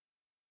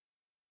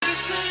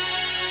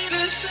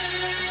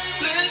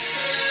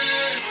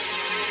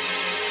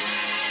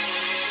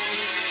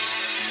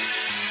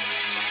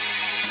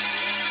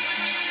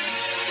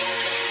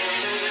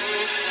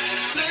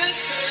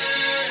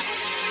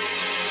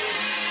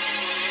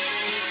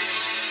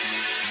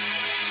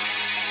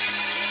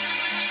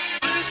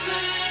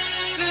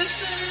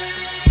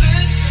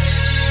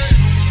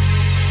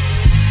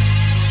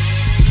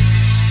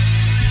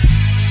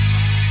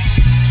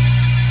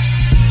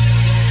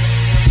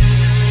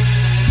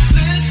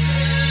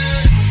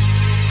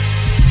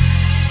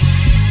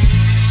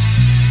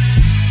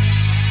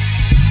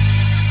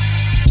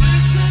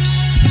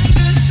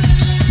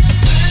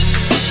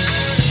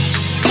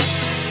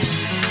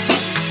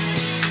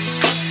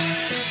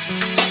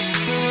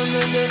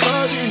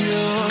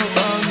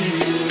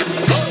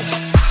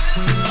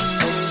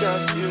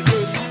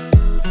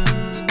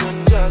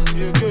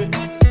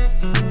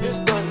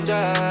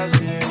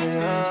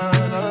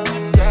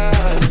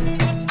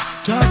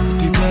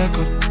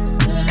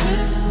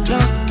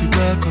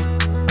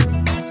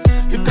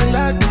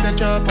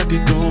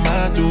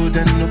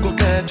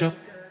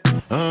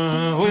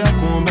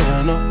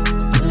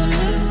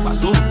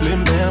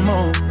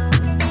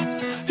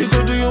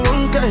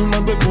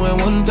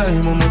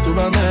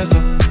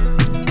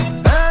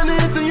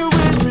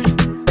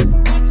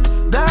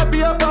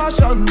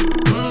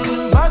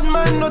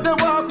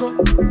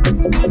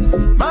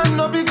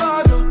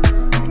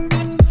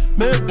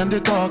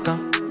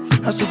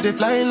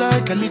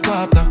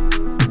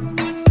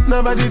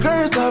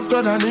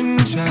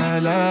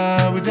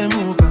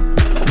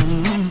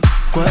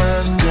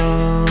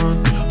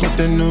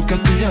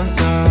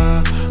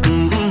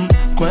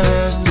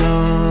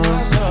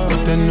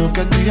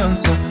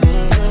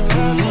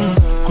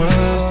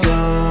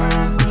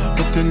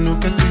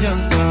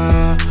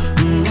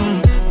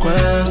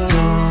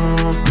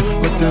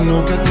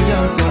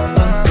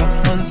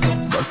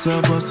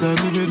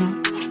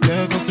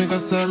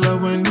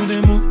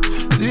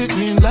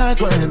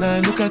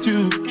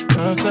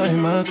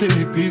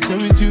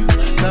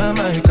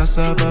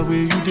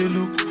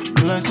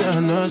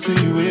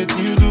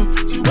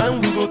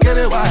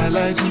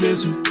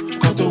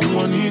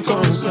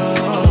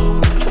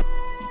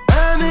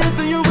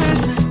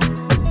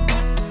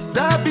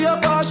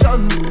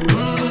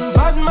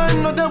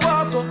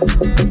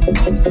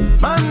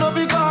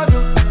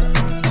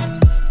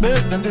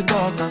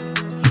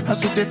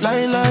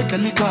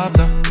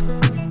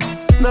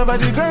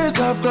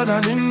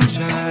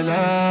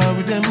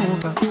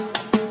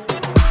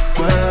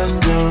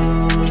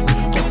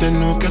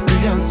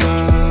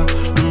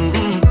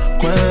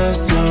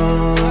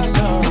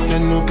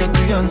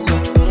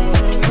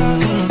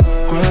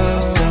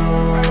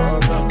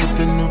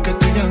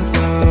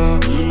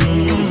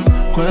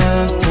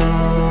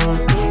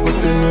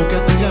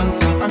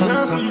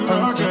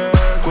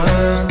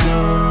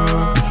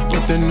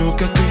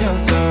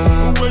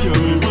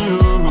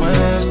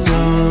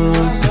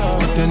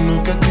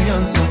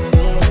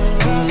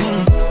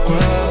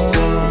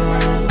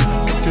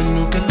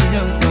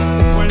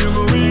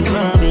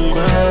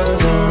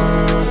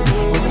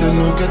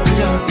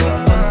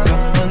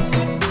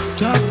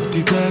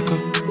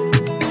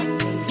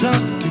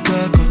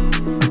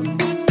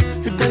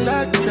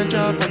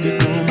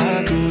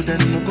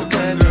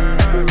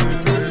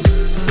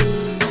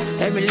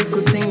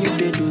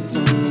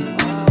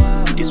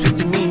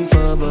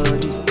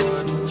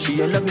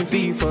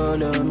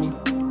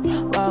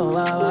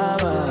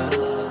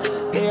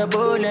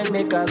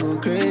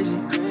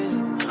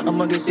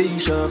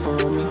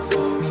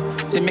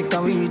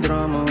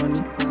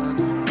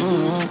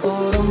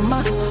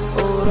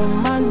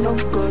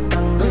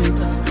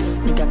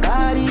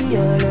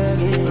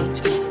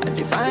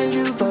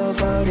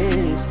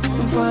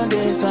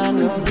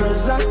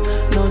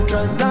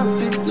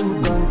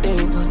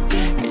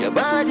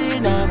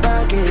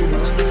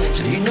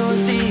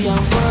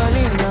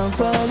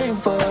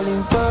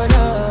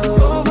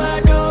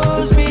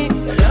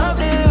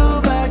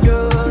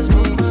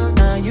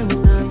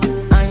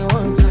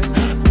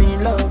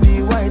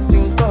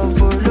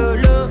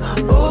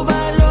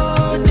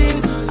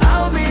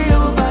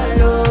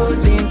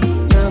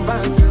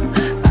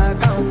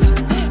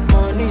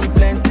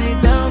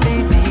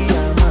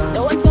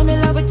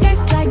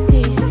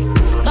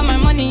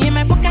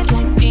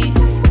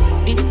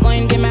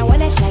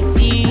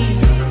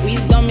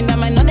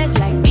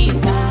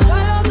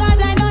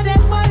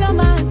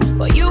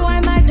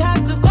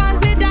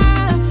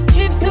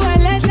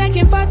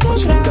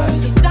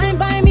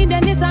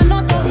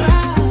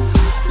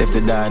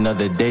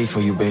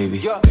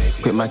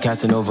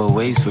Over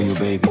ways for you,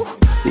 baby.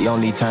 The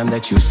only time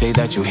that you say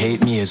that you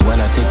hate me is when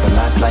I take the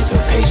last slice of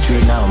pastry.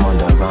 Now I'm on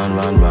the run.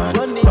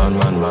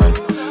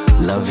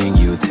 Loving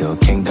you till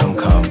kingdom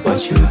come,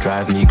 but you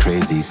drive me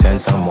crazy. Send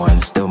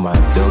someone, still my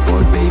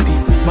billboard baby.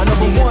 My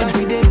number one,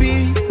 see they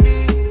be.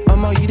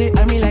 You they,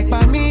 I mean like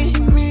by me.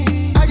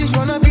 I just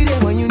wanna be there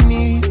when you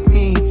need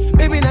me.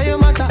 Baby, now your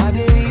matter, I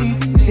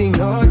dey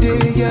sing all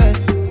day, yeah.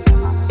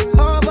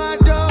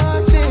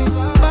 Overdose,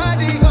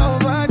 body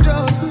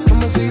overdose.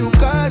 I'ma say you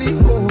got it,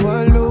 overdose.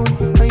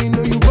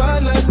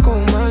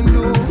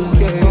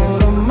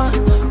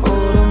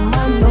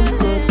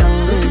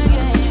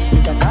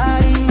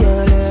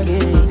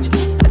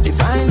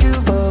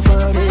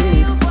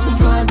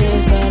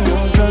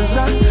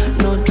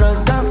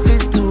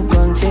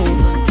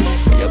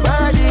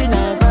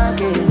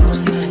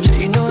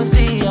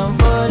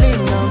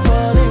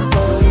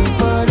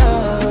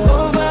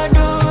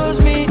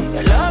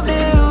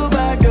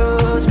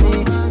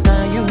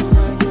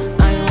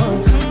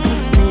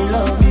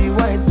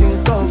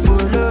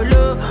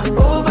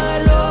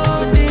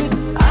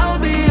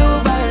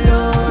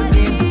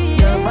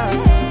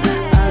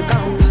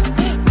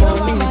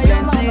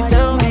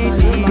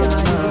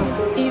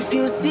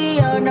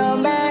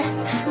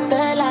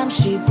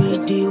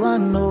 the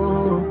one,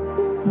 no.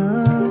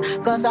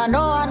 Cause I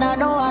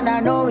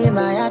know in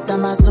my heart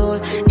and my soul.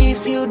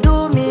 If you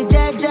do me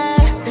jeje,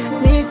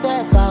 me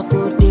self I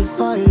could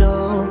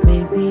follow,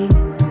 baby.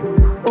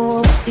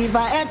 Oh, if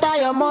I enter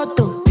your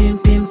motor, pim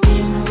pim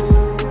pim,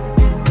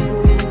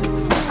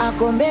 I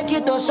could make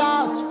you to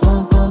shout,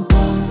 pum pum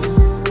pum,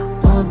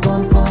 pum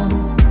pum pum.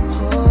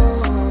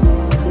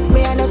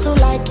 Me I know to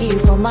like you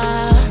for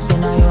my, so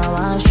now you I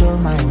want show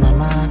my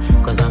mama.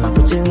 Cause I'ma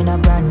put you in a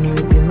brand new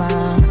bima.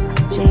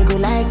 She go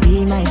like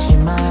be my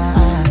shima.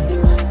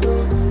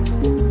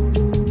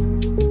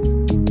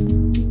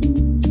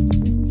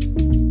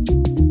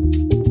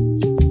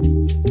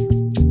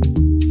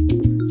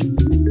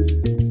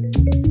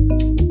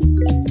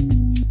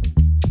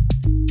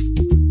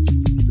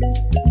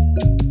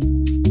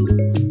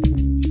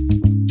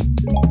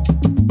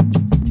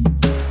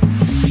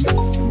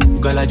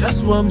 Girl, I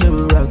just want me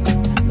to rock.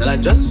 Girl, I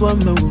just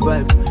want me to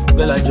vibe.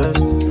 Girl,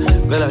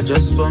 I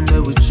just want me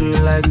with you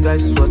like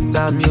ice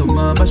water. Me,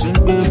 my passion,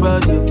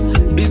 body.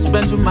 Be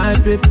spent with my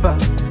paper.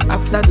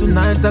 After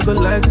tonight, I go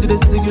live to the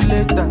see you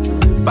later.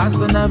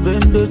 Pass on a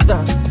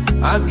vendetta.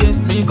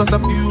 Against me, cause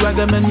of you, I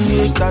got many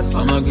haters.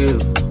 I'm a girl,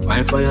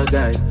 fine for your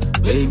guy.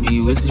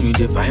 Baby, waiting you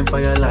define for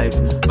your life.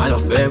 My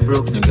love fair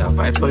broke, nigga,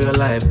 fight for your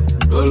life.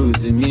 Roll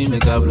with me,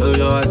 make I blow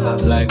your ass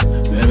up. Like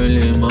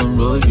Marilyn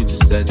Monroe, you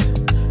to set.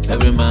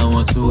 Every man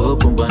wants to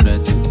open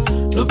bonnet.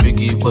 No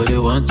figgy, but they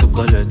want to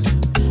collect.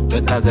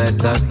 Better guys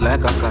cast like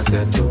a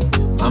cassette.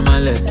 Mama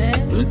let,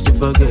 don't you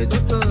forget.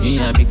 Me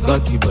I be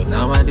cocky, but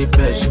now I the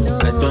passion.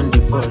 I don't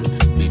default,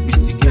 baby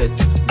ticket.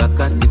 Back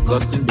as it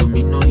causing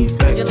domino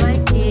effect.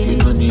 You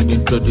don't need to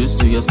introduce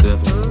to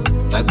yourself.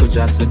 Like a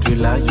Jackson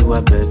thriller, you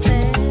are bed.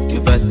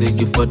 If I say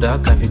you for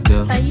that, I can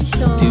tell.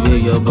 The way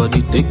your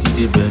body take it,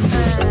 the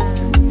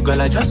bend.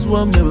 Girl, I just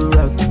want me to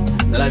rock.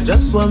 Girl, I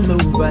just want me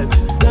to vibe.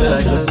 Girl,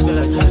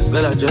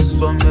 I just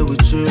want me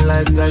with you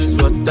like ice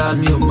water.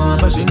 Me, my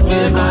passion,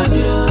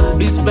 body.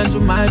 Be spent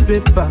with my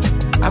paper.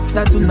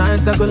 After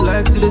tonight, I go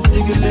live till they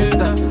see you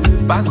later.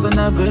 Pass on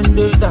a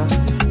vendetta.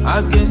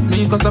 Against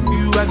me, cause of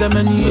you, I got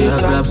many haters. I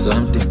grab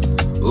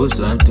something, oh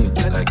something.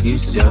 Like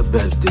it's your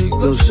birthday,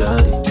 go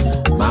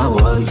shawty. My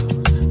worry,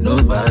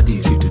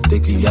 nobody fit to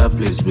take in your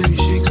place, baby,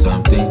 shake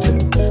something.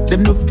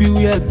 Them no feel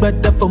yet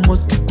better for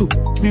mosquito.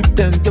 Beef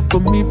them, get for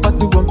me,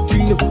 pass it 1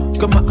 kilo.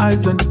 Got my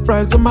eyes on the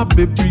prize of my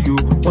baby, you.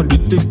 On the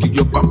take it,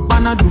 your papa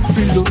na do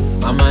pillow.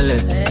 Mama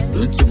let,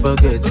 don't you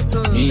forget.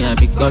 Me I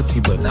be cocky,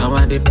 but now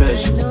I the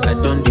passion. I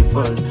don't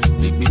default,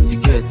 baby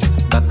ticket.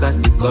 Back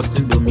as it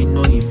causing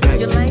domino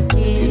effect.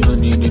 You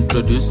don't need to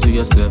introduce to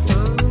yourself.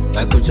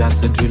 Like a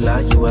Jackson thriller,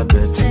 you are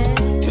bed.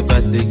 If I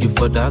say you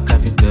for that, I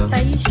can tell.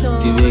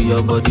 The way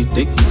your body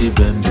take it, the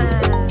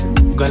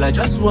bend. Girl, I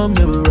just want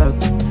me to rock.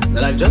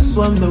 Girl, I just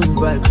want me to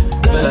vibe.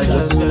 Girl,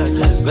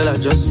 I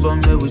just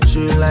want me with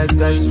you like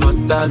ice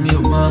water. Me,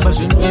 my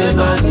passion,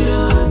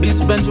 body. Be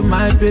spent with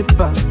my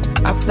paper.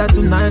 After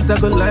tonight, I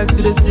go live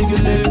till they see you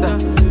later.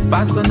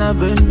 Pass on a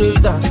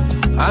vendetta.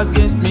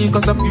 Against me,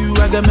 cause of you,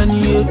 I got many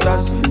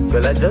haters.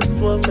 Girl, I just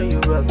want me to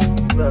rock.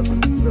 My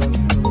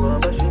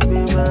passion,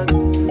 body.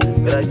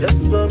 Girl, I just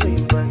want me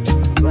to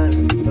vibe. My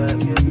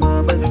passion,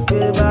 body.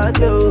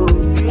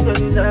 You know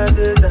you not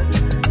do that.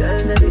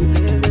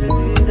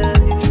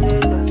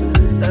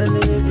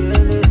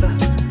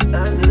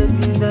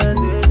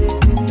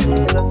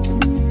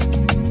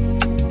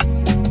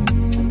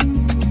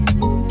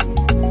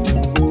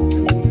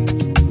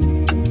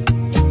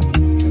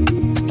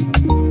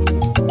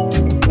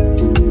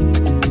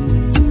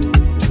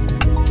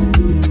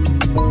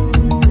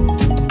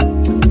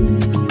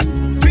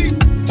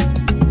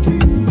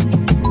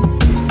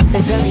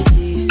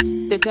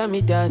 They tell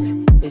me that,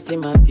 they say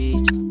my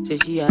bitch, say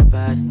she a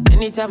bad.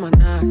 Anytime I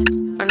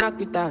knock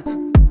with that.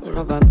 No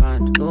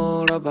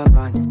rubber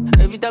band.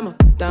 Every time I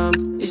put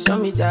down, they show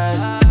me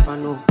that. If I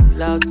know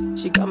loud,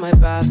 she got my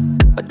back.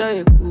 Although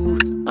you ooh,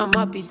 I'm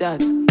happy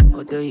that.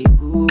 Although you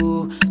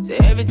ooh, say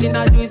everything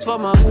I do is for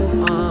my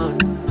woman.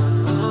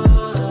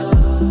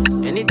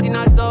 Anything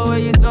I talk,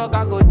 when you talk,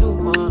 I go do.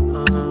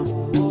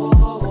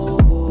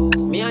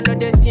 Me I know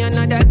they see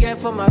another girl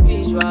for my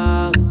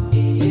visuals.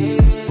 Yeah.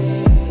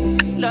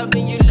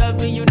 Loving you,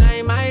 now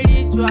in my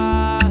ritual.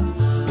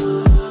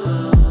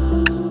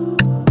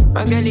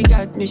 My girl,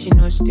 got me, she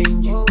not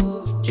stingy.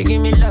 She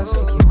give me love,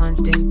 so you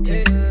want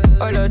it.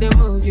 All of the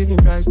moves you been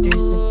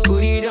practicing.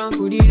 Put it on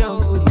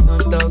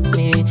top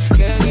me.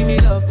 Girl, give me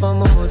love for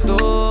my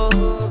moto.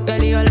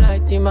 Girl, your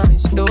light in my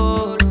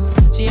store.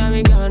 She and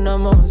me gone, I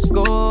must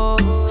go.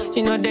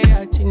 She know they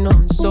acting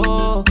on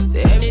so.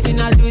 Say everything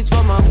I do is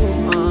for my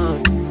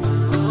woman.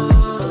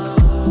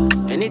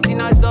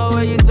 Anything I talk,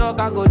 when you talk,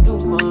 I go do,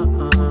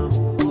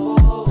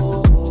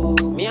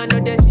 Me, I know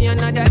they see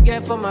another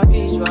girl for my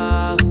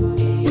visuals.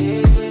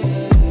 Yeah.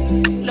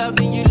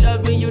 Loving you, now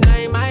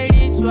in my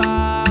ritual.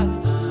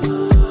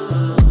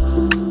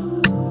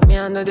 Me,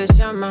 I know they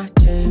share my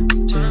gem.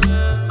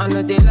 I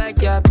know they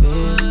like your baby.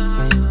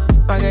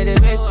 I get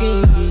it make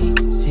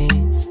me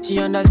sing. She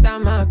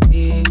understand my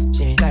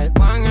pitching. Like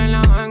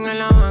wangala.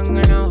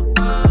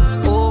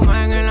 Oh,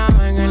 mangala.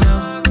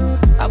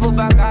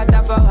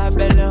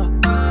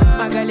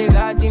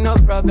 no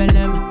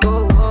problem.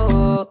 Oh, oh,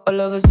 oh, all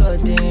of a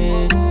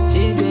sudden,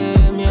 she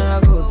say me I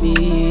go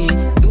be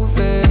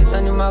Two-Face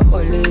and my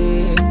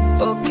colleague.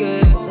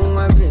 Okay,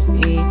 my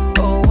baby.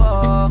 Oh,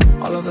 oh,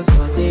 all of a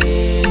sudden,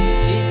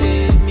 she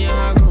say me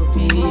I go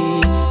be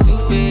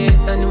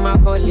Two-Face and my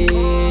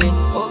colleague.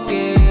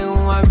 Okay,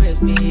 my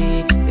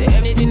baby. Say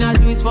anything I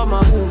do is for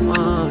my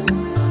woman.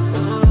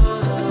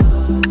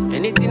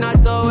 Anything I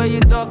talk, when you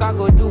talk, I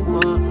go do,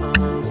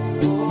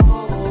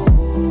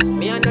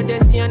 Me, I know they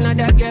see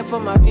another girl for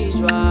my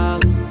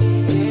visuals.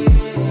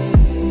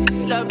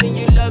 Loving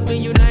you,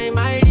 now in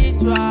my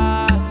ritual.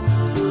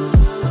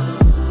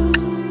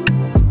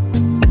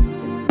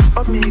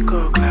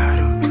 Amigo,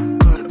 claro,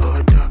 call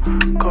order,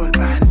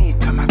 call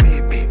Anita, my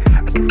baby.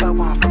 I give her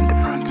one from the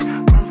front,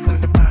 one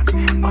from the back,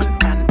 on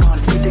and on,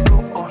 we they go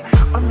on.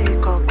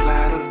 Amigo,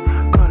 claro,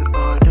 call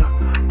order,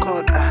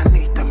 call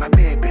Anita, my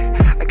baby.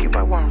 I give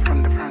her one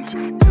from the front,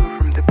 two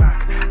from the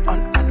back, on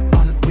and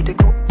on, we they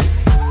go.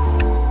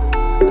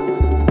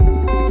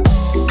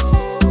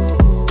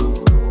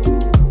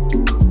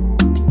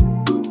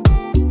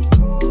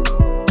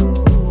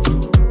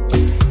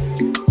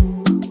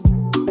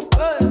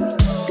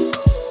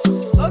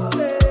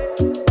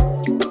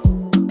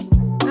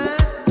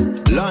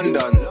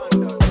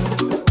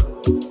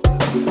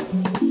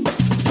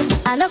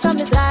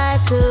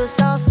 To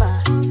suffer.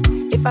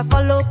 If I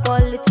follow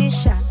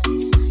politician,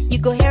 you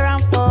go here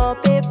and for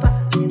paper.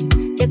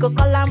 They go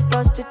call am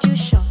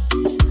prostitution.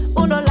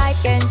 Who no like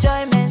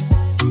enjoyment?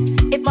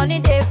 If money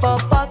dey for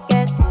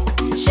pocket,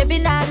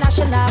 shebi na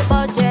national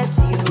budget.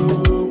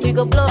 You, we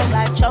go blow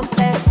like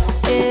trumpet.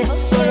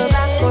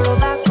 Koroba,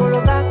 koroba,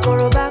 koroba,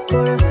 koroba,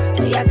 koro.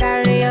 Oh yeah,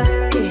 carry ya.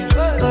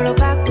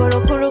 Koroba, koro,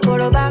 koro,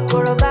 koroba,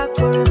 koroba,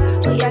 koro.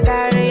 Oh yeah,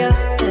 carry ya.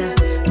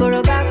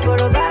 Koroba,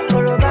 koroba,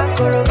 koroba,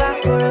 koroba,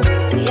 koro.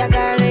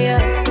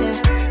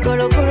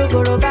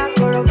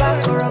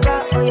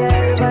 Oh yeah,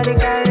 everybody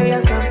carry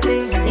us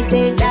something. He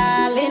say,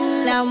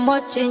 darling, I'm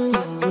watching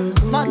you.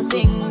 Small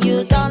thing,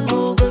 you don't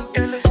move.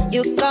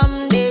 You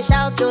come, they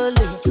shout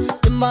only.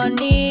 The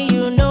money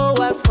you know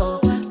work for.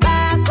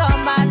 Back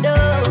commando.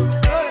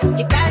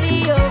 You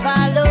carry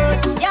overload.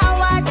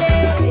 Yawade,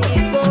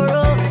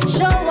 Igboro.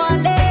 Show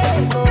wale,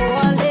 go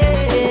wale.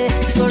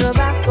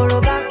 Koroba,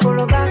 koroba,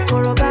 koroba,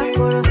 koroba,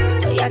 koro.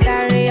 Oh yeah,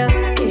 carry us.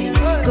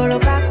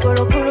 Koroba,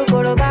 koro, koro,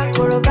 koroba,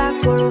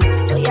 koroba, koro.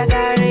 Oh yeah,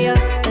 carry us.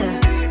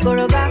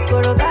 Koroba,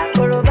 koroba,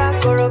 koroba,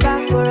 koroba,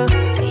 koro.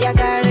 Yeah,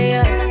 carry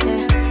ya.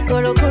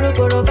 Koro, koro,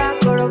 koroba,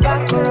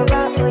 koroba,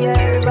 koroba. Oh yeah,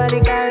 everybody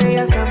carry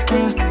ya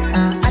something.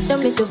 I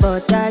don't mean to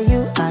bother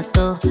you at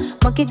all.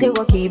 Monkey they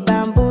walkie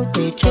bamboo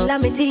they chop.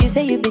 Calamity you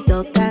say you be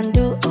talk and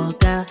do, oh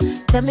God.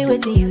 Tell me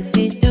what you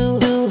fit do.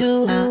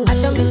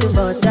 I don't mean to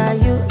bother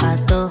you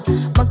at all.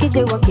 Monkey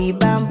they walkie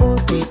bamboo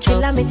they chop.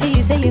 Calamity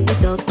you say you be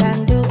talk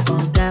and do,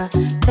 oh God.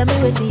 Tell me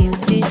what you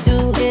fit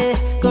do. Yeah,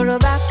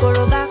 koroba,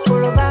 koroba,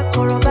 koroba,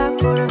 koroba,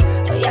 koro.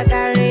 Oh yeah,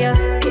 carry ya.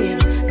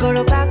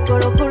 Koroba,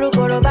 koro, koro,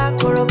 koroba,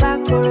 koroba,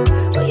 koro.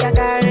 Oh yeah,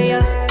 carry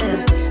ya.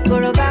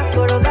 Koroba,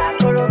 koroba,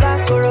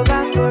 koroba,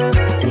 koroba, koro.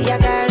 Oh yeah,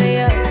 carry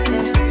ya.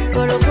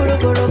 Koro, koro,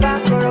 koroba,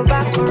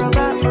 koroba,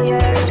 koroba. Oh yeah,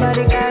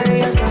 everybody carry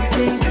ya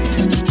something.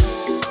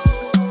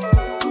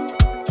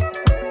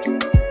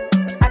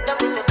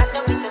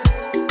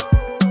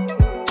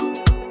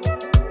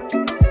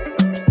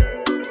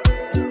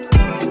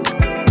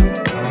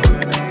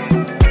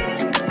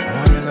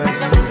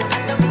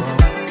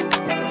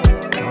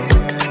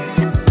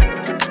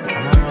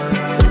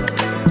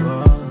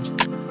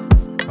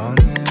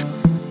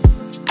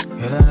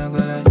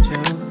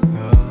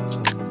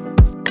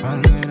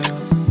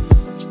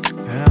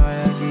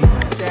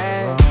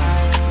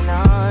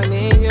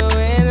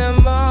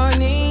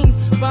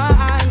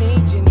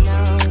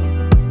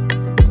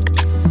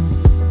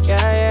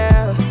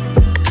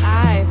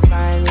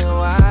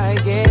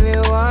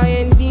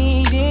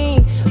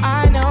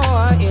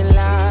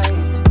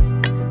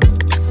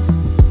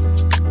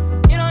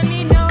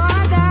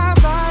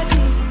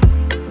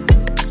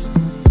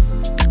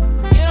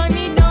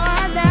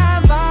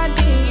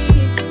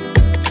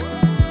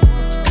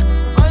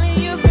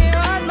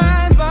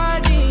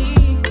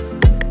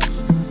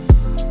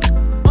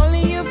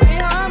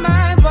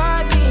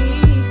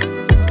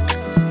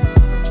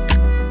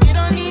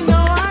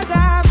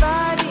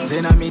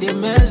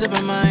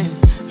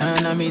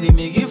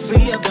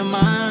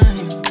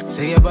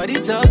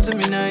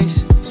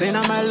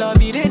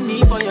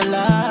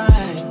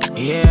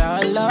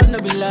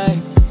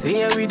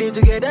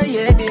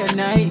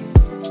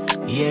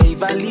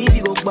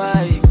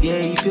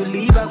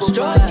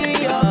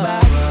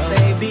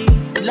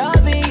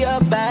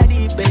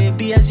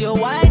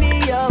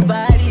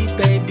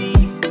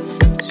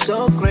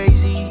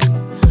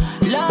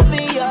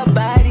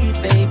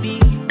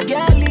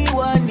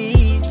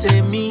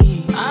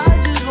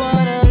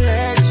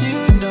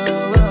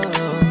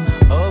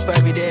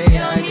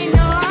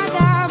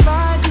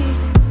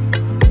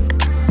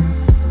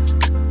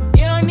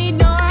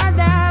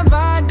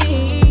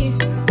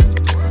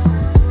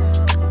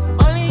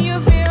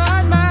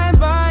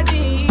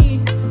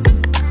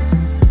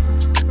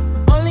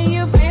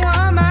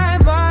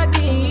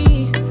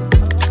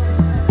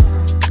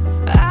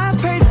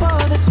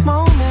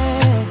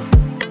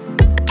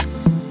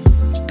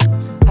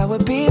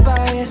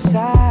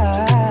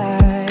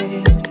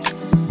 side,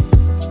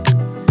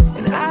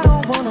 and I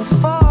don't wanna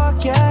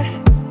forget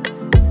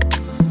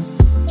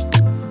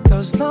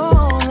those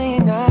lonely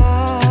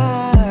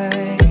nights.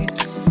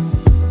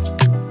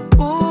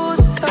 Ooh,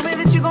 so tell me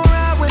that you gon'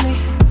 ride with me.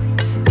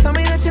 Tell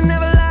me that you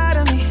never lie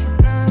to me.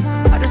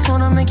 I just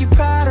wanna make you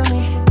proud of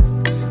me.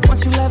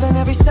 Want you loving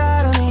every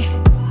side of me.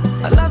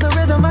 I love the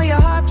rhythm of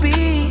your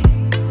heartbeat,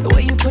 the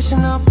way you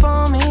pushing up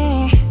on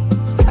me.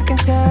 I can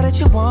tell that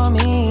you want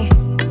me.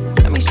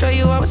 Let me show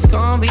you how it's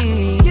gonna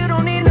be. You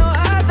don't need no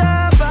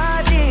other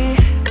body.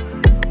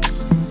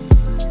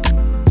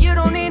 You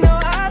don't need no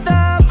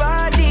other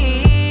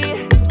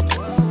body.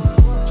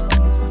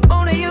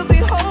 Only you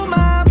can hold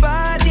my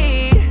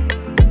body.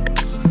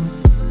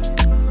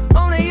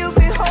 Only you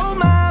can hold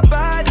my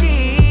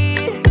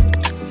body.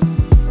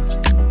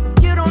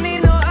 You don't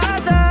need no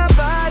other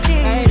body.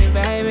 Hey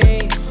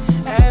baby,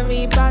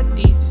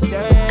 everybody's the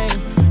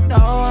same. No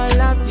one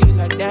loves you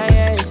like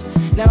that.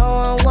 No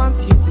one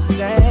wants you the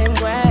same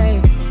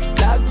way.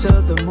 Love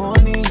till the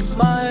morning.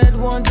 My head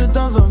wants to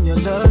turn from your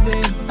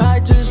loving. I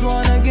just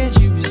wanna get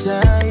you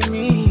beside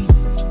me.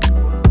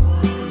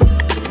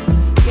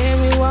 Give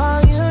me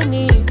all you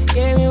need.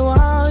 Give me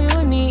all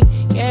you need.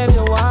 Give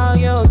you all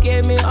you.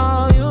 Give me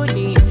all you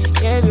need.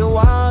 Give you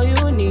all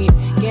you need.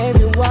 Give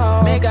you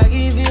all. Make I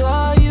give you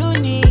all you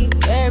need.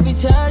 Every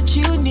touch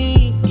you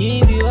need.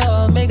 Give you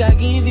all. Make I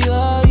give you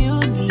all you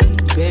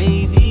need,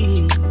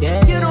 baby.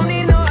 Yeah. You don't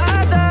need no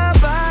other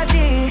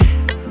body.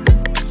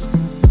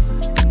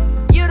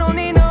 You don't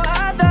need no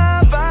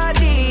other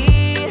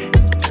body.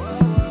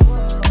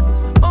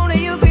 Only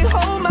you can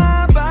hold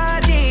my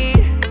body.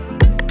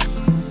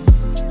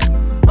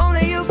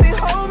 Only you can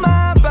hold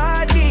my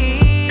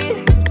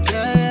body.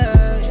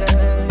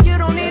 Yeah. You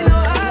don't need no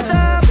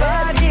other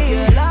body.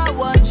 Girl, I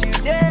want you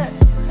there.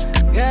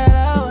 Girl,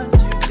 I want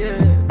you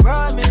there.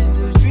 Promise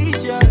to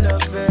treat your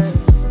love fair.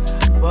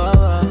 Whoa,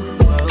 whoa,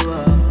 whoa,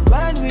 whoa.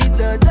 When we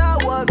touch, I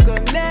will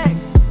connect.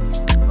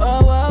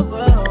 Whoa, whoa,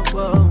 whoa,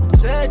 whoa.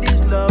 Say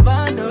this love, I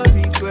no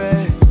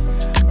regret.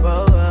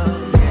 Whoa, whoa,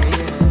 yeah,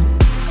 yeah.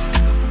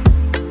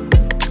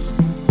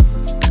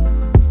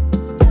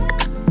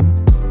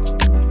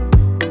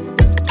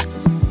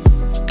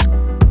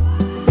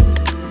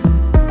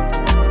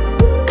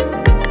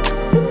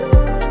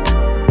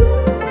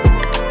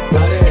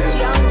 It's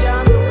Young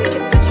John, the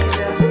wicked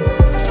producer.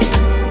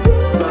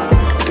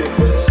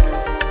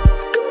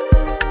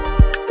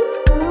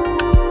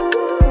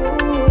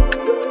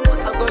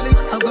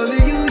 I'm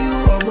calling you,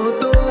 Omah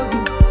Lay.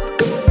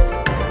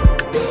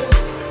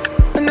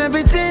 And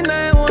everything I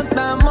want,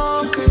 I'm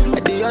more. I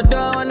do your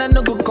door and I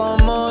no go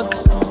come out.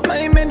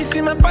 My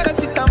medicine, my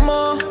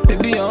paracetamol.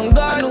 Baby, on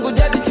God, no go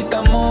jadi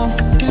sitamo.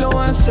 Kilo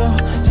one so,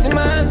 see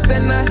my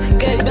antenna,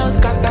 get it down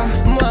scatter.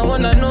 More I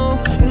wanna know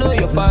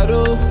your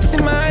paro. See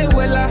my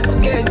wella,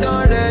 get it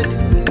down red.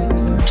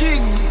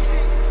 Jig,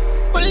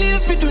 only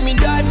if you do me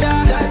da da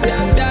da da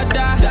da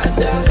da da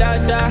da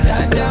da da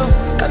da.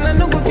 And I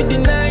no go fit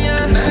deny ya.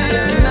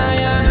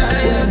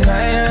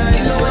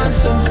 Kilo one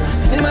so,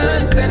 see my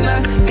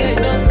antenna, get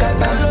it down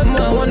scatter.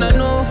 More I wanna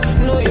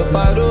know your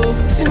paro.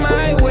 See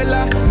my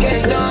wella, get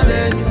it down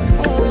red.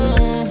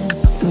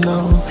 No,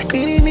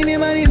 any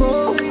money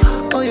more.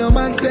 On your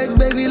mark, sex,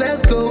 baby,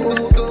 let's go.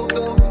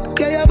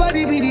 Get your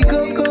body be the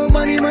coco,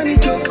 money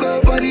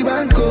choco, body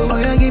banco. Oh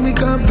yeah, give me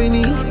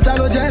company,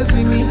 talo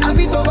Jazzy me. I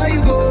fit over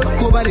you go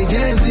by the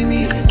Jazzy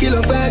me.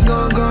 Kilo bag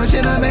gone,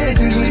 she not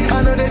mentally.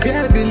 I know they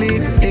can't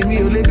believe, Amy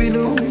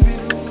Olebino.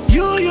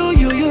 You.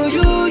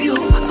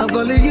 I'm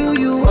calling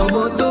you,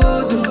 Omah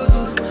Lay.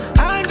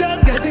 I'm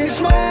just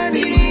getting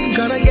money,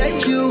 tryna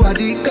get you out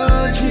the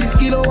country.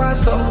 Kilo one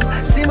so,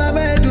 see my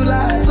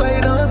medulla, so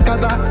you don't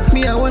scatter.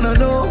 Me, I wanna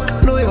know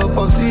your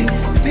popsy.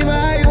 See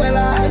my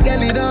wella,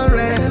 girl, it don't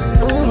red.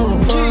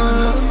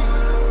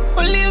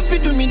 Only if you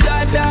do me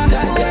da da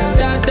da da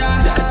da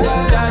da da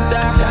da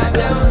da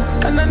da.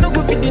 And I no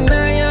go fit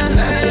deny ya.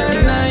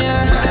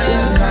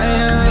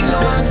 Kilo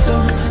one so,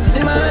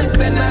 see my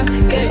antenna,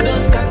 get it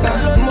down scatter.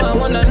 More I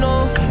wanna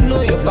know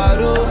your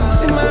paro.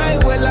 See my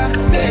wella,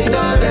 get it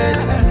down red.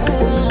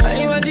 My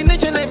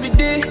imagination every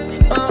day.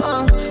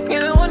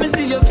 Girl, I wanna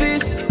see your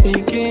face.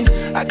 Okay.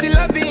 I see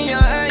love in your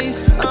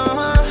eyes.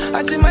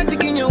 I see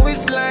magic in your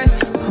waistline.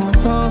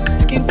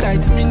 Skin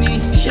tight, mini,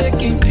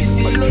 shaking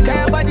physique. Got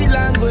your body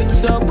language,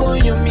 so go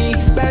you me.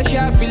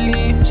 Special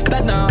feeling,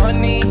 start now,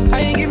 honey. I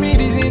ain't give me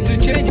reason to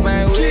change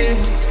my way.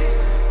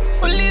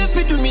 Only if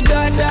you do me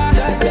da da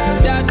da da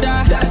da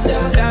da da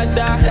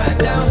da da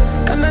da.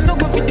 And I no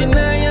go fit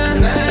deny ya.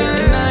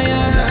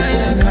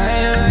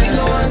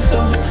 Kilo one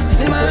so,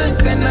 see my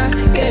antenna,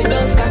 get it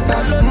down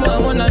scatter. More I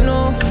wanna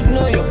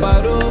know your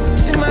paro.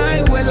 See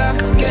my wella,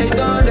 get it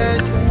down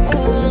red.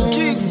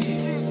 Jig,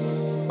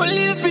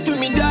 only if you do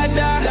me da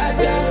da da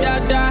da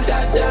da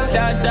da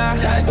da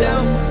da da.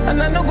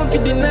 And I no go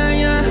fit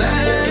deny ya.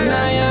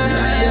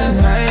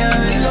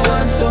 Kilo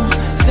one so,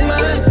 see my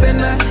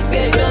antenna,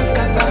 get it down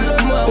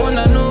scatter. More I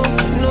wanna know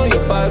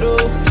your paro.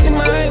 See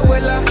my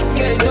wella,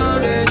 get it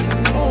down red.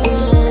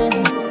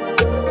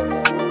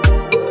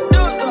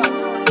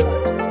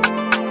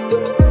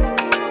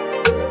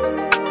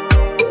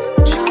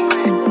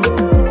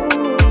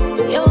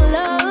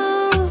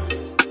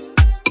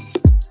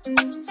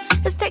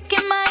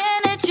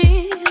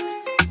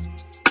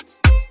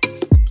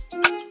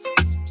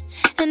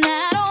 and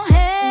I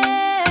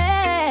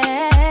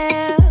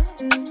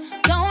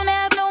don't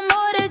have no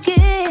more to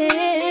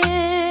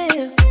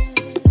give.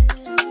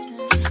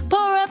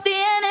 Pour up the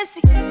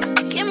Hennessy,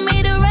 give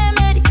me the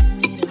remedy.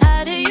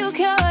 How do you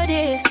cure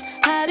this?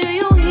 How do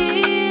you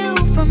heal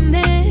from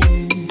this?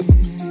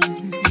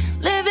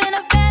 Living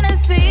a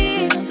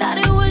fantasy, thought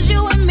it was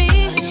you and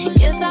me.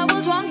 Guess I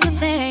was wrong to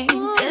think,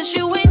 guess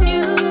you ain't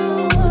new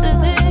to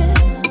this.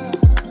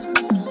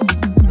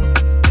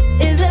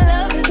 Is it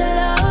love, is it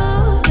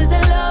love, is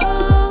it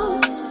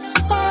love?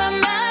 Or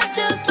am I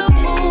just a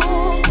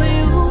fool for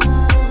you?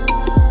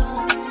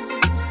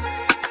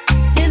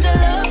 Is it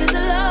love, is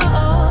it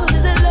love,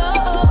 is it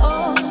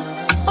love?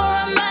 Or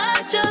am I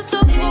just a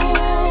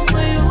fool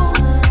for you?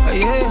 Oh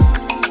yeah,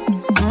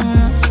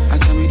 I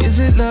tell me, is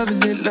it love,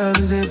 is it love,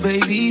 is it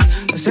baby?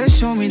 I said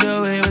show me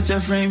the way what you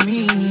frame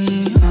me,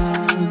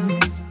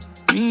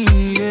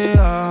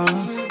 yeah,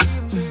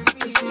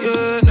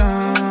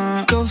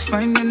 nah. You're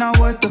finding out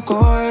what to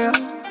call ya.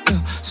 Yeah.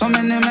 So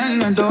many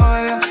men adore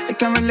ya. I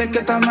can't really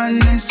get a man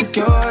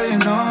insecure, you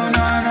know,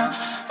 nah.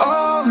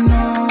 Oh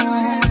no,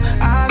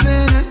 I've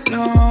been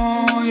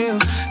alone, yeah,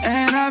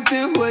 and I've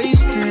been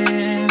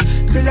wasting,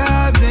 'cause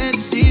I've been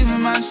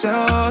deceiving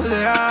myself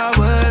that I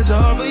was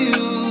over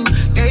you,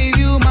 gave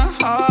you my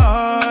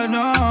heart,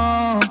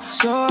 no.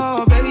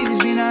 So baby,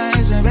 just be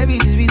nice and baby,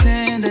 just be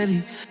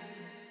tenderly.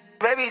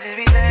 Baby, just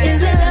be nice.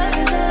 Is it love,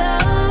 is it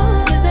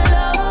love, is it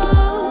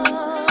love?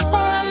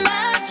 Or am I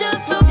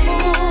just a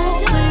fool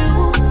for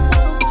you?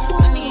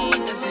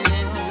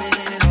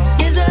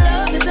 Is it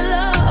love, is it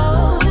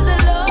love, is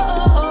it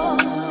love?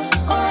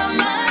 Or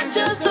am I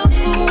just a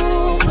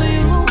fool for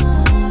you?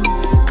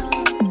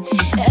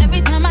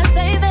 Every time I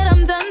say that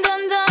I'm done,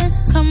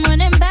 come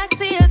running back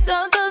to you,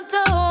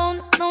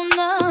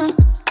 no.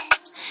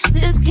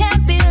 This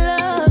can't be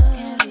love.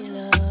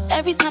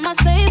 Every time I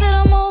say that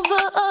I'm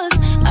over us,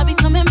 I be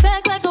coming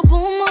back like a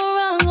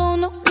boomerang. Oh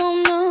no.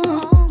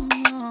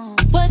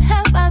 What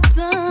have I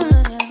done?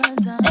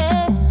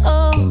 Eh,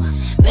 oh,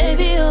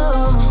 baby,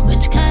 oh.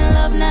 Which kind of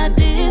love not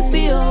this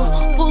be,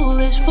 oh?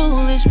 Foolish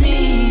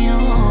me,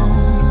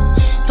 oh.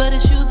 But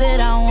it's you that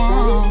I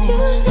want.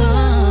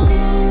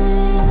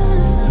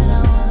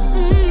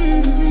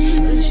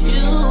 It's you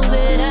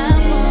that I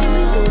want.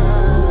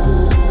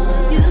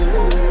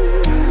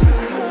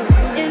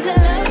 Is it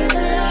love, is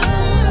it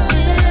love,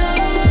 is it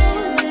love?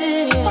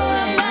 Or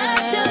am I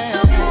just a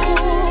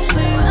fool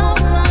for you?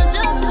 Am I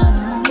just a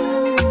fool?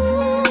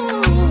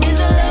 Is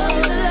it love,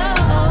 is it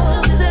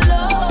love, is it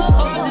love?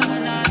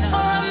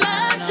 Or am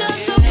I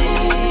just a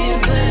fool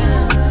for you?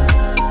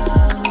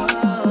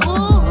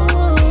 Ooh.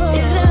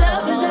 Is it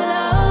love, is it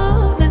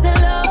love, is it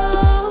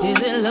love? Is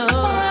it love?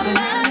 Or am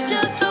I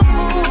just a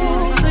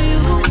fool for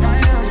you?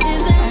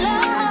 Is it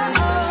love,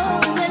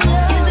 is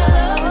it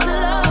love, is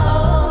it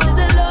love, is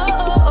it love?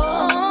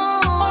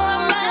 Or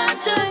am I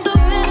just a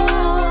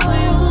fool for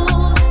you?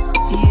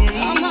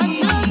 Am I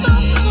just a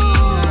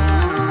fool?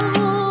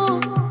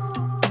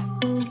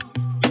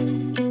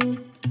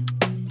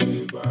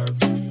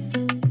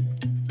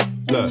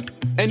 Look,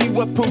 any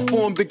weapon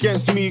formed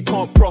against me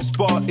can't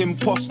prosper.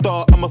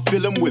 Imposter, I'ma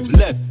fill him with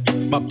lead.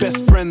 My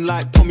best friend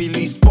like Tommy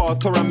Lee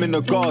Sparta, I'm in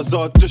the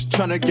Gaza just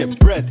tryna get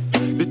bread.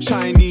 The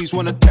Chinese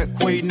wanna take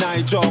away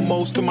Niger.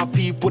 Most of my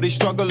people, they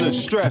struggle and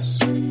stress.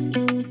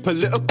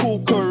 Political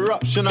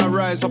corruption, I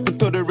rise up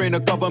until there ain't a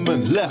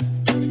government left.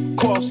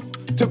 Cost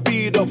to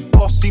be the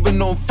boss,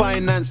 even on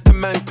finance, the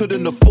man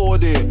couldn't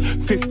afford it.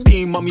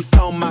 15, mommy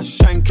found my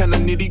shank and I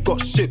nearly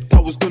got shipped, I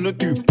was gonna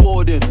do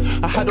boarding.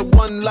 I had a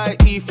one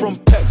light E from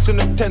Pex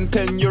and a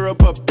 10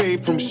 Europe a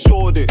babe from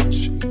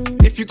Shoreditch.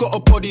 If you got a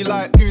body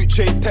like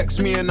Uche, text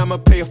me and I'ma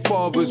pay your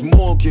father's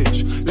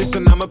mortgage.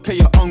 Listen, I'ma pay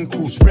your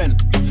uncle's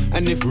rent.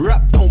 And if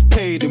rap don't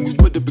pay, then we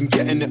would've been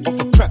getting it off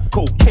of crack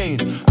cocaine.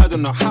 I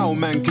don't know how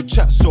man could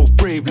chat so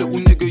brave. Little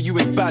nigga, you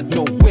ain't bad,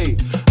 no way.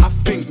 I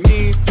think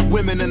me,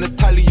 women and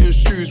Italian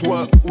shoes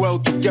work well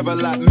together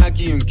like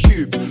Maggie and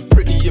Cube.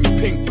 Pretty in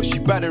pink, but she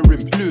better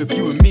in blue. If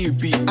you and me would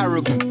be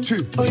arrogant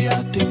too. Oh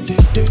yeah,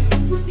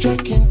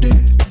 checking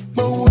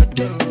but what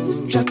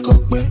check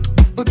up,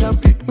 oh that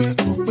big,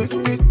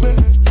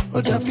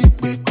 oh that big,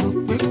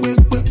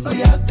 oh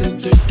yeah,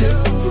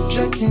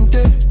 checking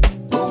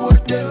but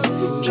what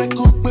check up,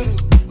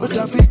 oh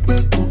that big,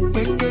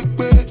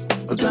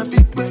 oh that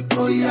big,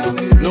 oh yeah.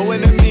 No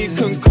enemy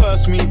can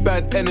curse me,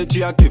 bad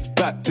energy I give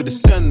back to the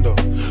sender.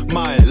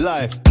 My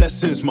life,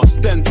 blessings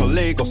must enter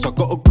Lagos, I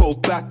gotta go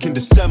back in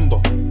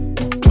December.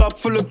 Club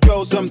full of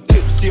girls, I'm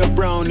tipsy, a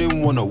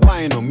browning, wanna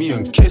whine on me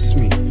and kiss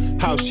me.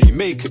 How she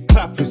make it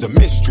clap is a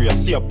mystery. I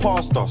see a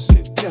pastor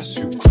say,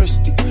 Jesu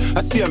Christi.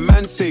 I see a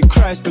man say,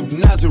 Christ of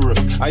Nazareth.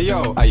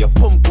 Ayo,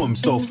 pum pum,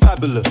 so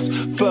fabulous.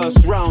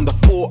 First round, I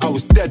thought I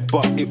was dead,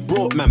 but it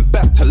brought man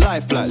back to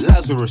life like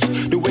Lazarus.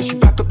 The way she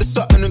back up the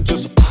Sutton and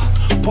just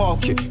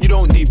park it. You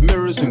don't need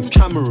mirrors and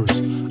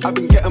cameras. I've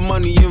been getting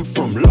money in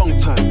from long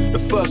time. The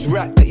first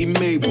rack that he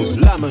made was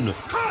laminate.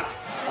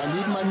 I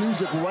need my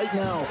music right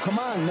now. Come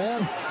on,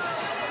 man.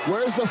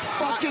 Where's the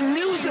fucking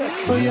music?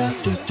 Oh yeah,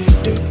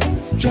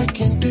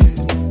 checking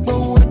but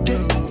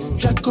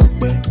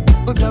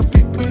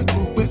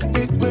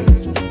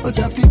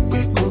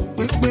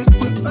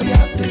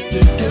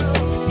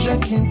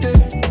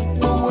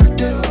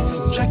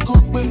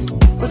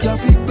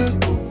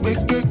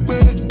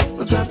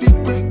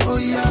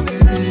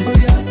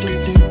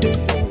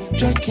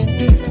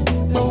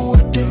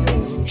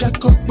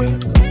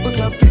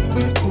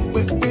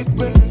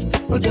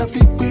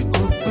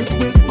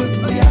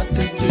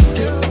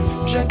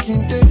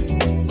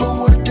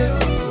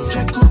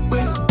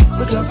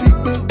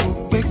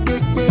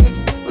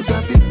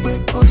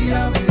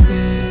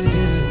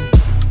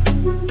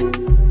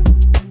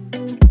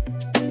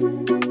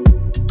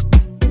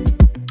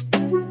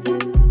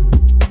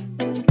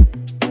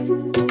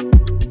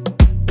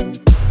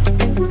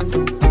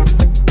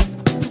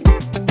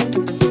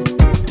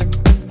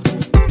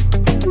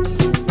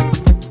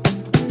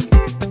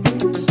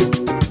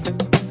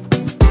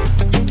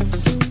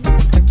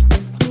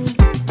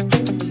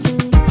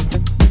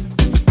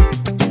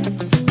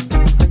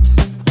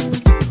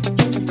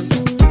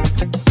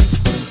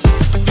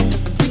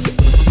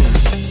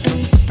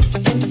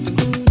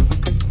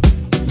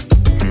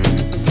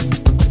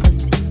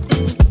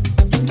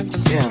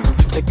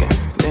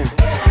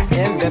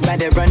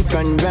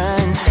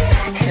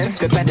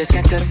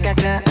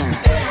scatter.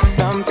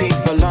 Some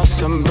people lost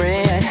some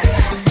bread,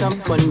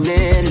 someone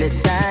nearly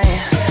die,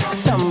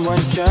 someone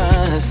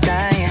just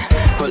die.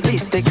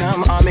 Police they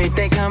come, army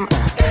they come,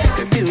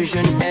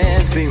 confusion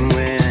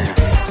everywhere.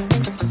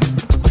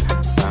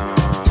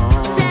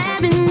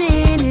 7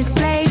 minutes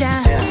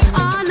later,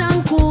 all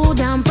done cool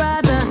down,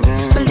 brother.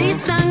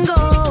 Police done go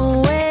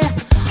away,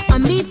 or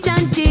me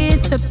done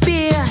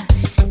disappear.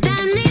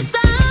 Them need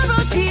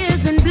sorrow,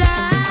 tears and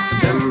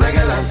blood. Them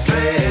regular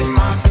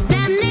trademark.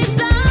 Them need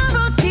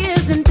sorrow,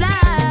 tears and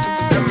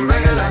blood. Them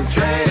regular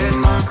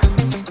trademark.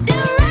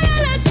 Them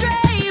regular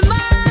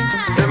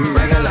trademark. Them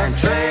regular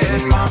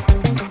trademark.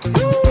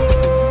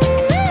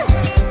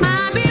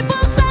 My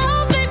people so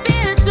we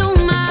feel too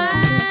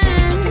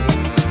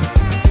much.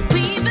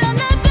 We build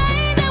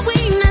nothing that we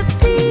not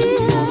see.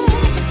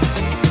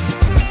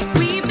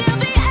 We build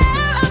the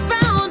air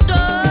around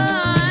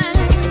us.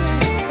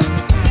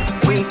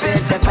 We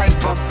fit the fight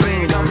for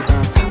freedom.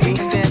 We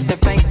fit the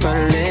fight for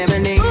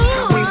liberty.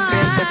 We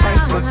fit the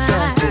fight for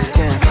justice.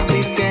 Yeah. We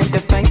fit the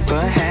fight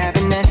for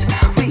happiness.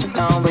 We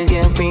always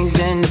get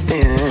reason to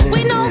fear.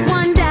 We know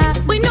one die,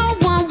 we know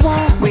one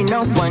won't. We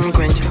know one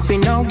quench. We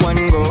know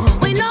one go.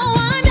 We know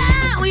one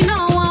die, we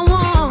know one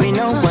won't. We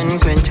know one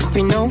quench.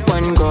 We know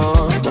one go.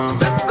 Them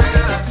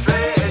regular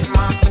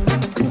trademark.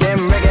 Them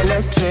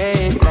regular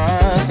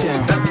trademarks.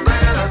 Yeah. Them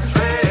regular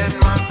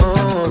trademark.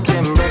 Oh,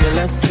 them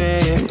regular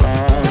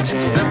trademarks.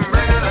 Yeah. Them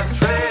regular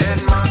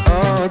trademark.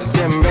 Oh,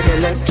 them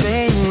regular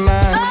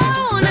trademarks.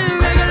 Oh, the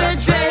regular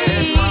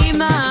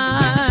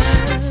trademark.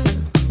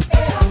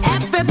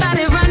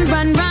 Everybody run,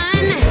 run,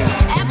 run.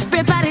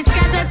 Everybody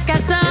scatter,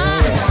 scatter.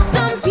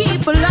 Some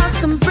people lost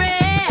some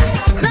bread.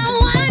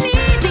 Someone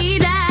nearly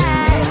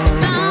died.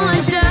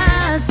 Someone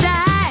just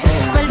died.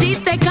 Police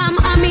they come,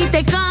 army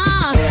they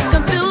come.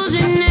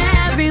 Confusion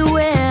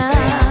everywhere.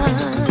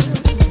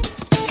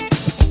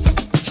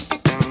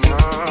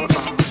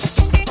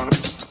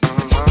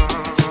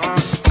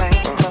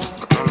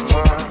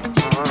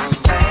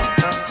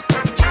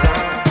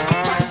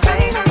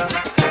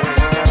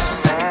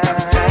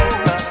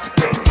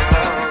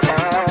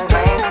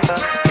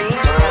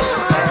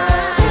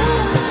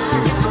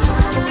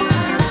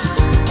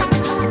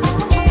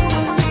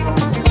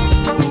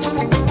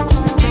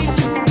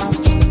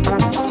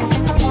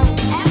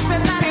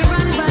 Everybody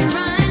run, run,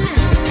 run.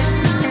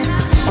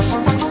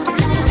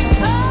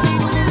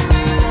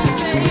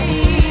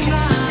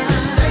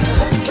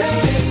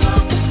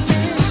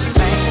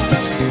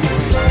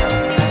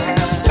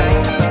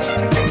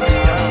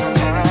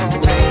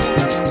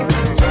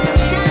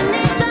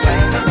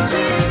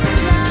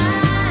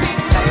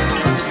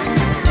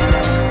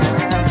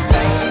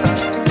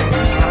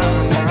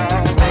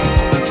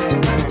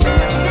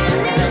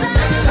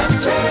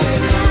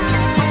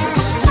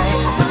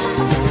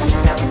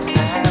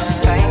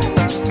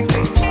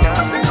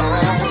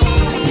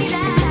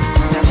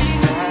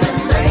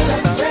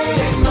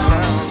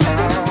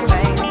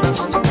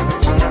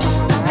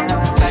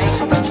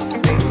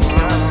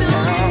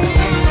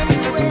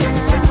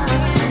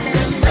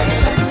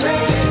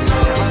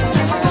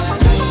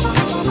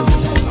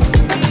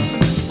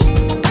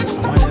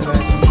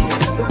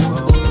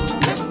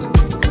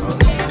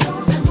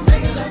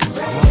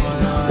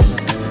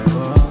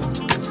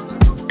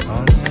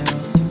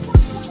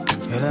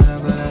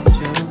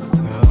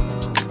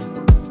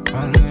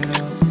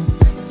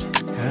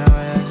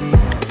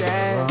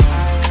 Said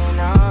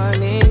I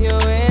need you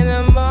in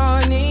the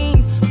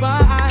morning,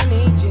 but I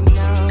need you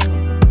now.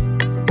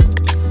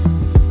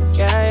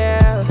 Yeah,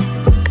 yeah.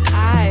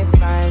 I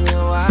find you,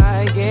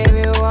 I give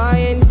you all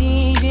you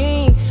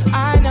needing.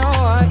 I know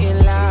what you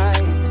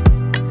like.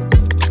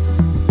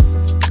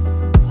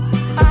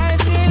 I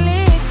feel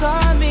it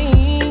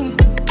coming.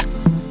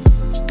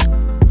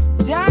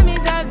 Time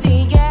is of the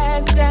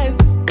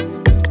essence.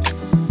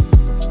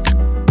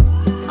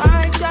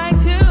 I try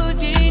to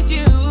teach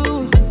you,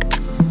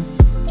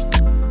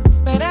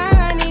 but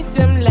I need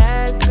some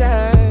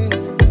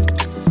lessons.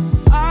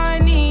 I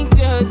need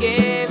to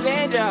give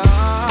it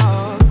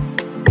all.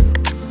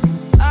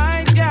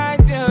 I try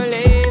to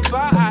live,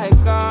 but I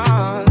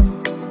can't.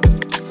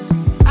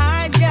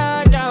 I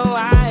don't know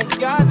why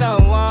you're the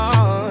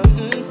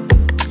one.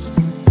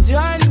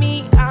 Turn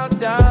me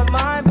out of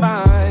my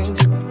mind.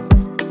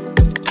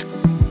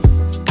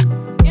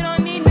 You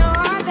don't need no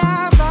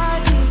other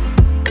body.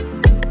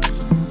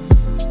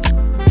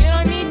 You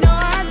don't need no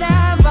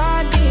other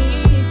body.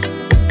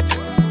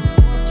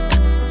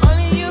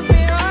 Only you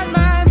feel on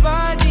my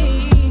body.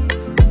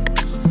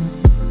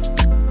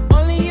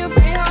 Only you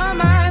feel on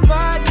my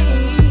body.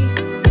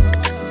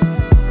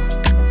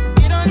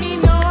 You don't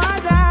need no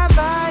other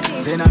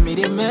body. Say now me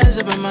they mess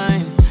up your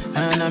mind,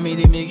 and now me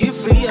they make you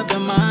free up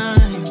your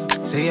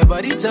mind. Say your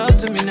body talk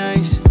to me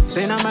nice.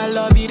 Say now my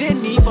love you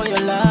didn't need for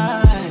your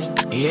life.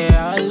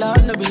 Yeah, our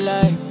love no be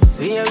lie.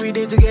 Say yeah we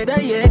day together,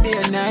 yeah day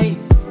and night.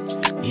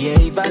 Yeah,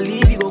 if I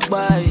leave you go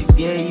by.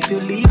 Yeah, if you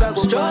leave I go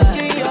by.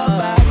 Stroking your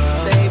body,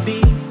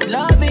 baby.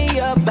 Loving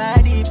your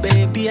body,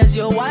 baby. As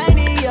you're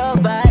whining your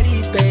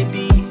body,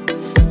 baby.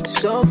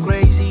 So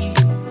crazy.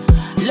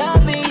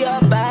 Loving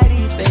your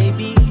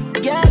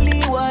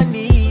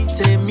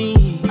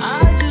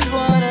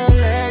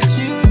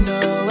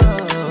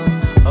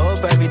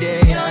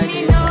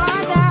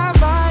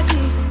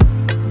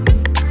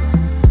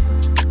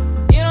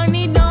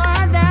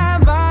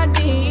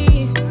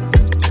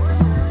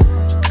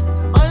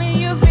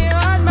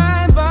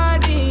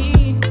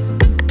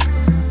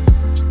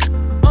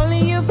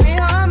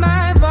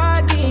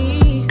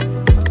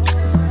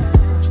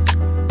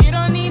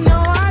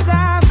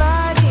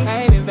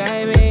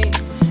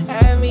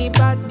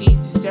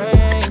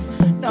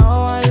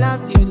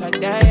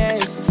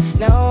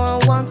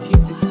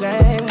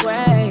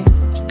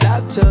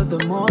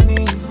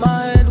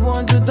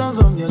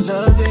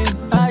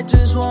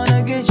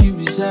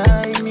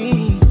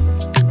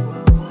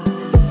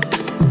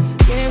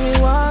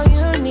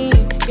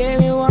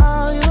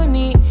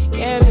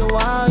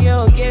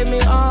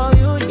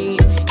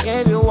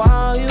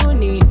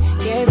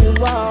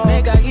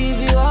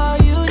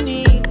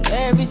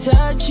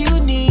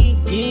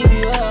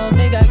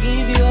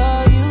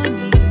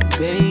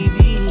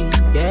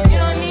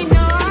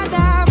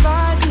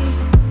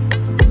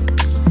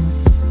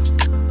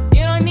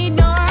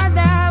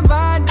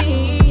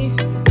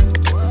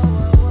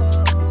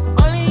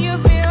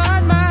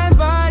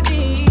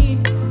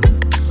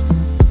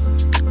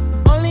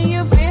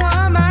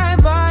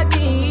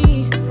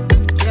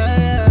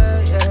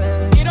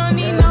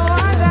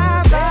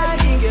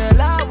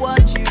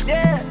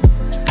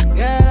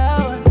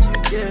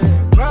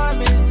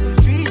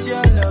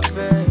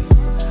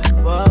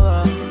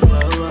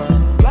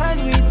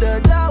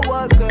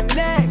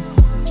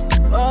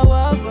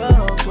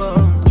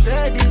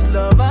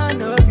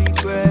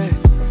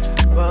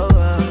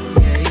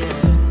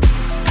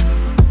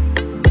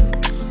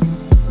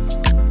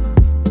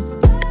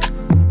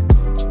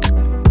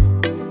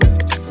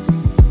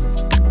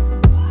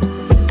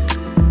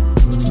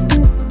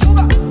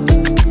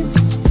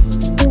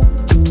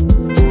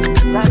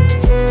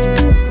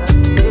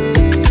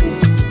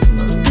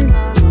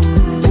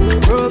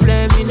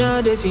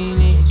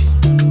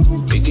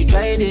Make you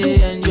try to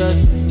enjoy.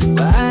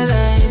 While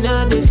I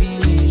know the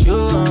finish,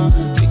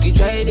 make you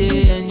try to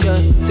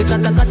enjoy. Say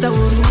kata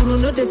uru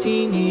no the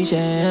finish,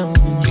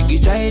 make you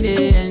try to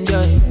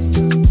enjoy.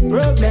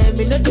 Problem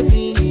be not the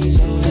finish,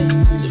 so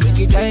make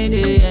you try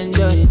to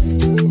enjoy.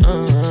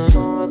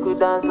 Make you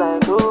dance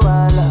like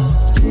Luala,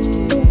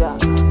 yeah,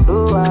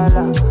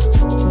 Luala.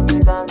 Make you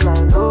dance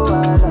like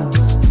Luala,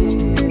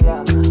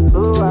 yeah,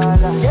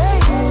 Luala.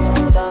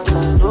 Dance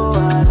like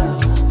Luala,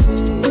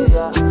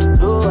 yeah,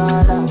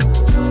 Luala.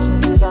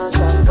 Dance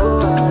like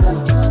Luala,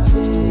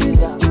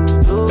 yeah,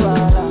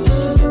 Luala.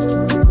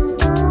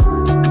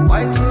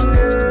 Why you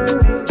let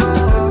me go,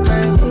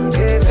 baby?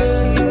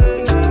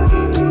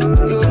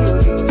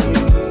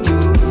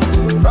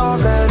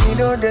 Problem, you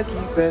know they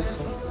keep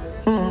pressing.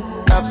 A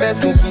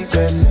person keep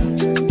pressing.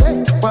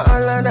 But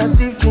all I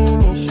see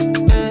finish.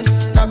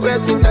 A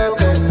person keep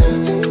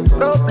pressing.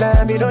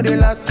 Problem, you know they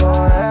last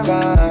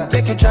forever.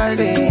 Make you try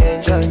to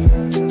enjoy.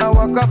 I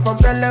walk up from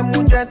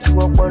BLEU to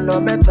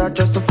Olamide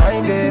just to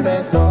find a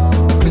mentor.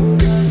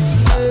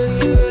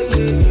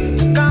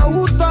 Now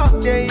who talk,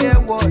 they hear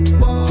what?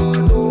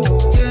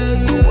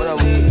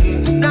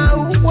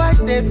 Now who watch,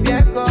 they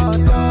fear God.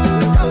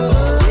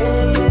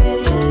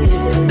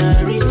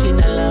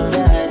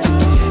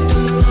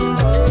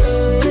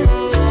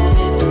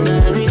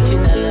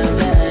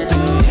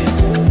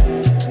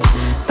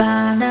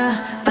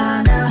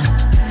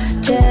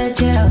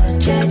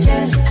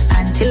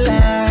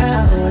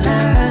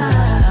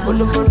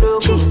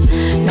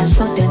 Now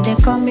so then they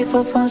call me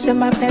for fun, say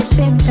my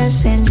person.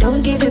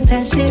 Don't give it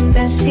person,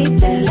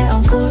 belle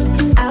uncle.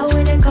 How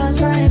will they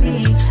consign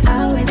me?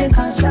 How will they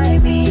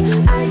consign me?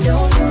 I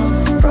don't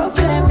know.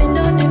 Problem me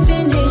no the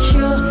finish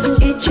you.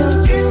 It's your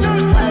girl,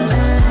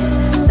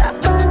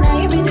 Sapana,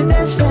 you be the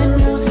best friend,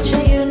 no.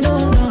 Say you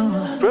don't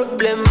know.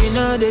 Problem me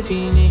no the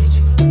finish.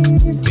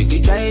 Make you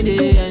try to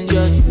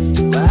enjoy.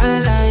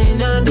 While I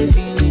know the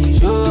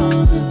finish,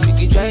 make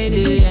you try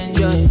to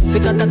enjoy. Say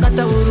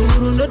kata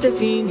uru no the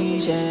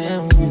finish,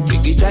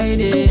 make you try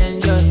to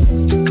enjoy.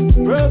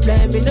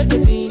 Problem be not the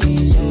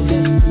finish, so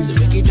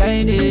make you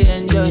try to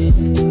enjoy.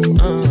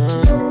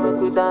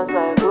 Make you dance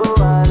like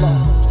Luala,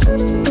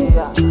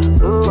 yeah,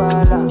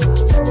 Luala.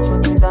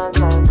 Make you dance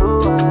like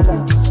Luala,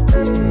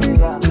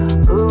 yeah,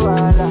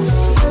 Luala.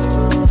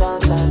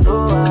 Dance like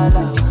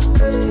Luala,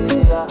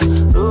 yeah,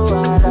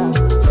 Luala.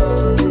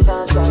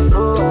 Dance like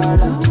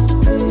Luala,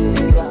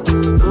 yeah,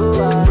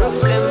 Luala.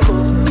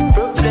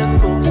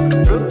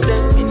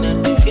 Problem be not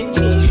the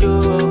finish,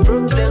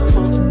 problem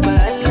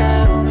bala,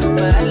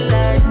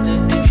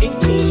 not the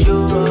finish,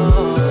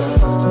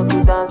 Make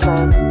you dance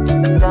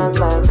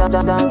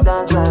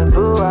like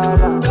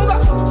Luala.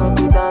 Make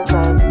you dance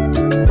like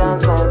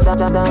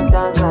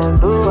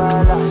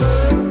Luala.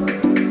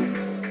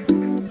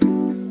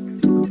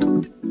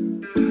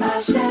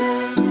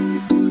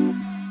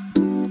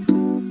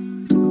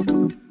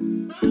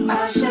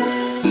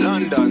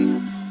 London.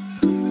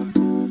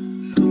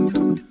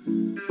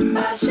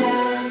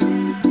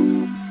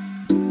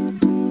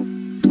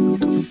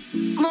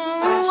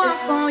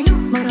 Moonwalk on you,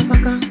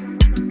 motherfucker.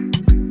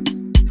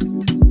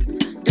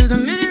 Do the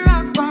mini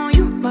rock on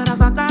you,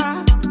 motherfucker.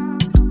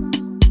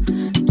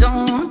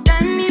 Don't want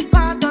any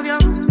part of your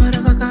roots,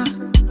 motherfucker.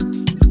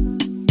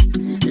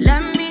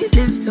 Let me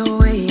live the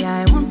way I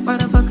want,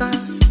 motherfucker.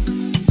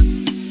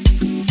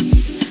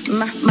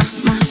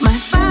 My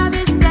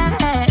father said,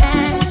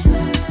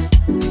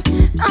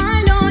 I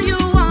know you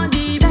want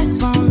the best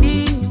for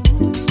me,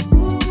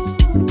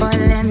 but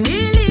let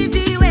me live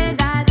the way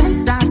that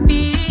I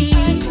be.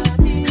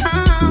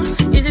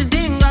 You should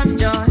think of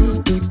joy,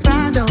 be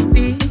proud of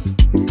it,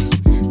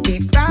 be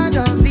proud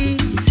of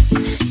it.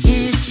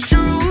 It's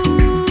true.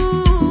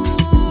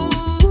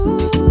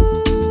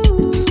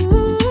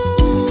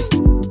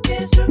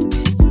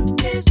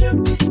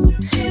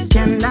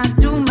 Can I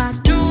do my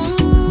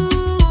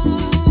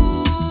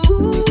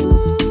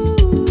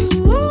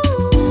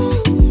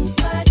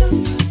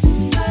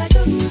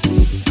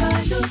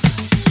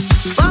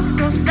fuck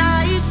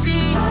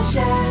society,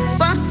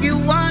 fuck you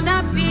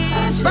wanna be,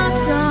 fuck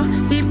your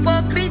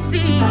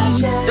hypocrisy,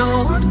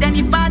 don't want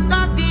any part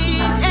of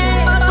it.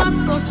 Fuck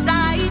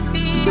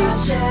society,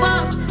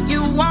 fuck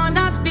you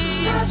wanna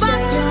be,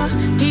 fuck your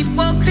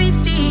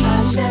hypocrisy,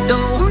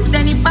 don't want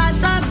any part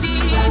of it.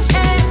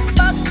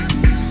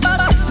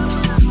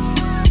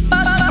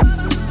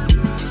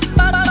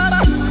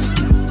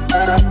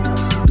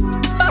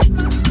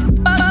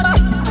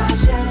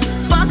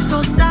 Fuck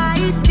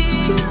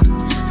society,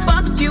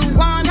 fuck you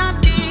wanna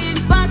be,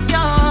 fuck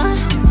your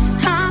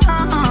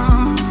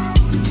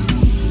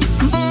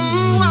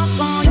moonwalk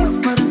on you,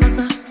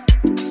 motherfucker.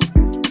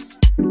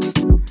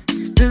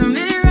 Do the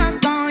mini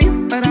rock on you,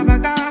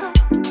 motherfucker.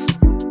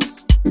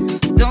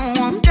 Don't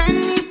want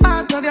any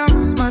part of your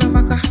roots,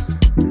 motherfucker.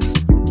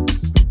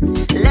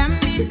 Let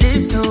me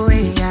live the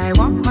way I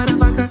want,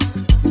 motherfucker.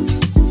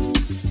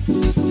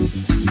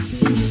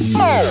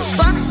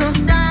 Fuck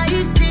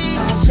society,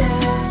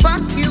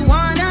 fuck you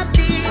wanna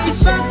be,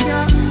 fuck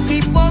your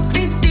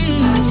hypocrisy,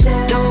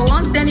 don't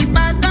want any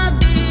part of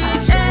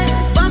it.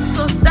 Fuck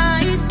society.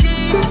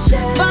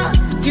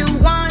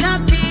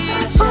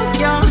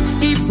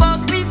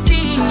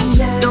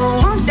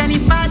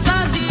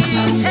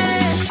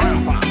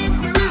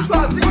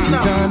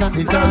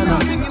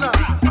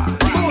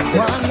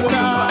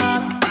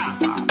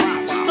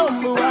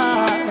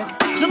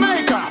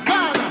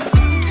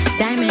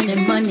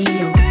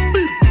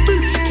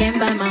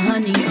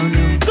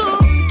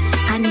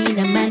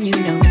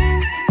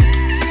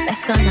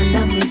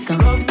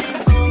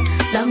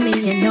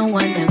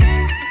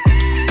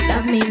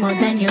 me more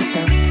than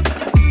yourself.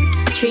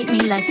 Treat me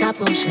like top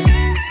ocean.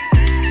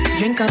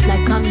 Drink up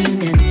like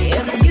communion.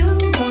 If you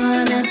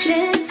wanna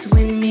chance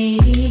with me,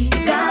 you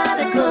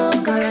gotta go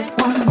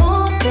correct. One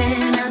more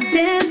then I'll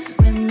dance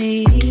with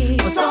me.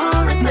 What's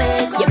all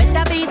respect? You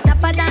better be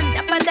dapper than.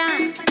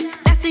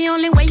 That's the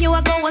only way you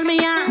are gonna hold me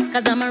on.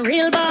 Cause I'm a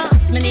real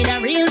boss, me need a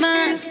real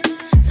man.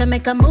 So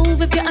make a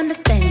move if you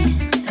understand.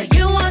 So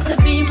you want to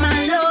be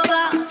my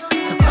lover.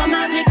 So come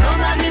at me proper.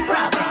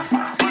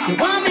 You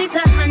want me to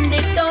hand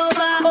it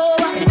over.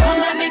 Then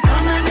come at me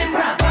proper.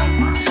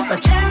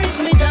 But cherish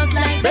me just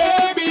like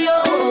baby,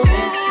 oh.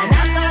 And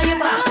I'll call you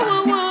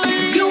papa.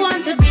 If you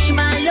want to be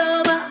my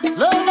lover.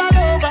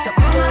 So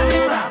come at me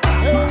proper.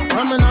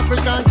 I'm an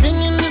African king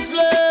in this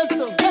place.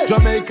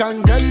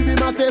 Jamaican girl, you be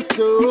my test,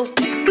 so.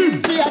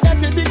 See, I got a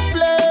big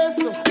place,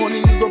 so. Only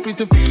you go fit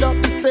to fill up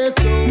the space,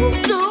 so.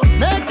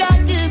 Make I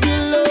give you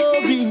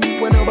loving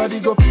when nobody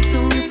go fit to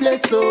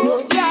replace, so.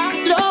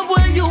 Love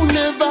when you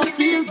never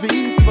feel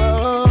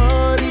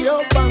before.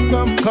 Yo,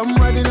 bang, come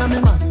riding on me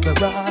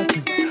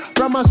Maserati.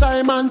 From a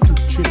shy man to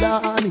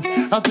Trilani.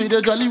 I see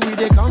the jolly with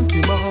the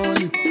county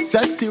money.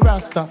 Sexy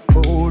Rasta,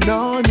 oh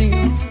noni.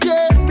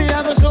 Yeah, me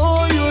I go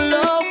show you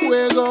love,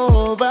 we go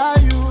over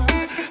you.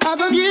 I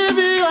go give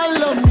you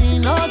all of me,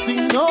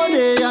 nothing, no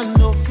day, and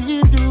no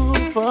feel do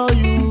for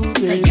you.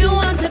 Yeah. So you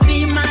want to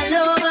be my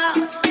lover.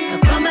 So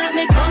come at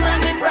me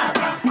proper.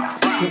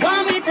 You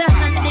want me to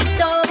hand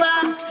it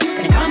over.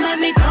 Then come at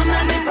me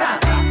proper.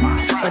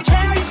 But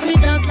cherish me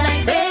just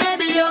like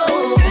baby,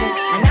 oh.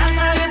 And I'll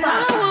call you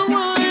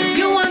papa. If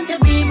you want to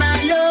be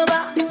my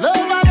lover.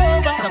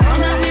 So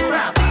come at me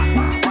proper.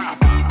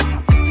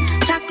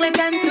 Chocolate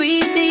and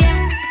sweetie,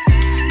 yeah.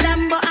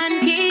 Lambo and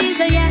keys,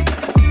 yeah.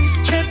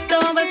 Trips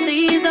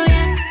overseas, oh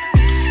yeah.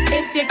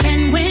 If you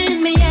can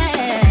win me,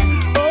 yeah.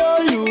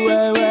 Oh, you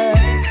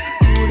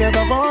you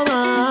never for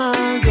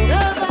man, so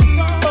never.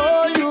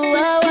 Oh, you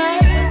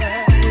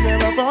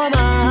never for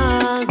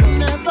man, so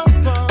never.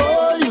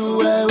 Oh,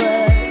 you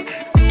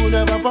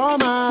never for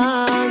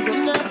man, so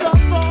never.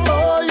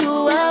 Oh, you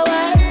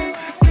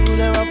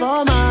never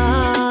for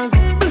man, so.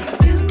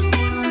 You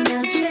wanna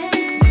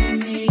chase with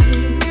me?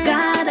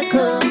 Gotta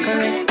come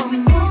correct. One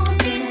more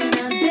than a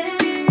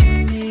dance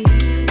with me.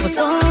 What's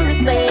all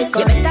respect?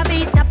 You better be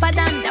dapper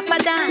than.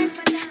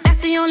 That's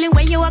the only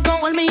way you are gonna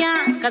hold me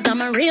on. Cause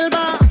I'm a real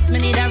boss, me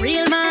need a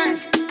real man.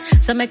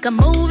 So make a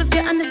move if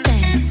you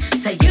understand.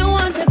 Say you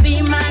want to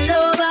be my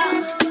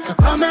lover. So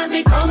come at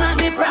me proper.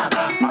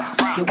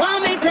 You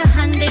want me to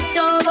hand it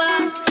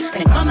over.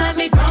 Then come at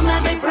me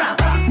proper.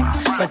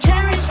 But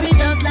cherish me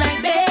just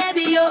like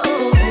baby,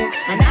 oh.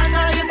 And I'll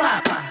call you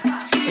papa.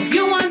 If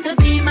you want to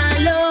be my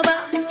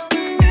lover.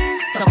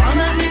 So come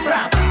at me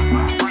proper.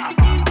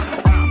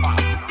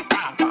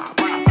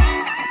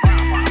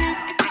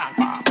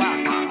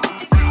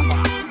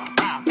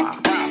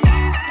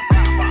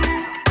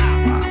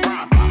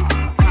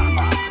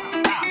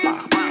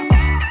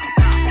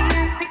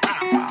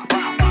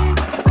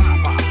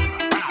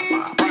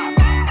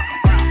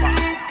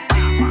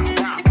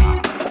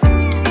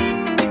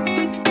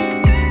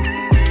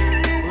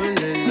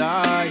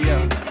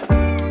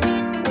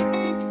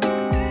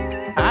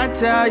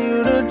 Tell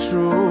you the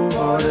truth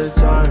all the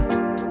time.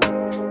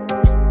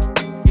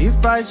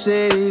 If I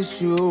say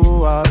it's you,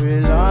 I'll be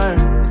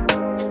lying.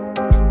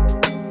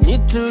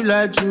 Need to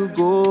let you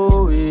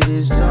go, it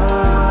is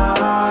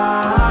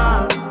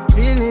time.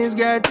 Feelings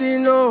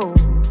getting old,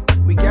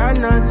 we got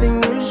nothing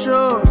to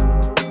show.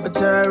 A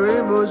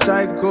terrible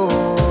psycho,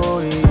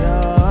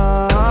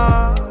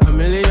 yeah. A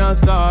million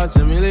thoughts,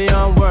 a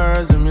million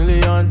words, a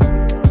million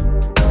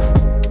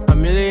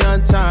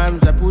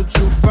times I put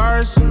you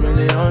first, a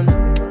million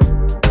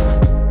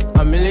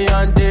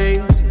days,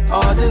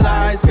 all the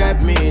lies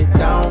kept me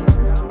down.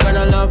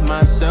 Gonna love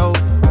myself,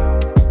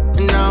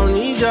 and I don't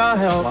need your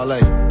help. Omah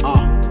Lay,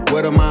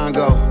 where the mind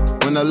go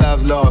when the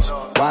love's lost?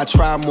 Why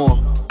try more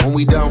when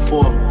we done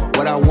for?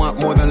 What I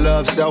want more than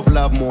love,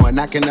 self-love more. And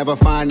I can never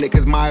find it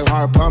cause my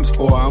heart pumps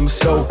for. I'm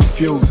so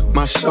confused,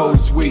 my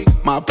shoulder's weak,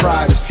 my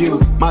pride is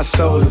few, my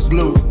soul is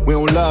blue. We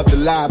don't love to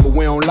lie, but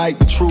we don't like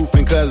the truth.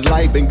 And cause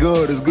life been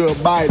good, it's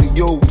goodbye to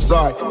you, I'm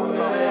sorry.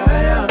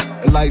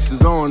 The lights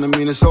is on, I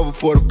mean it's over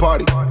for the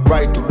party.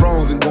 Right the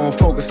wrongs and won't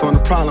focus on the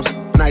problems.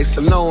 Nice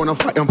alone, I'm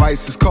fighting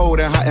vices cold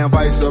and hot and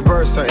vice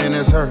versa. And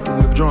it's her, I'm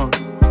withdrawn.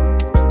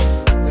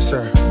 It's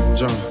her, I'm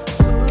drawn.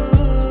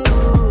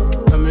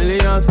 A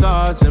million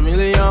thoughts, a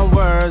million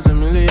words, a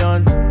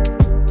million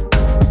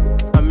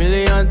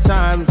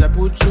times I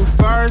put you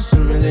first, a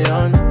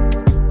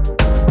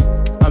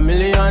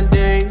million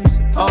days,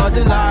 all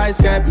the lies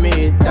kept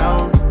me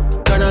down.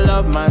 Gonna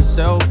love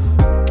myself,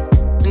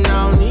 and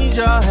I don't need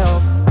your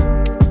help.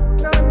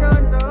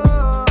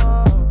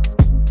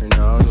 And I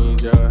don't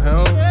need your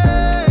help.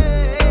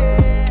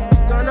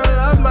 Gonna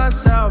love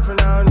myself, and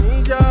I don't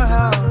need your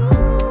help.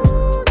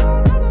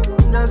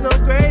 There's no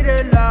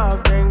greater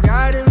love than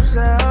God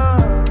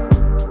himself.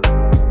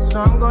 So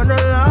I'm gonna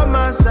love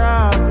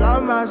myself.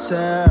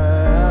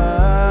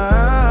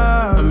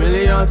 A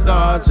million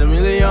thoughts, a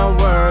million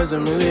words, a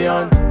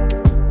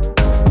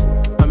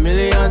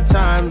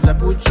times I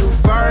put you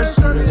first.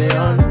 A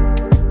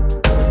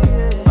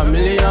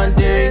million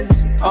days,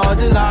 all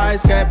the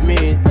lies kept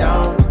me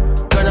down.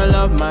 Gonna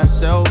love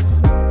myself,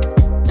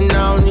 and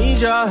I don't need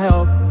your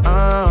help.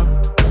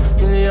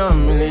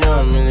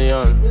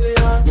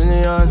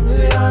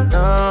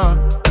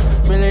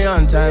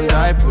 Million times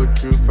I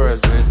put you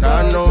first, but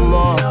not no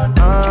more.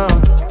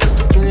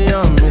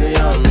 Million.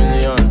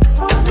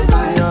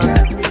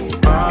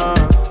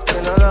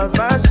 Can I love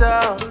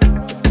myself?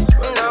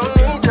 I don't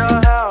need your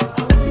help.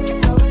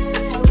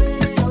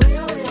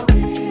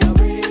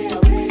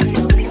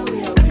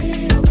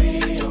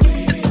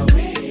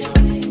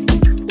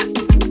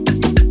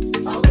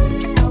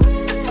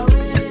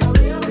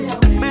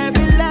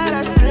 Baby, let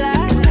us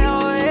fly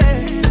away.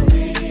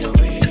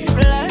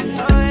 Fly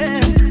away.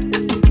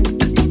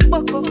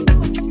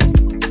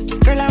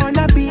 Girl, I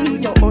wanna be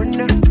your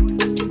owner.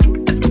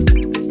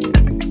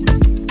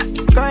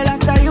 Girl,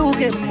 after you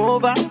game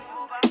over.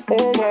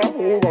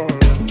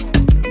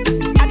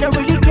 I don't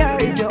really care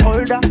if you're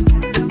older.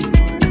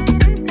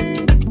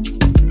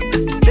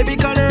 Baby,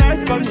 call the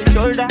rest from the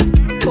shoulder.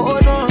 Oh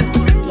no.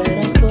 Let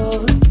us go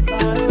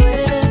far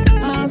away,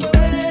 miles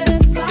away,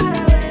 far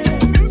away,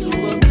 to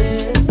a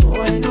place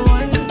where no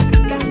one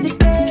can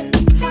dictate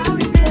how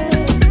we play.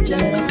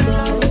 Let us go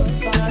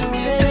far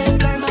away,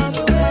 miles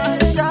away,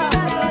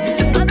 shower.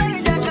 I know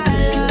you got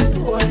us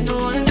where no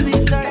one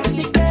can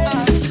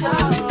dictate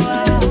shower.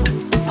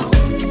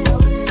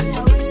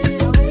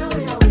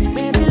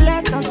 Baby,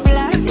 let us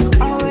fly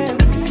away.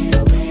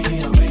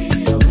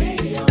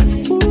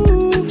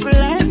 Ooh,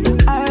 fly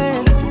away.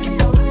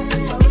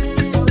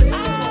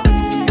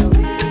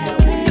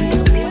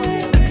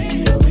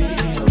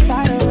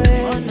 Fly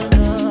away.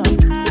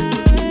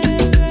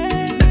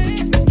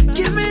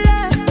 Give me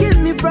love, give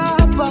me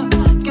proper.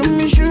 Give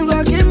me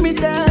sugar, give me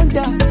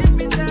tender.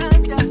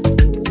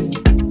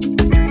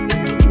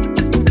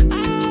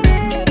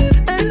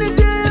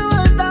 Anything you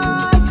want to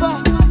offer.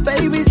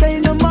 Baby, say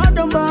no more,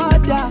 don't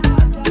bother.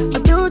 I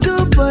do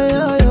for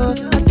you,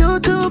 I do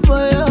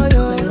for you.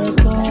 Let us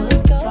go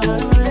far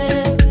away,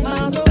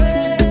 miles away,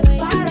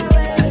 far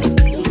away,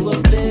 to a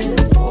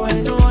place where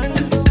no one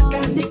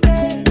can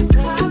dictate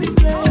how we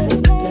play.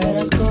 Let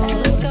us go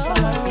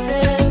far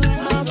away,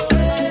 miles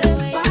away,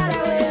 far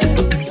away,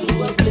 to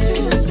a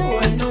place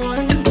where no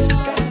one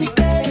can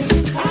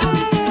dictate how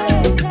we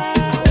play.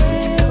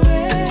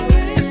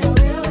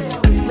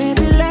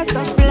 Maybe let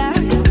us fly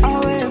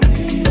away.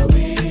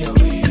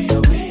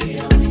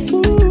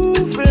 Ooh,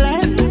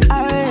 fly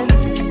away.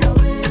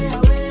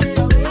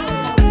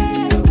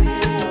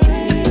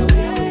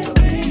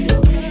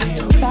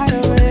 Fly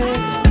away.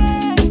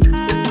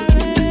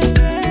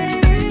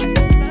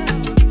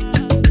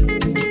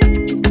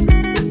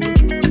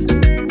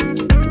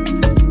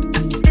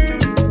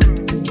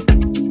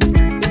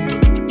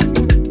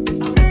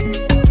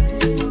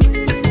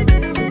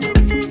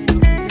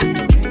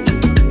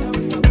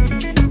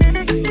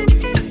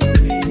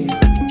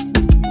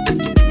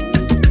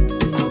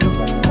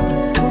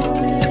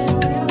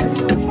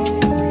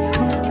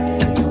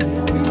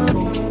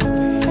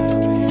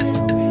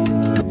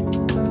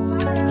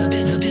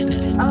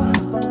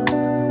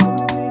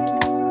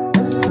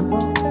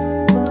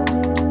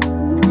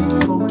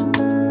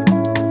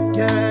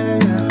 Yeah.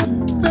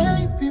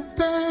 Baby,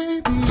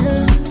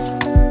 yeah.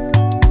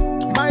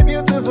 My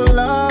beautiful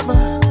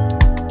lover.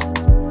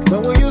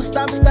 When will you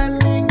stop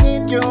standing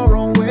in your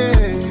own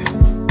way?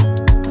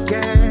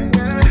 Yeah.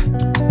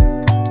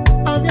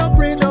 I'm your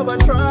bridge over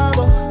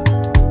trouble.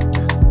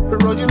 The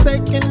road you're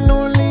taking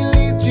only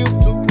leads you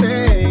to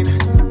pain.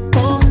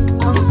 Oh,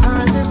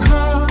 sometimes it's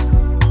hard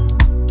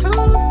to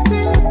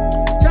see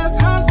just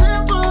how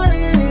simple it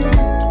is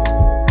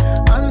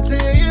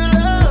until you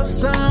love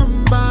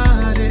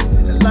somebody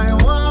like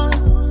 1,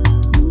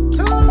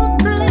 2,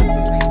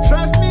 3.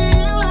 Trust me,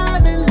 you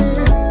haven't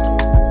lived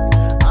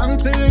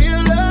until you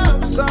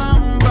love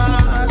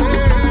somebody.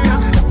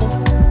 How simple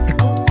it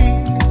could be.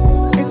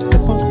 It's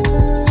simple,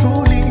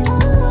 truly.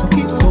 So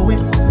keep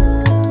going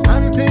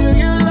until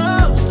you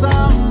love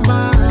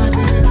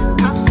somebody.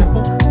 How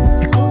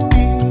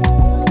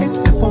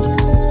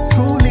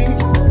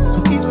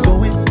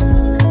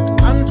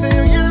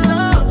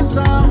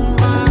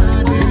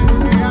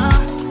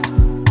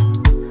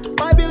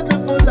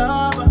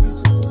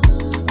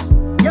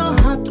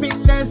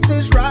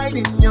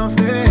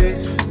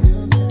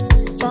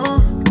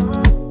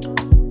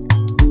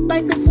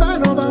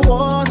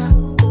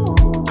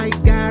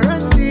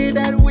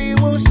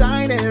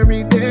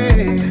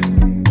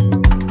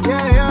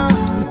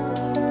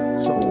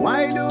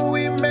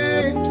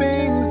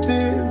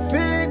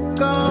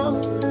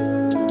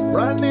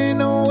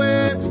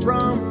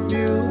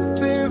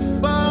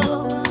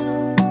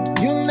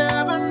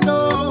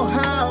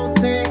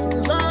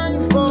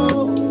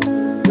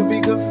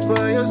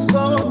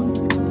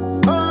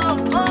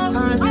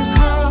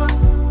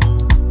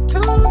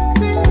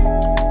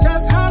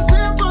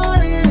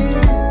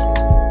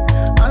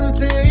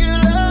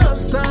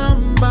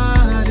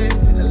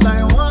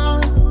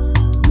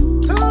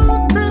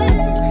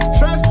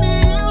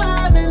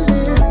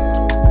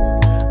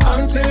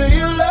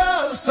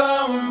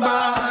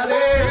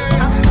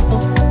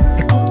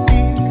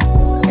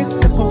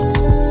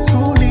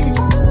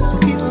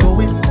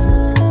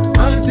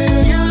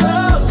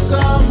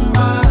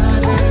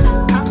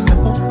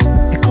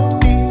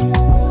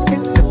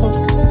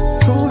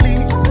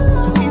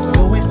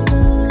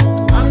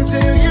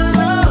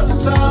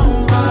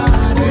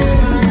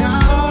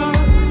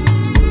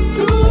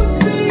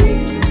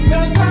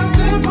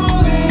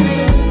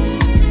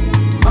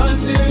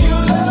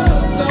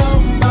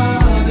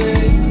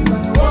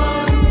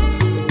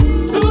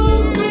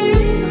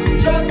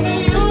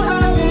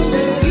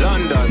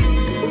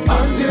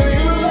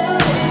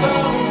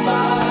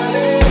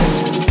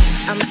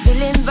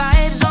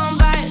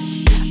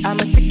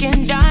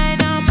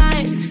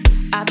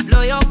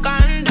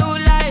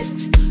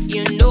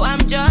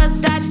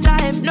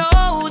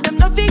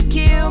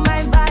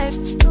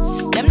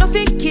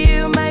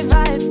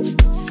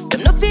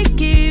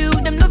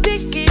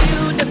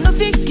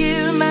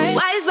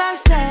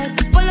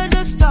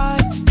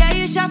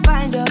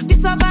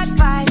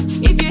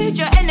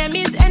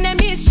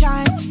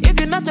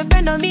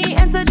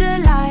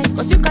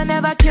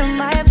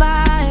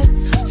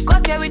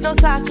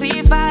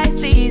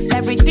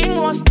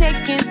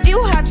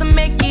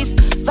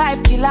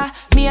killer,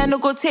 me I no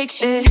go take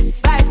shit.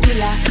 Vibe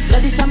killer,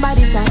 bloody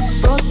somebody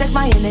time. Protect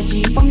my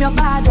energy from your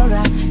bad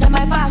aura. Let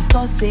my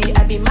pastor say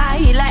I be my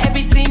healer,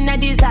 everything I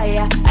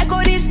desire. I go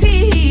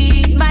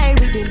receive my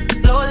rhythm,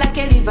 flow like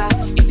a river.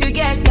 If you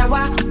get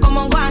yawa, come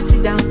on go and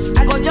sit down.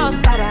 I go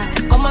just para,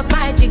 come off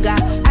my jigger.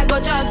 I go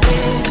just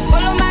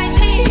follow my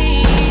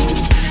dream.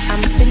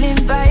 I'm feeling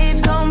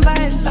vibes on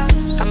vibes.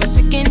 I'm a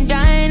ticking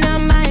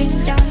dynamite.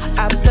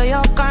 I blow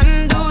your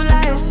candle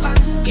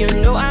lights. You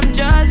know I'm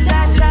just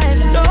that type.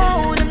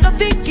 No, them no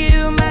fit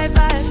kill my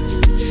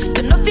vibe.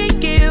 Them no fit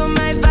kill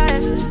my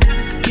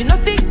vibe. You no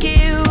fit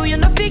kill, you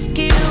no fit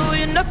kill,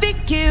 you no fit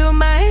kill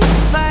my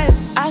vibe.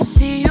 I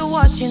see you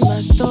watching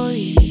my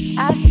stories.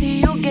 I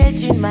see you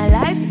gauging my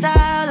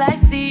lifestyle. I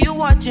see you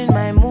watching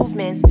my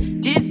movements.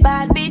 This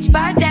bad bitch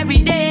bad every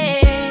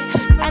day.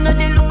 I know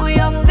they look at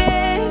your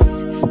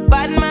face.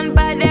 Bad man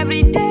bad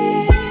every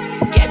day.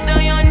 Get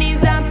on your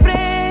knees and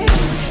pray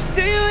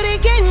till you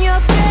regain your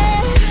faith.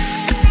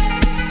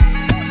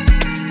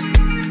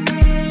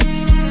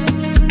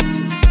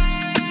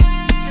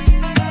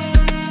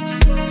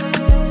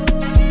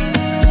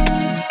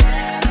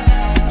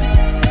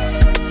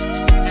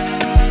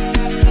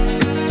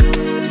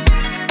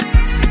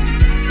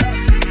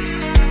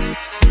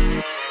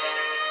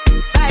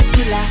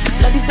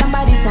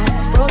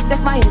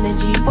 Protect my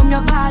energy from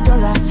your bad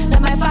aura.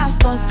 Let my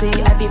pastor say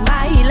I be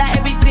my healer,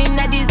 everything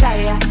I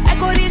desire. I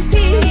go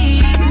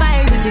receive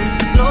my rhythm,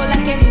 flow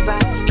like a river.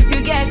 If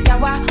you get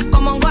yawa,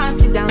 come on go and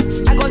sit down.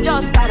 I go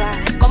just para,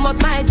 come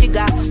off my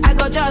jigger. I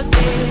go just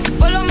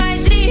follow my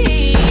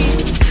dream.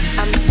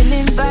 I'm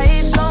feeling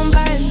vibes on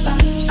vibes.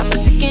 I'm a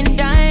ticking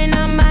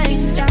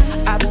dynamite.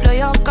 I blow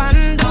your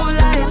candle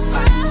lights.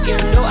 You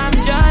know I'm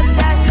just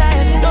that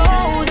type. No,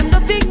 them no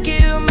fit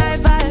kill my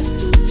vibe.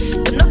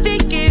 Them no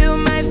fit kill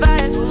my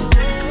vibe.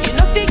 You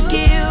no fit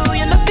kill,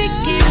 you no fit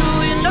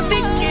kill, you no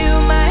fit kill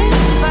my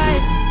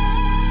vibe.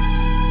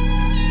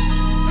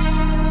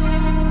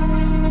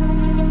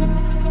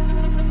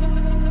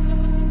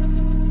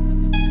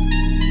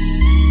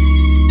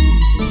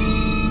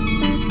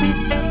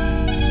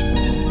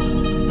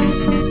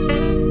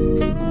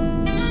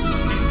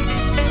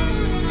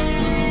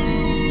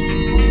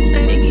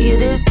 Let me give you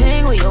this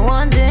thing what you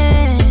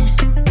wanting.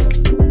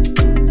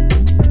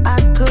 I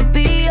could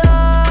be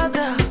your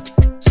girl,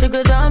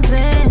 sugar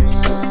dumpling.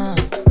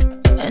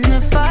 And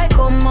if I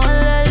go more,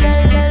 la la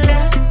la la,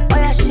 oh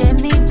yeah, shake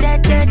me, ja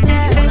ja ja.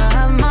 Wanna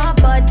have my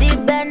body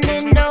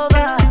bending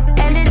over,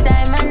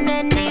 anytime and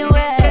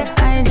anywhere.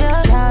 I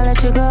just can't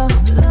let you go,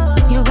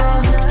 you go,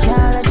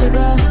 can't let you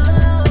go.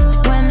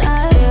 When I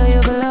feel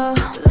you below,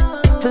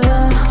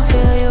 below,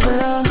 feel you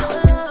below,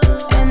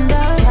 and I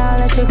can't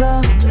let you go,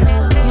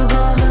 you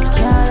go,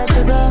 can't let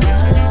you go.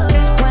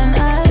 When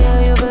I feel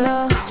you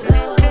below,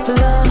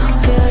 below,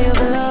 feel you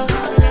below.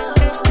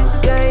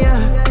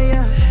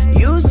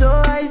 You so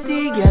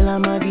icy, girl,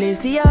 I'm a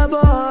glacier boy.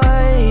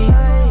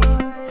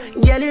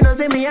 Girl, you know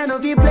say me, I know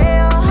if you play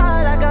your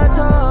heart like a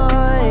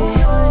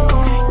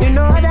toy. You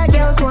know other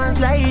girls want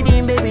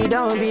sliding, baby,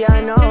 don't be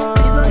annoyed.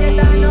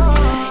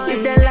 If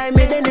they like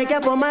me, then they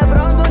care for my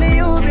front. Only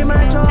you be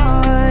my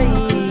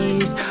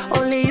choice.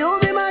 Only you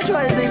be my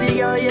choice, baby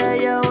girl, yeah,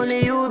 yeah.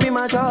 Only you be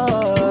my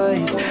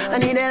choice. I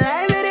need a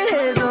life with the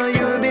heads on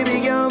you, baby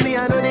girl, me,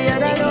 I know the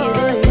other You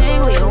this noise. thing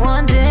what you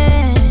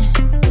wanting.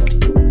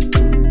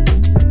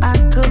 I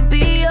could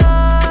be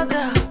your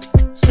girl,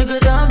 sugar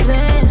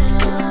dumpling.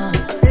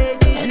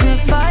 And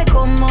if I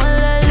go more,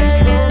 la la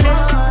la la,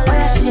 oh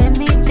yeah, shake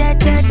me, ja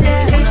ja ja.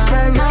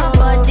 My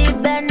body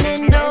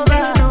bending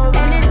over,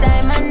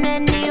 anytime and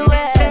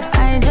anywhere.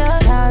 I just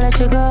can't let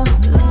you go,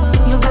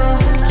 you go,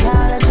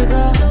 can't let you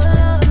go.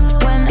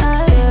 When I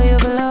feel you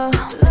below,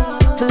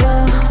 below,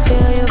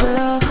 feel you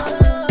below,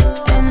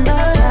 and I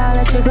can't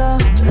let you go,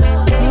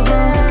 you go,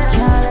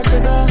 can't let you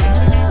go.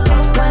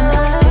 When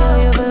I feel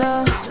you below,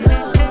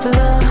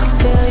 below,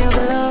 feel you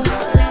below.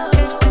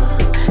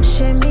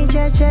 Shimmy,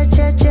 ja, ja,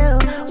 ja, ja.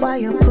 Why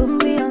you put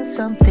me on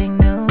something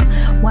new?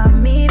 Why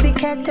me be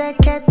kete,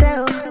 kete?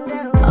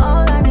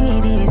 All I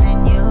need is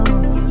in you.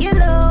 You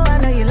know, I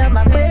know you love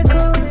my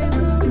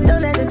breakthroughs.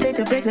 Don't hesitate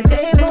to break the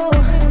table.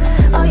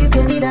 All you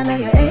can need, I know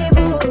you're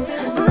able.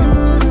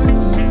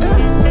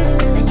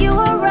 You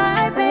are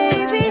right,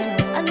 baby.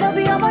 I know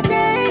be on my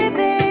day,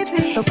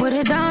 baby. So put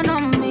it down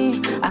on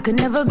me. I could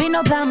never be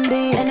no plan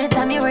B.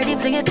 Anytime you're ready,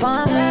 fling it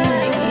on me.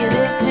 Give you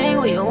this thing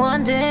what you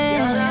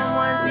wanting.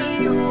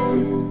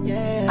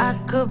 I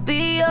could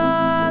be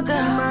your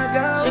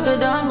girl, sugar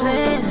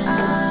dumpling.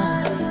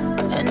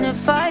 And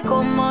if I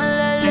go more,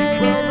 la la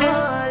la la,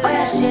 oh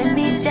yeah, shake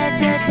me, ja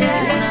ja ja.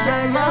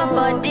 My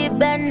body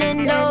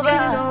bending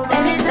over,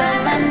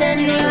 anytime and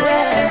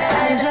anywhere.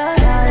 I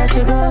just can't let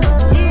you go,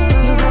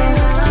 you go,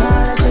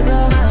 can't let you go.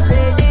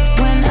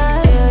 When I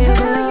feel you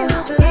below,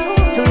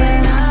 the way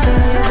I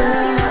feel you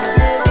below,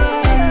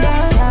 and I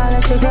can't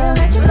let you go,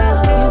 you go,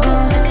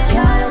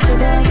 can't let you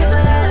go.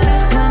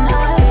 When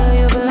I feel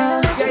you below,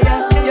 feel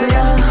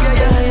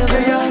you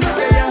below.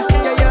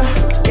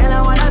 Girl,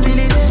 I wanna feel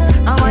it,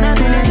 I wanna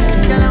feel it.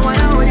 Girl, I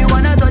wanna hold you,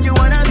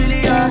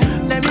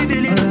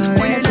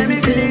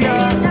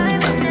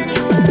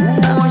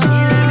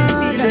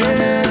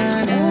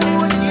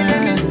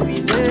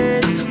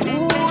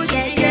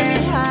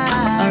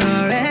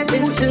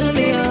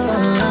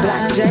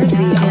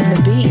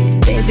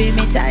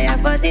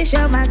 for this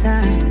your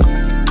matter.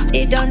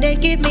 It don't they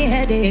give me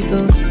headache,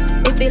 oh.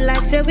 It be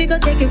like say we go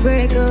take a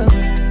break, oh.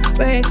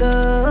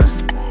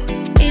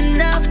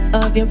 Enough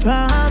of your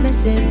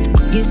promises.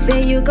 You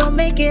say you gon'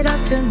 make it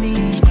up to me,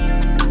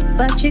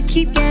 but you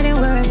keep getting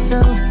worse,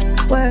 oh.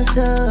 When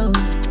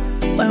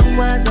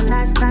was the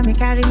last time you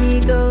carried me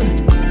go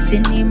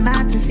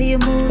cinema to see a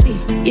movie?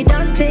 You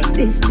don't take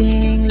this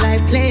thing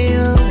like play,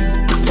 oh.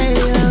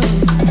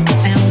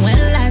 And when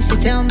last you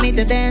tell me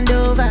to bend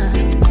over,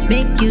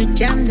 make you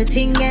jam the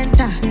thing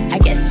enter, I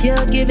guess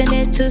you're giving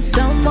it to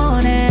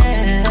someone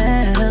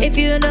else. If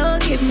you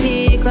don't give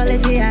me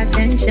quality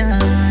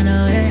attention,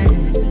 oh yeah,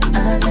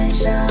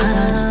 attention.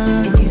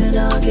 If you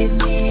don't give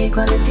me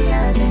quality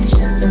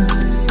attention,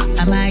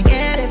 I might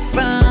get it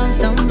from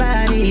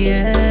somebody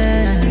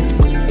else.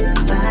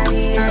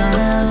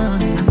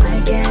 I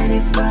might get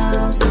it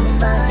from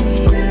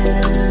somebody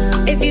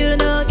else. If you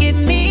don't give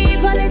me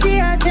quality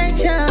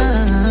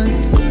attention,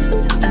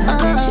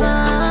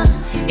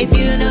 if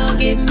you don't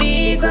give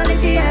me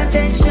quality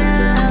attention,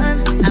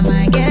 I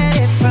might get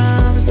it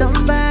from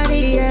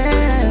somebody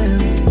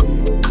else.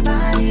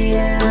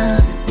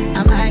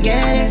 I might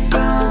get it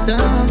from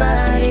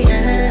somebody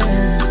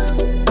else.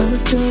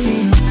 Sue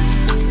me,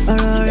 or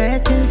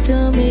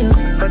sue me, sue me,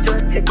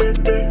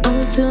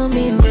 or sue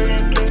me,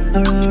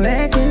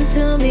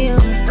 sue me,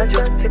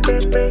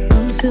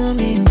 or sue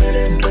me,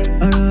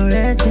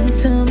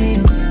 sue me,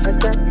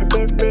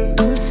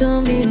 or sue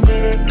me.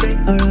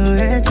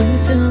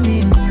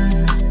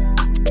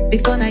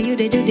 Before now you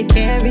they do the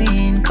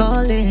caring,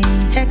 calling,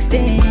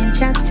 texting,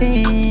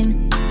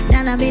 chatting.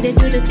 Now I me they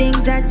do the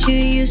things that you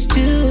used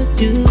to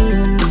do.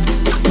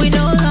 We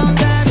no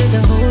longer do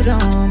the hold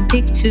on,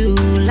 pick two,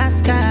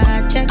 last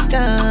card, check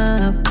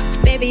up.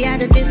 Baby, I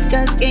done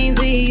discuss games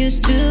we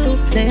used to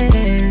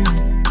play.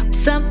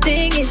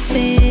 Something is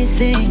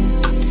missing,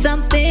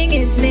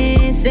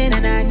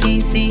 and I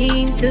can't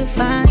seem to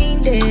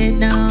find it.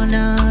 No.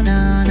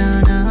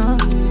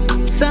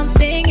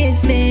 Something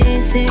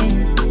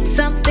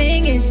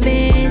is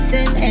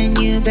missing, and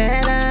you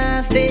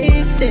better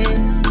fix it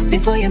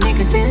before you make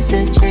a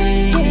sister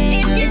change.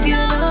 If you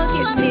don't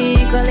give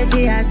me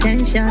quality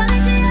attention,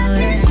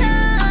 if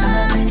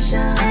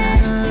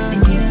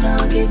you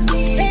don't give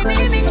me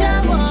quality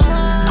attention,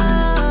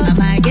 I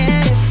might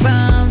get it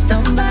from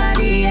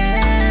somebody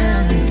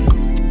else.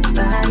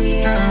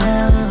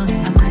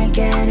 I might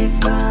get it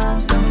from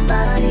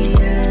somebody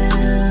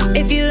else.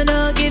 If you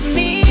don't give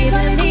me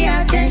quality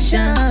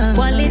attention,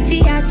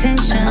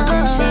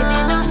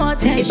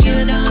 if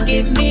you don't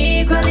give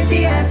me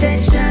quality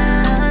attention,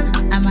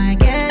 I might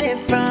get it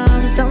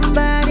from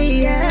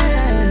somebody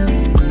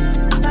else.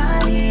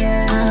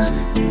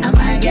 I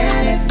might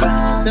get it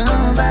from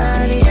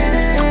somebody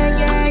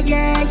else.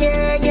 Yeah.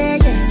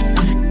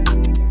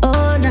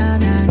 Oh no.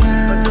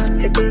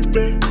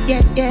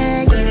 Yeah.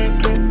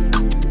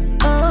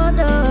 Oh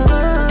no.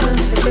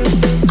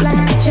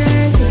 Black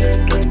Jersey,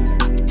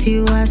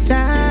 Tiwa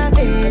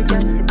Savage, yeah.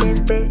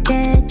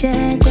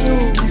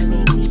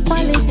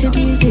 Quality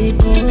music,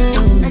 oh.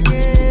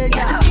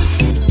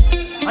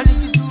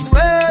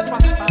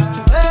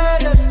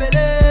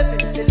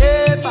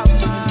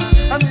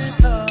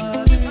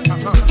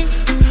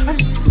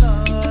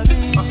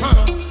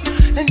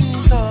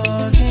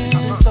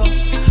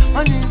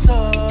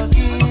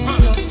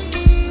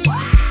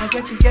 I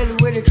get to get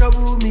away they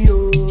trouble me,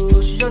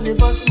 oh. She just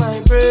bust my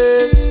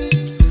brain.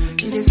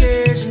 She dey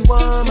say she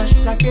want my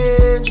sugar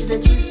cane. She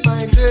dey twist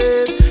my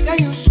dread. Yeah,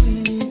 you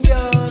sweet,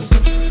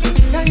 yourself.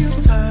 Yeah, you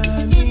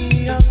turn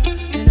me up.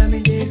 And I'm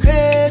in the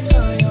craze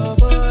for your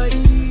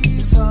body.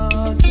 So.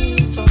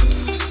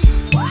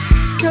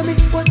 Tell me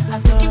what I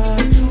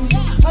done to you.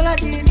 All I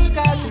did was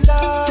got to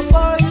love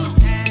for you.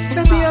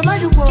 Tell me am I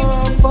the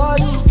one for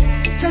you.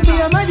 Tell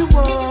me am I the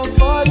one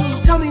for you.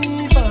 Tell me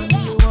if I'm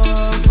the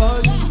one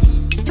for you.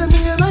 Tell me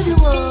am I the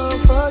one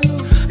for you.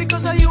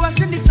 Because of you I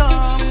sing this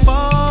song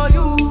for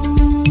you.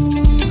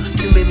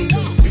 You made me go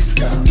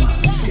Iskama,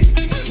 skate,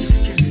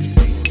 iskele,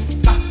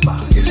 papa,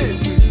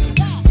 ilele.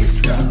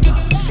 Iskama,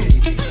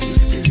 skate,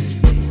 iskele,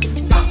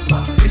 papa,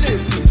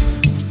 ilele.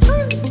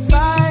 I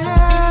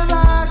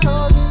never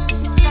told you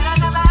that I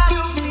never had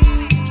no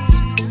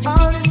feelings.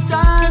 All this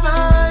time I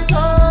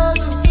told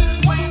you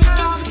when you know I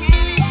was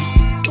kidding.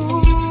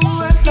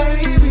 Ooh, it's like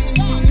Remi.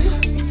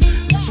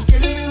 She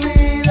killing me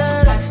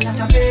that ass like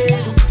a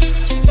baby.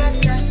 She got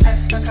that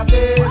ass like a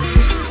baby.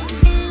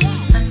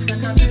 Ass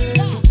like a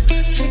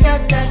baby. She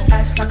got that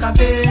ass like a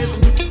baby.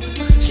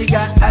 She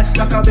got ass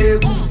like a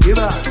baby. Give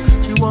her.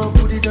 She won't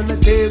put it on the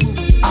table.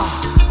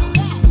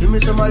 Give me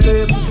some of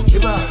label.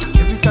 Give her.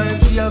 Every time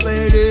she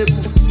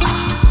available.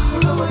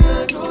 All over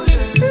your toe,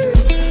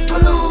 yeah.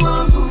 All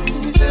over for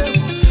me,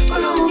 table.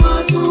 All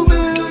over to me,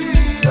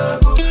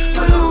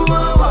 all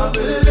over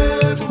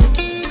available.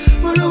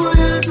 All over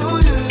your toe,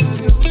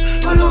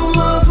 yeah. All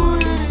over for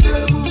me,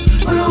 table.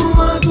 All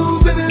over to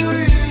me,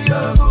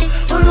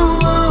 all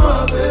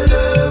over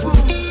available.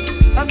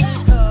 I'm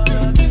so.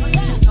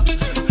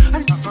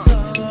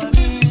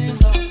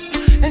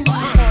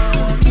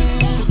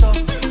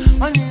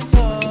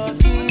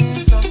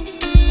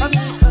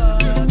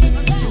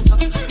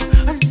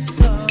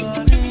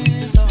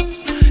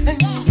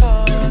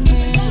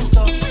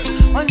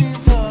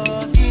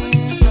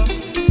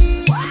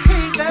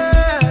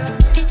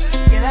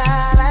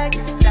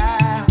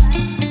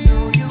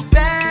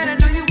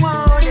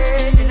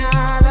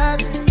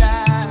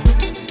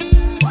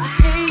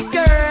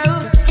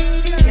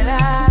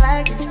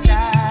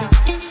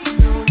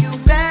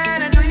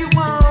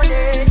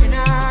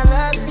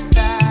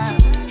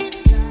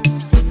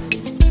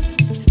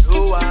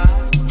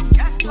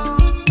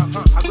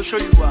 show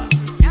you why.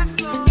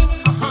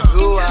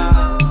 Go why.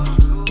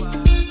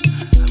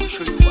 I will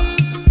show you why.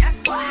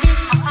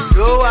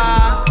 Go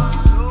why.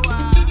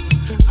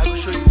 I will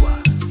show you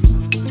why.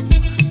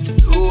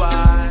 Go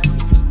why.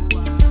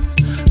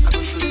 I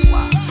will show you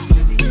why.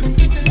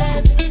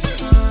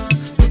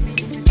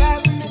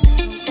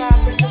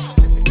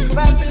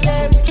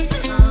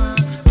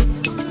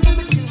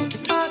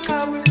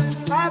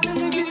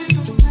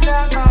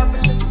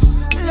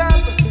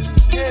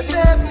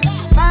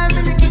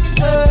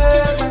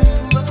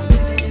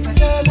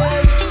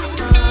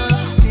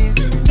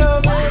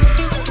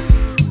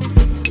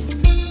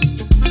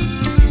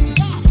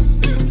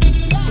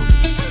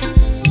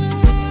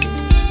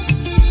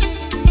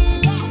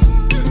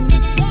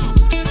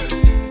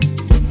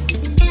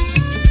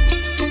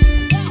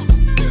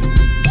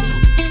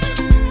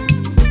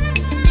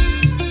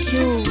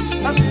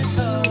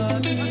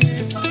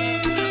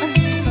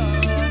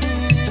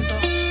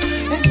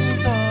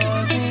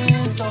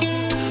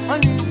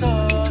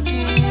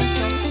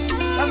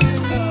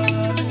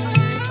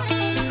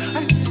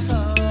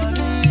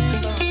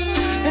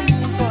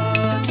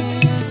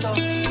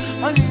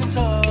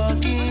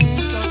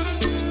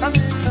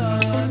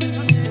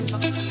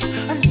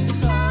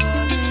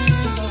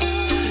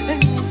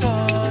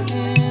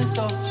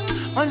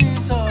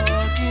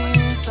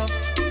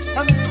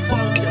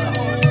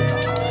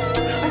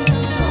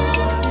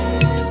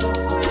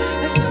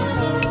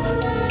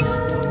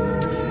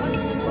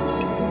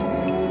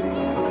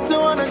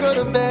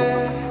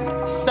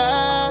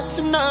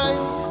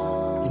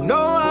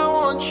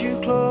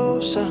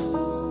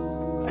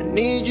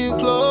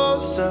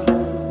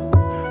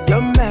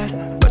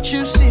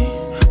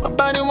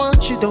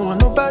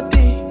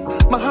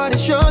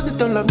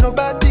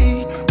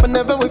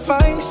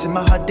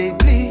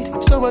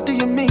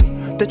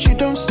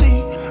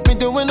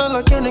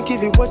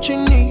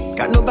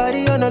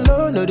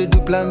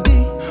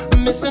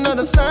 Missing all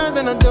the signs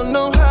and I don't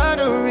know how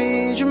to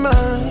read your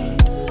mind.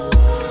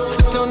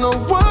 Don't know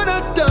what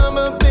I've done,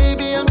 but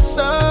baby, I'm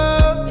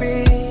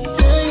sorry.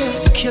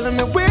 You're killing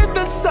me with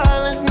the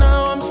silence,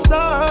 now I'm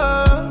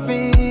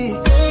sorry.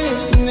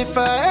 And if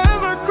I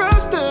ever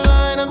cross the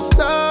line, I'm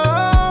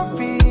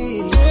sorry.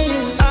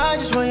 I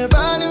just want your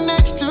body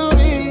next to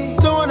me.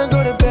 Don't wanna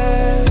go to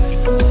bed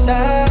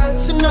sad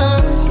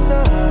tonight.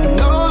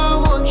 No, I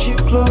want you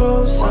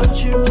close.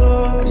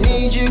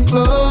 Need you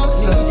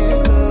close.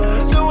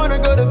 Don't wanna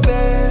go to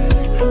bed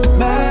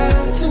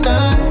mad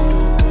tonight.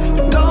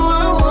 No,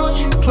 I want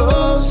you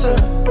closer.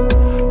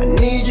 I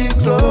need you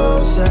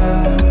closer.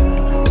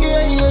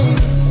 Yeah, yeah.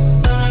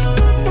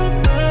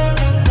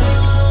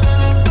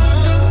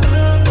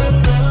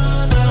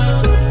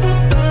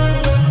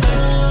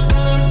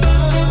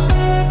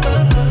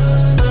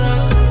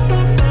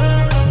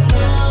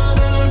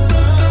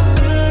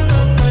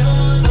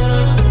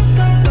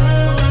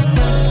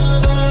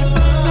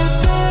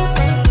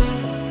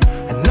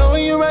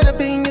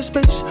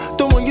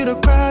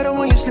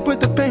 Sleep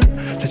with the pain.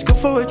 Let's go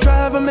for a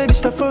drive or maybe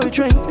stop for a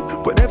drink.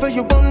 Whatever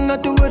you want, I'll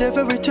do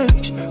whatever it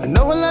takes. I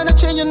know a lot of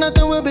change and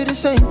nothing will be the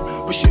same.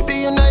 We should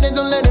be united,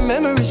 don't let the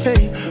memories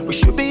fade. We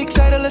should be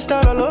excited, let's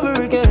start all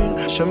over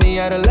again. Show me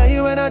how to love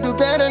you and I do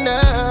better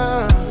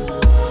now.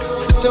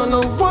 Don't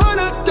know what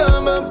I've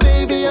done, but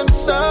baby, I'm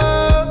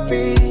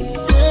sorry.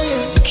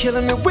 You're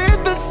killing me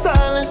with the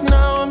silence,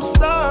 now I'm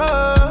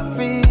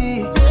sorry.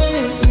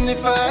 And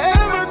if I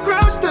ever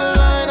cross the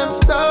line, I'm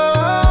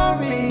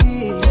sorry.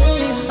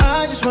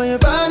 I just want your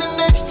body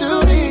next to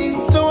me.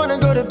 Don't wanna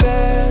go to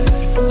bed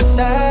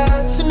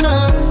sad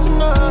tonight.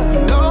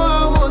 No,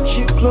 I want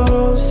you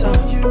close.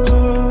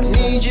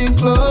 Need you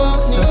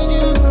close.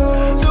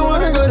 Don't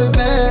wanna go to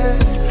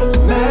bed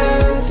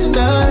mad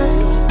tonight.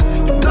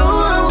 No,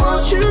 I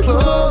want you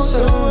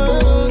closer.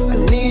 I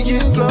need you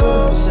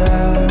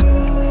closer.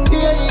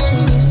 Yeah, yeah.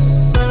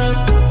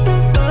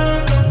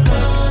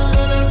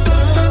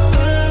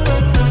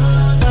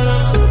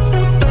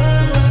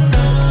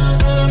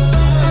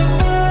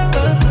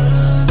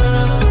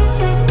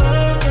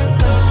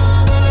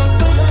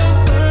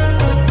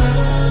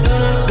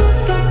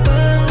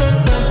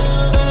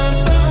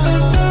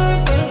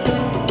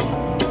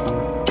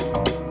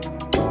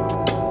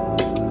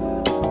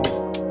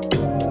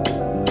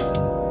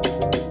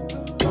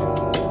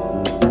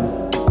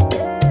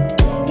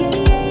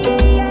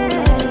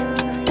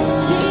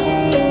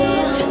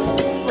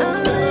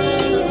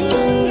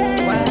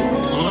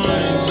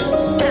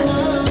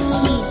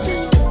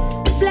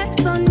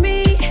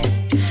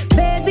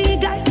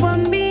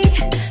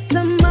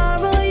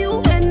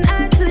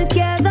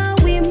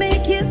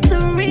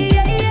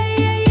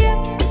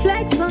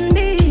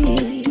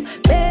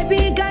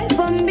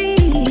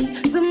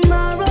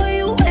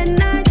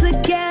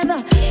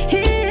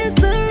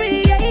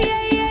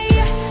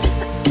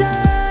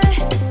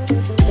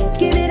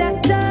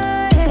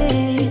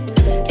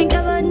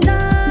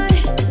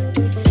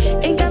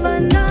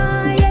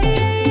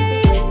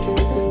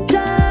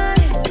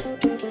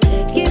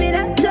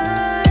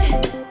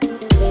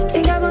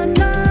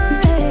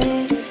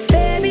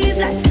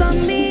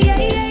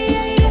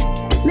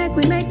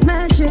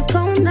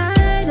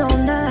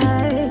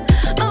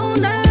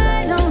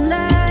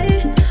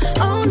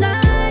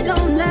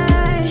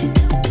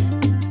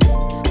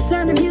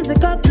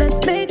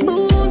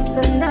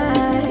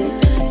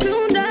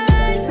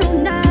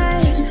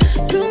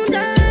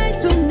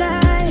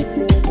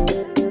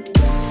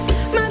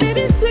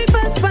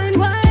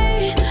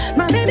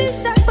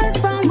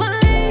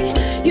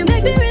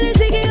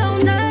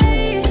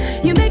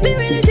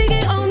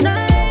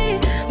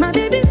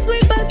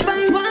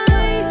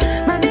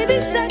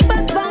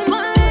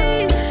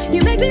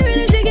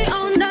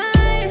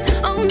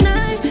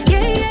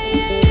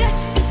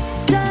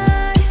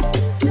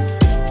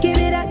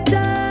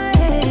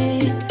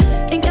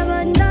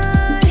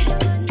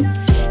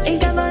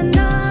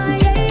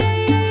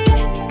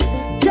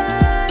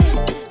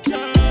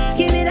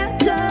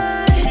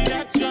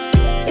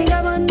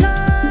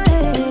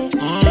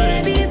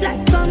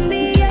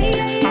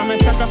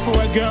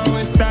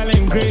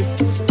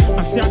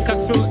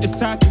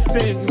 hard to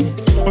say.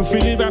 I'm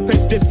feeling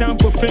rappers, they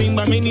sample fame,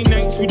 but many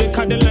nights with the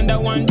cuddle and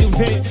that one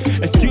duvet.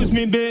 Excuse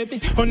me,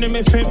 baby, on them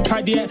FM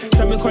pad yet.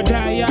 Some could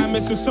die, yeah, I'm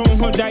so song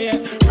who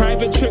diet.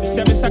 Private trips,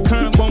 service I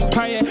can't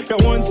bumpire. The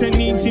wants and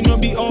needs, you know,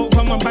 be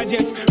over my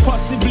budget.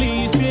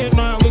 Possibly, you see it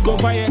now, we go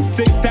buy it.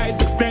 Stick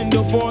dice, extend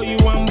for you,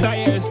 I'm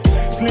biased.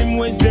 Slim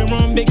waist, they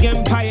run big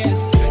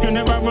empires. You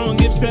never wrong,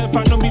 give self,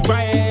 I don't be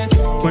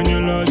biased. When your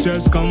love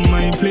just come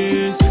my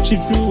place, she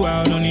too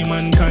wild, only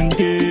man can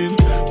tame.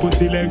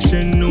 Pussy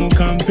selection, no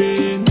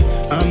campaign.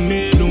 I'm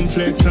made, don't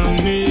flex on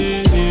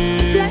me.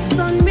 Flex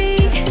on me,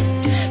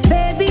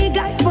 baby,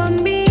 guy for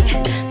me.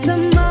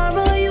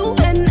 Tomorrow you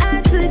and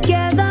I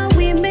together,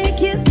 we make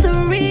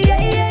history.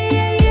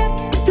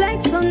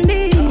 Flex on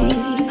me,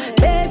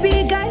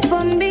 baby, guy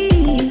for me.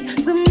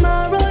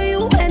 Tomorrow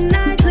you and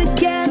I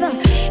together,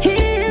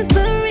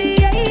 history.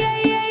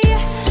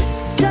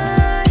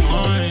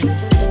 Joy,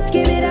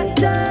 give me that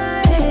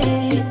joy.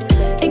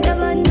 Ain't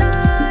ever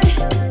night,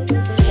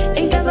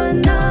 ain't ever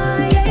night.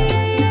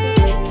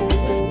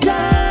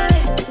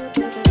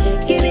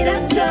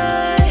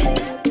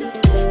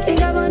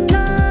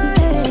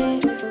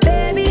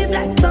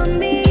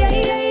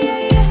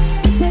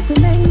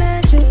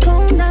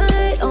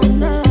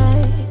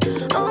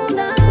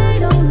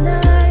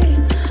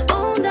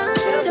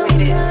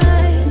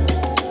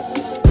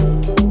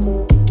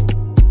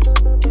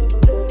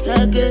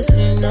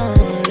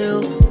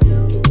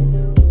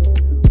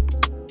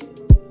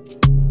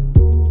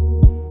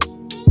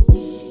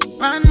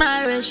 Run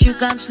my race, you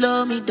can't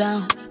slow me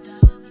down.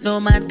 No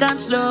man can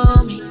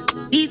slow me.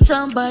 Need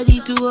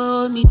somebody to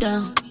hold me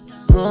down.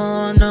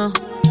 Oh no.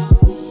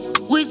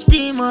 Which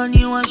demon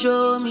you want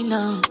show me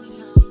now?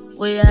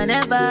 Where I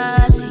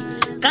never see.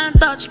 Can't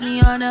touch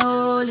me on a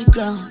holy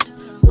ground.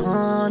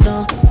 Oh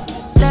no.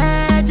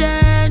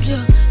 Legend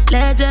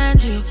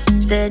you,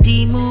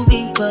 steady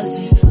moving cause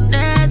it's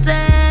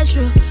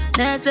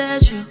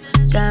necessary.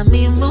 Got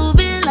me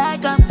moving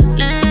like I'm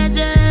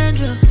legend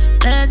you.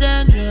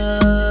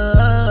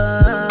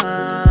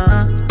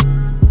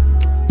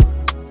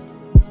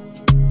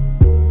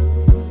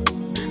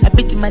 I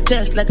beat in my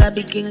chest like I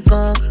be King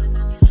Kong.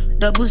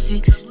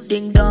 66,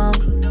 ding dong.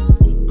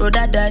 Roll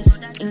that dice,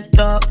 ink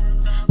top.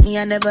 Me,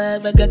 I never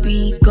ever get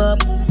the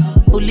hiccup.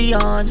 Bully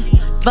on,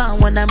 van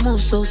when I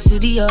move so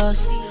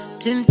serious.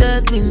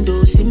 Tinted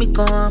windows, see me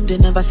come, they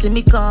never see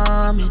me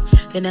coming.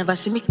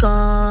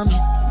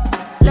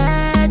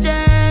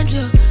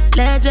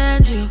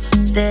 Legend you,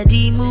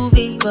 steady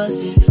moving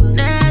cause it's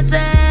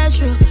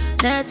necessary.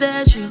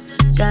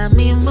 Got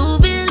me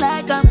moving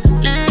like I'm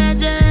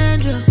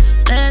legend you.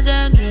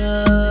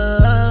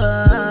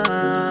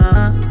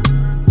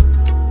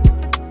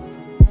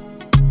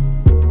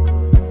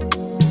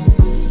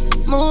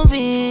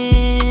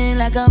 Moving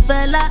like a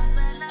fella,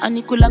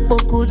 Fela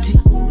Kuti.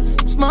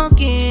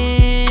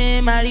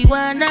 Smoking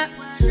marijuana,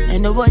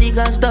 and nobody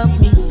can stop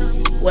me.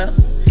 Well,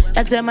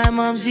 except my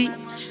mom see,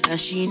 and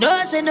she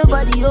knows ain't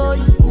nobody holy.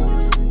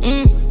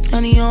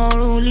 Honey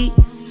unruly,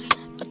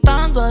 the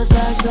tangos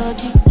are so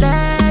deep.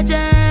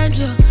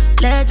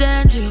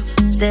 Legend you,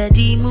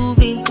 steady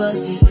moving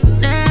cause it's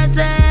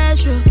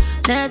necessary.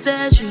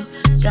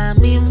 Got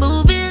me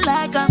moving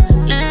like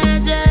I'm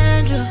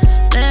legend you.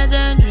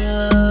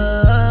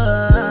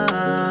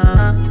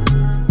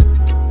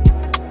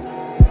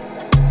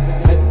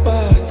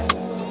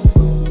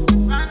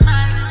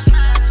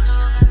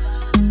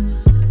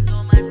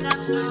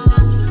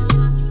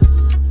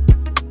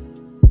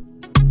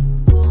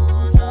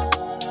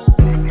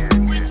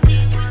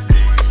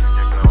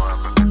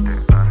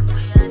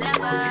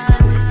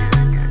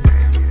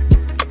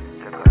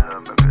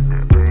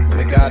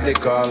 They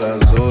call her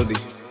Zodi.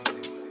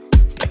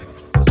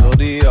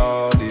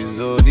 All the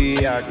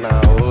Zodiac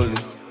now holy.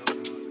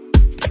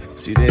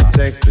 She did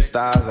text the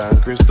stars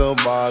and crystal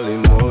ball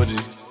emoji.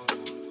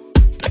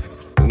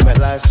 We met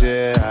last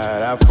year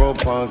at Afro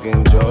Punk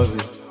in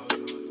Jersey.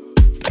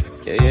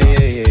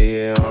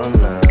 Yeah,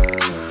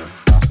 online.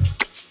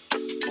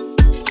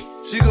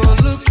 She gon'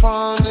 look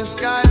on the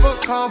sky for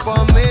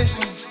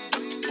confirmation.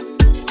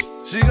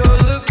 She gon'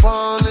 look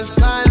on the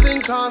signs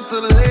and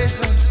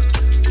constellations.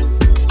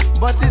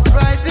 But it's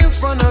right in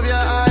front of your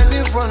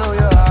eyes,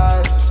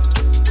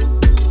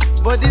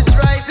 But it's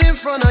right in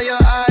front of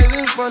your eyes,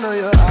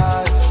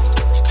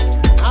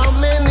 How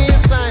many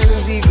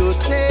signs he go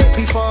take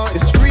before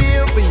it's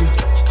real for you?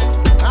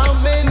 How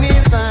many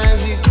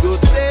signs he go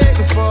take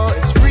before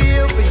it's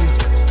real for you?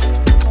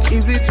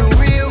 Is it too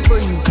real for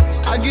you?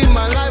 I give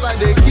my life, I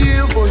dey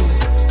kill for you.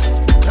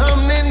 How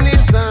many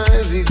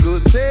signs he go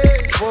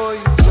take for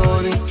you?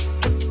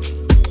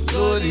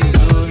 Zodi.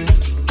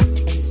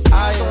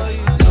 Ayra.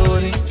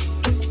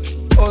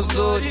 Oh,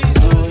 Zodi,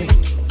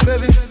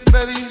 baby,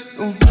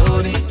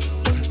 Zodi.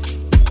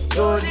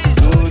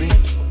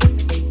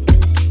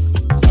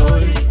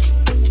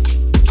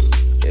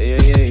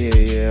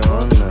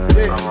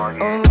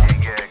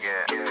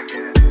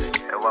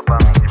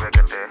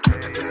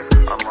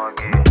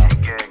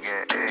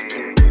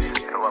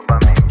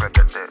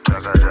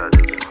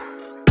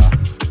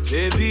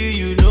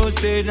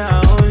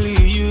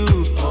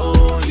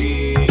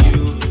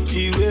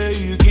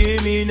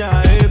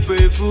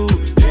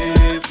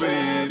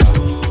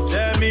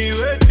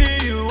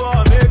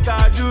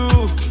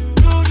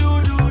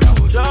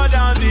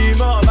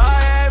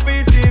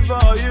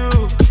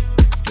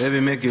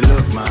 make you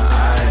look my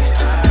eyes.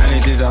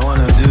 Many things I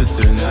wanna do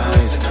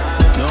tonight.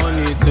 No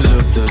need to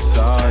look the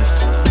stars.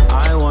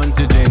 I want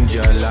to change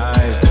your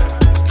life.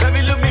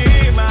 Baby, look me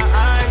in my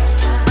eyes.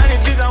 Many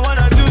things I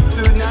wanna do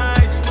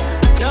tonight.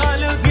 You're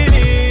looking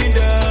in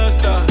the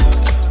stars.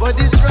 But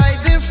it's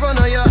right in front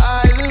of your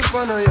eyes, in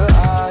front of your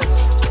eyes.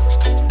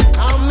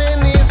 How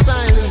many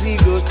signs he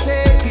go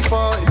take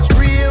before it's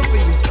real for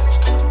you?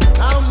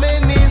 How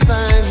many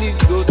signs he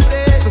go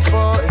take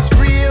before it's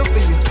real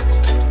for you?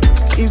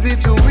 Is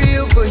it too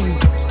real for you?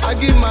 I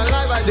give my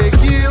life, I dey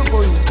give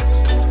for you.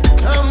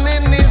 How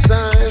many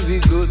signs he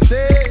go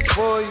take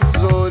for you,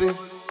 Zodi?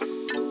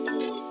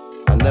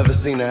 I never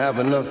seem to have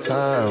enough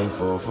time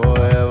for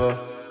forever.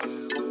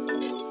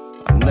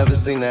 I never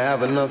seem to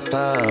have enough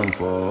time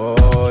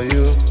for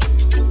you.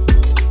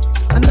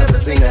 I never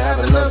seem to have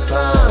enough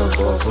time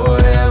for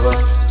forever.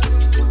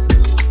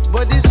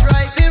 But it's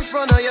right in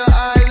front of your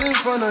eyes, in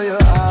front of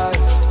your eyes.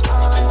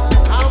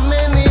 How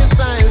many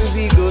signs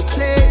he go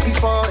take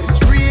before it's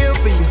real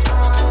for you?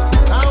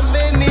 How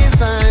many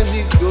signs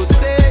he go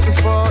take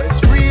before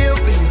it's real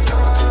for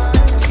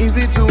you? Is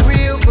it too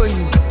real for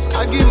you?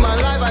 I give my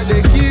life, I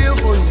dey give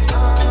for you.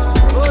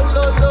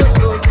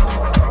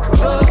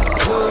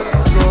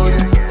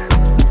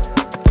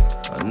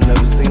 I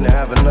never seem to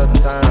have enough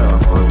time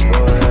for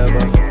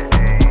forever.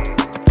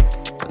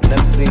 I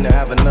never seem to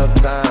have enough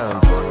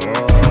time for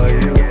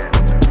you.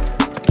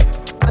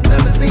 I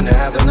never seem to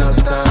have enough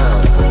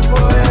time for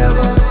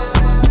forever.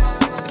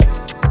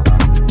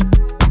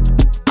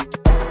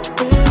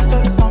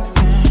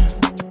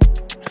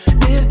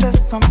 Is there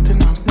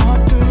something I'm not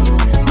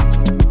doing?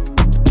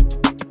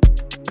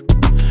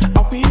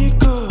 Are we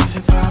good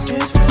if I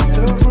misread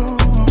the room?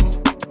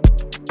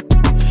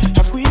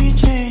 Have we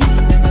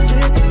changed and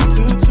split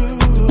into two?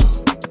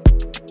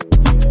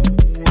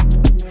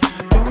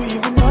 Do we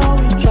even know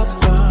each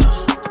other?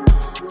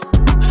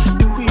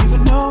 Do we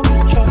even know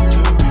each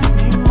other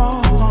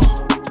anymore?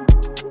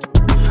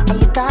 I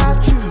look at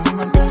you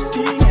and don't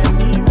see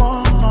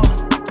anyone.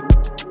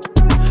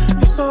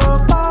 You're so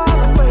far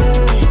away.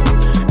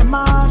 Am I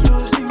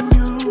losing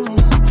you?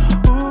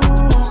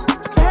 Ooh,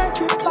 can't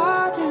keep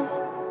lying.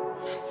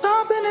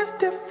 Something is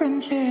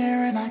different here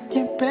and I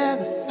can't bear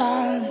the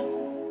silence.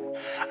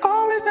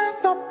 Always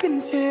ends up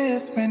in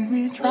tears when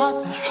we try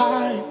to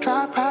hide.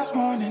 Try past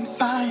warning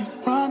signs,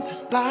 run the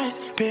lights.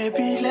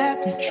 Baby,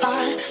 let me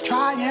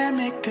try and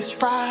make this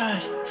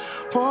right.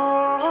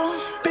 Whoa,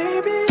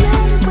 baby,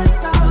 let me when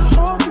I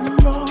hold you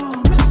more.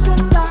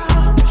 Missing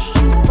out, wish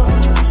you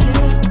were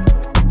here.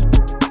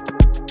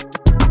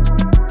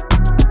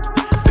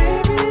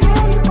 Baby,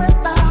 let me when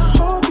I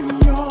hold you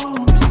more.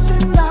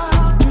 Missing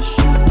out, wish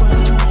you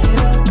were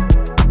here.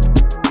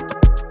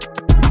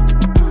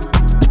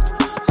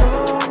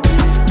 Zombie,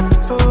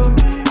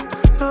 zombie,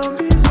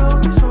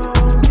 zombie, zombie,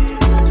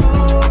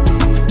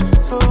 zombie,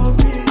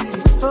 zombie,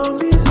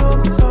 zombie,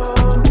 zombie,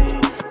 zombie.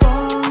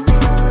 Gone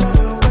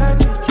girl, where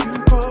did you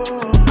go?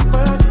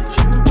 Where did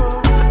you go?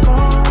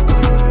 Gone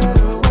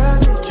girl, where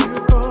did you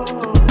go?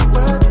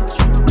 Where did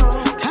you go?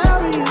 Tell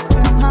me it's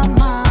in my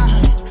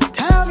mind.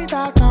 Tell me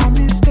that I'm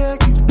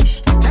mistaken.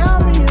 Tell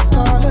me it's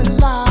all a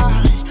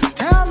lie.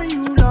 Tell me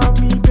you love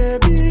me,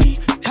 baby.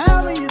 Tell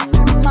me it's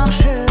in my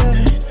head.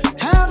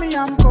 Tell me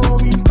I'm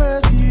going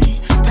crazy.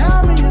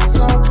 Tell me it's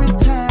all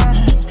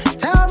pretend.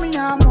 Tell me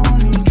I'm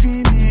only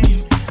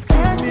dreaming.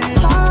 Can't be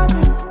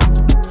lying.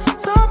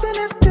 Something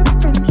is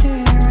different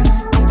here and I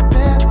can't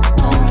bear the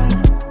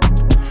silence.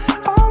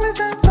 Always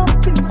ends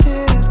up in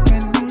tears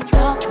when we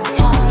try to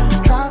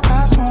hide. Try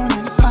past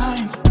warning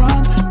signs,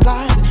 run the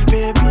lights.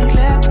 Baby,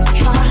 let me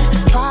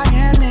try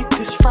and make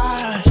this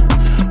right.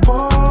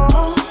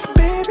 Whoa,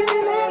 baby,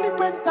 lately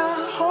when I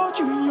hold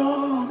you,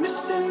 you're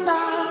missing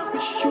out.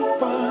 Wish you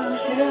were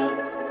here.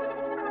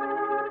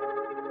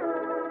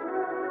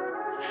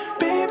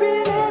 Baby,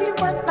 lately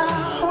when I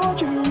hold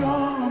you,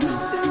 you're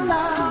missing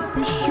out.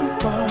 Wish you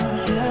were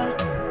here.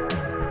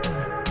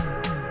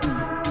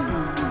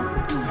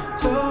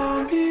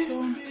 Zombie,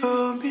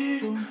 zombie,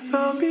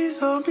 zombie,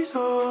 zombie,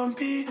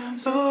 zombie,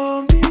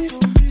 zombie,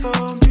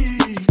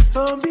 zombie,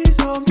 zombie,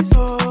 zombie,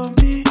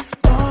 zombie.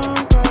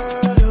 Gone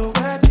girl,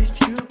 where did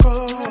you go?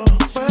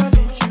 Where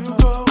did you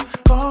go?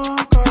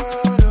 Gone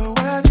girl,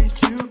 where did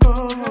you go?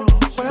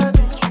 Where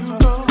did you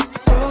go?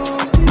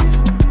 Zombie,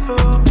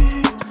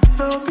 zombie,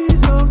 zombie,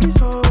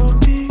 zombie,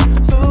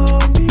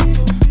 zombie, zombie,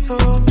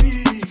 zombie,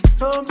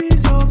 zombie,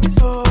 zombie,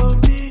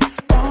 zombie.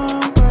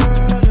 Gone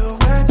girl,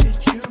 where did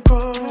you go?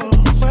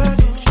 Where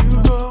did you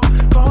go?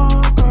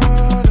 Gone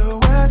girl,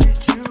 where did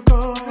you go?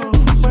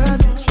 Where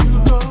did you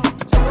go?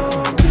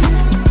 Zombie,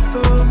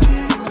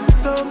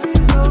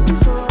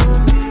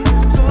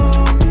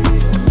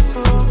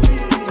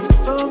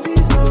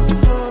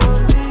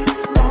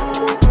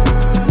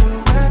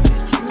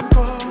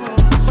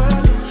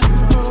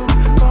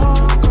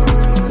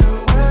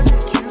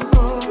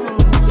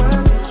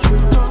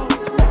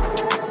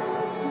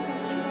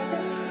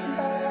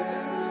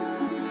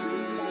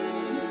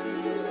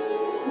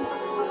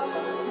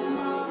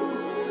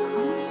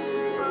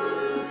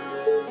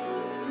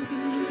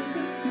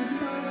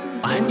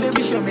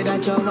 show me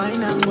that you're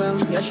wine and well.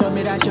 Yeah, show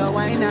me that you're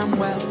wine and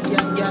well.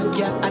 Yeah, yeah,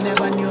 yeah. I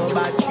never knew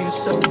about you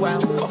so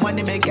well. But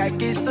money make I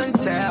kiss and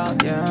tell.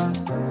 Yeah.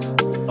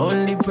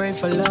 Only pray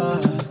for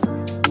love,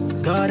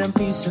 God and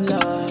peace and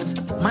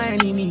love. My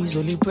enemies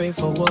only pray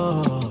for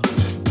war.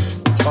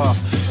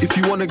 If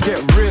you wanna get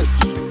rich,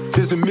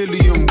 there's a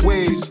million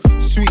ways.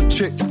 Sweet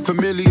chick,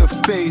 familiar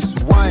face.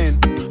 Wine,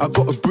 I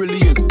got a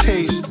brilliant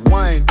taste.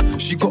 Wine,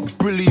 she got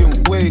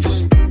brilliant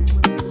waist.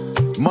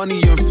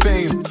 Money and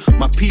fame,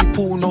 my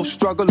people no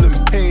struggle and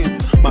pain.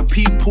 My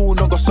people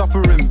no go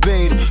suffer in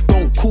vain.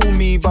 Don't call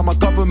me by my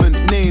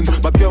government name.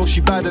 My girl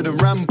she badder than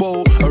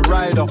Rambo, a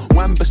rider.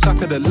 Wamba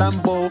Saka the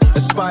Lambo, a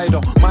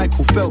spider.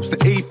 Michael Phelps the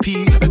AP,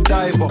 a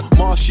diver.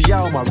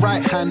 Martial my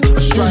right hand,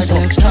 a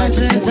striker. Tried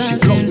to call she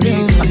blocked me,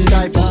 I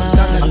Skype her.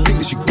 Damn it, I think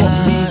that she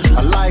got me.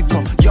 I like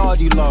her,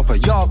 yardie love her,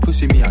 yard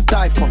pussy me I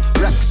die for.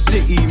 Rack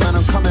City man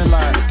I'm coming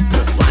like.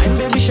 Wine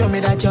baby show me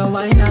that you're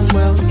wine and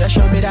well. Yeah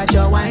show me that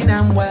you're wine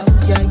and well.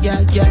 Yeah, yeah,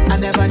 yeah, I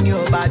never knew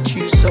about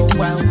you so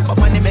well. But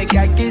money make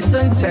I kiss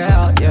and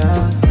tell,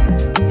 yeah.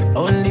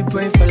 Only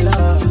pray for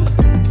love,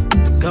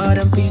 God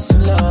and peace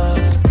and love.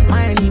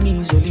 My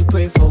enemies only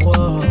pray for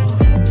war.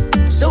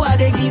 So I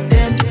they give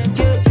them,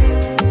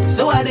 yeah.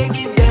 So I they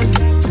give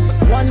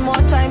them. One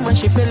more time when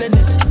she feeling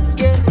it,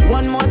 yeah.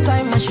 One more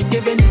time when she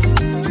giving it.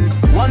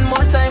 One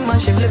more time when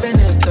she living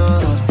it,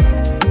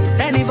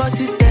 Any of our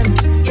system,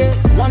 yeah.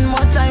 One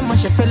more time when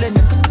she feeling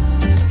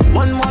it.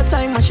 One more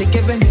time when she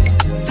giving it.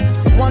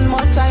 One more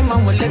time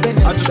and we're living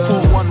it. I just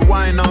caught one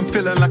wine, I'm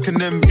feeling like an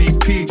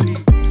MVP.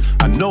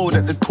 I know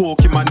that they're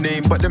talking my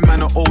name, but the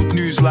man are old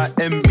news like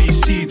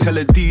NBC. Tell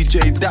a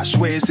DJ dash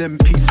where it's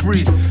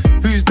MP3.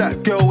 Who's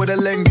that girl with a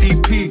leng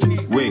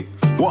DP? Wait,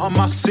 what am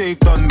I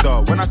saved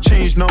under? When I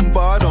change number,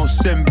 I don't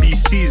send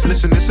BCs.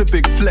 Listen, it's a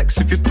big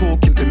flex if you're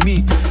talking to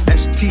me.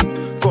 ST,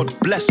 God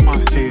bless my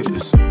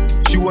haters.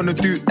 She wanna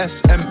do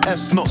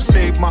SMS, not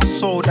save my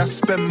soul, that's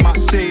spend my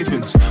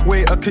savings.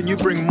 Waiter, can you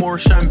bring more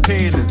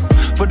champagne in?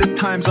 For the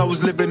times I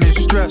was living in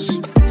stress,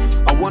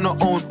 I wanna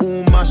own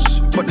all my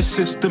but the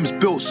system's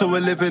built so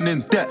we're living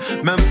in debt.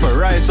 Man, for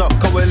rise up,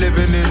 cause we're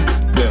living in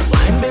debt.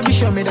 Wine baby,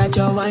 show me that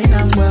you're wine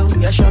and well.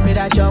 Yeah, show me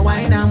that you're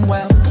wine and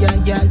well. Yeah,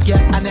 yeah,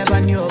 yeah, I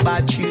never knew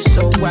about you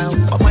so well.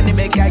 But money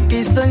make I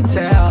kiss and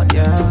tell,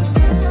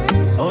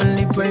 yeah.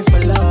 Only pray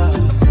for love,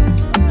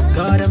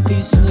 God and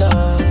peace and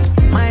love.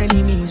 My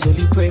enemies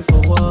only pray for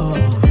war.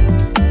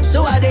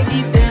 So I they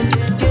give them,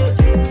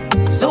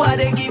 yeah. So I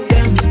they give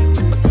them.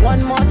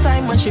 One more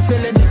time when she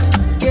feeling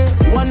it, yeah.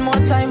 One more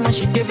time when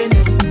she giving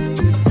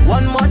it.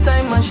 One more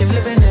time when she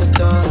living it,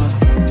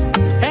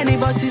 Any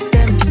of our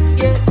system,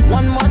 yeah.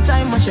 One more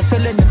time when she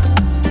feeling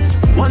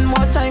it. One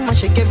more time when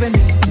she giving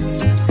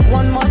it.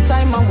 One more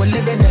time when we're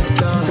living it,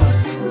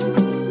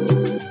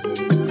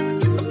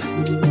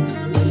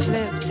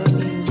 Flip the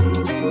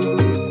music.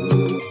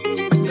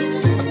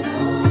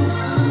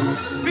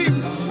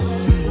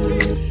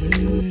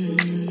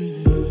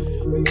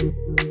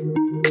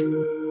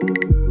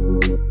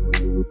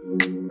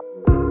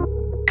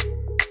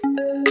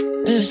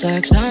 It's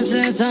like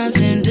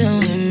something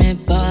doing me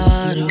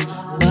bottle,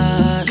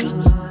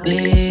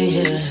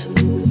 yeah.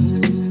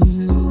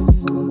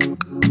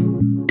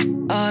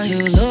 Are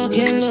you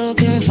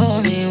looking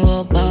for me?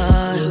 What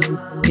bottle,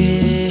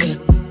 yeah.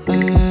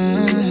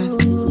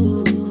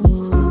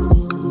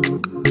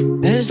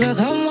 It's like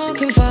I'm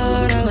walking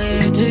far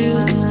away to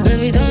you.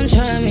 Baby, don't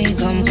try me,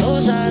 come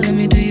closer, let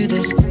me do you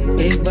this.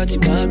 Big body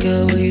bad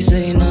girl, what you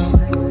say now?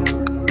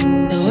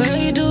 The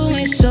way you do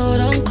me so,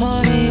 don't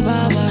call me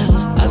baba.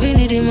 Be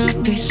needing my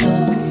peace,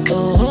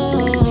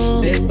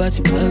 big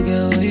body bad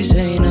girl, what you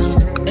say now?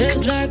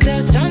 It's like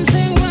there's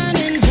something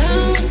running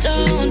down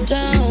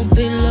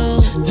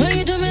below. When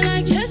you do me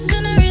like this,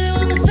 and I really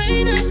wanna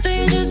say nice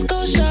things, just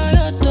go shut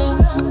your door.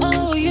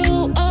 Oh,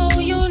 you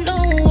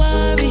know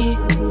why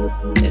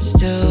it's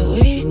still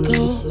we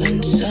go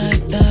inside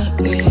that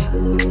way.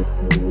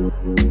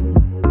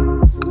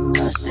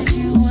 Cause if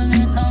you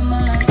wouldn't know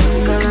my life,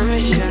 bacala me,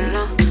 you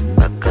know,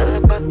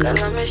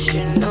 bacala me,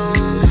 you know.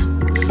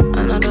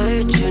 Another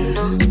hit, you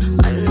know.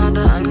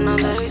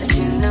 Another hit,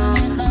 you know.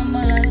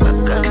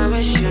 Bacala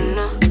me, you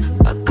know.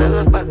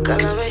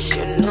 Bacala me,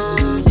 you know.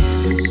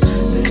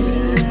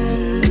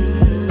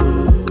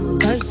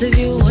 Cause if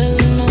you will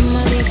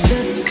normally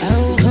this, I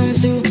will come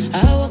through. I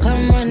will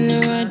come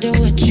running right there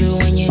with you.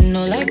 And you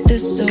know like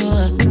this, so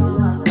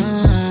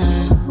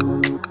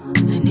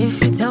and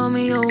if you tell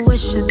me your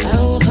wishes, I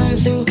will come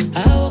through.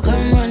 I will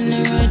come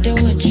running right there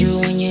with you.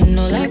 And you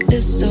know like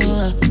this, so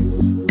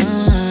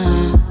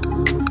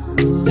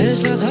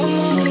it's like I'm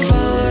walking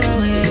far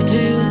away to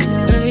you.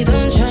 Baby,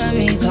 don't try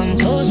me, come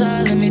closer,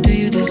 let me do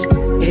you this.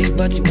 Big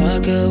body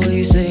bad girl, what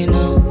you say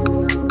now?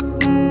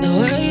 The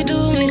way you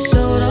do me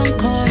so, don't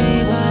call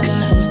me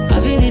baba. I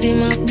be needing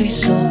my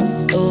peace, big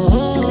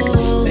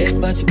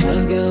body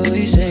bad girl, what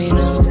you say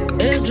now?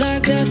 It's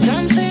like there's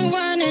something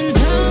running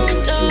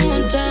down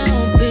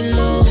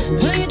below.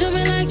 When you do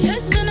me like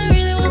this, and I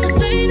really wanna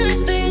say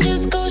nice things,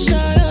 just go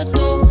shut your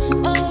door.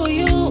 Oh,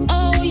 you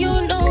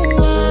know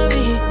why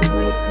we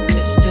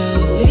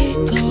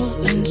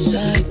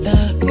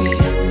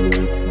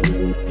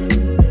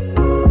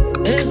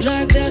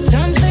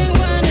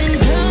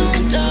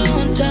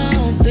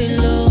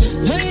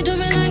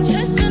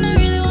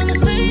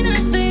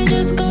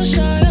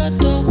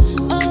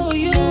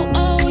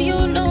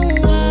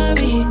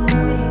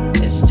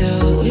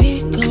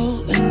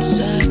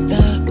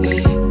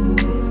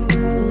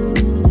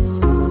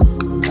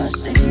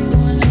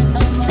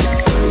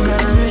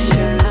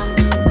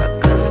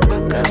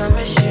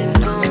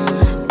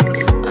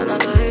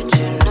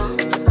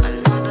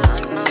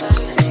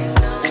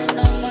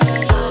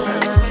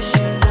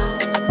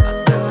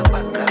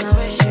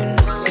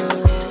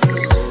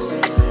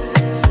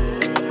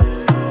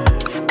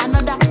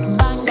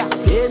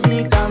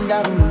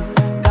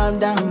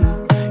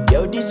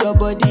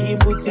he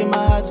put in my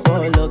heart for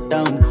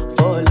lockdown,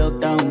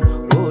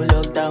 oh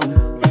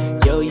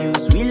lockdown. Yo, you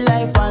sweet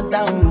life,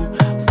 phantom,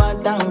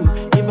 phantom.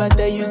 If I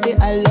tell you say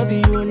I love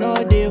you, no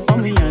day for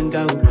me, young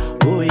girl,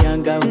 oh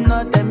young girl.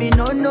 No tell me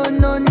no, no,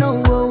 no,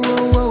 no, oh,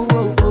 oh, oh,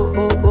 oh,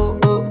 oh,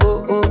 oh, oh,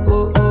 oh, oh,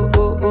 oh, oh,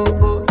 oh, oh,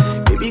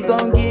 oh. Baby,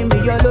 come give me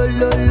your lo,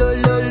 lo, lo,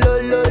 lo, lo,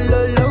 lo,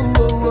 lo, lo,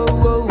 oh,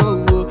 oh,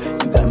 oh, oh.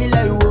 You got me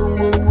like whoa,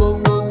 whoa, whoa,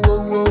 whoa,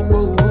 whoa,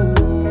 whoa,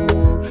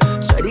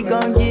 whoa. Shawty,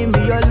 come give me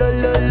your lo,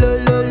 lo, lo,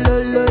 lo, lo,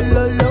 lo,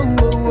 lo, lo,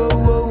 oh,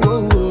 oh,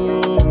 oh,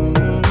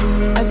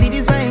 oh. I see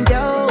this fine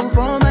girl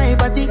from my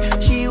party,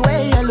 she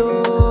wear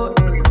yellow.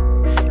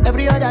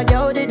 Every other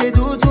girl they do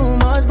too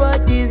much,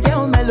 but this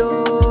girl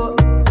mellow.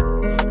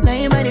 Now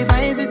in my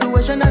divine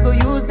situation, I go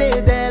use they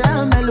tell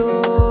I'm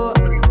mellow.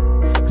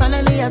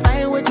 Finally I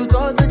find way to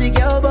talk to the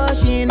girl, but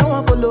she ain't no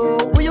one follow.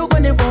 Who you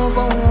gonna phone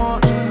for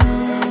one?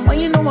 When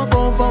you know I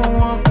come for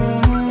one,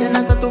 then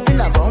I start to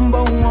feel a bum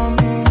bum one.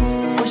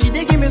 But she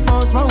dey give me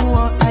small small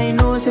one. I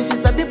know say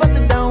she's a bit pass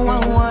it down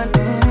one.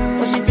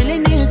 But she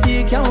feeling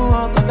insecure,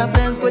 cause her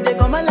friends go they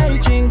come and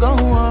light ring go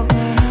on.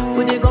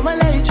 Go they come and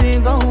light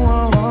ring go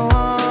on.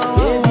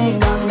 Baby,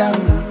 calm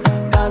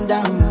down, calm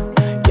down.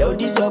 Yo,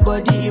 this your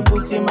body, you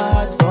put in my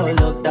heart for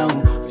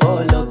lockdown,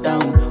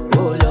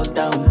 oh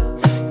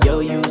lockdown. Yo,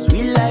 you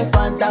sweet life,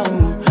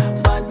 phantom,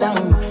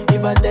 phantom.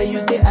 If I tell you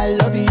say I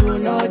love you,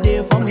 no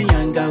day for me,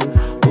 young girl,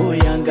 oh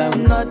young girl.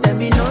 No tell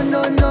me no,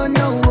 no, no,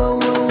 no, oh,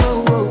 oh,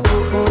 oh,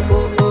 oh, oh,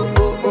 oh, oh,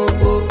 oh, oh,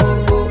 oh,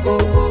 oh, oh, oh,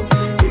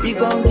 oh. Baby,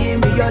 come give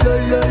me your lo,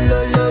 lo, lo,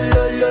 lo,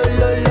 lo, lo,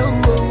 lo, lo,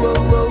 oh, oh,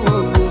 oh, oh,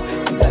 oh.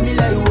 You got me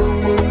like whoa,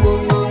 whoa, whoa,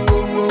 whoa,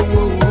 whoa, whoa,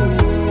 whoa, whoa.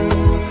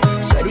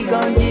 Shawty,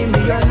 come give me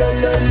your lo,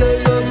 lo, lo,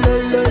 lo, lo,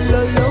 lo,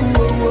 lo, lo,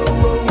 oh, oh,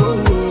 oh,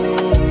 oh,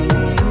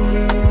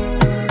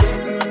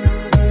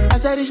 oh.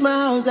 As I reach my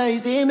house, I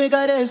see me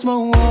got a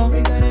small wall,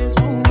 me got a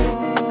small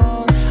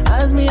wall.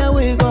 As me I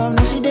wake up,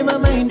 now she did my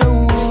mind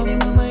don't walk.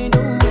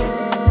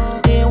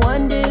 Then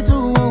one day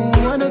two,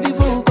 one of you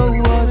folk go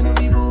was.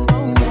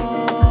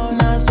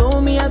 Now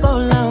so me I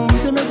go down,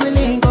 see me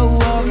willing go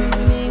walk.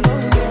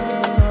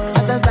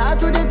 As I start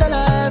to the tell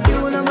her,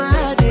 you know my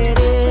heart it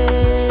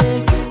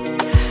is.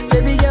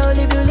 Baby girl,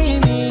 if you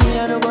leave me,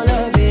 I don't go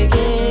love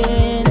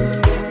again.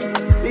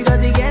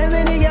 Because you get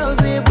many girls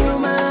we put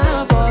my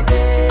heart for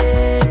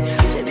bed.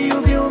 Baby,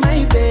 you feel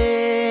my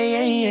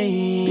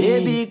pain.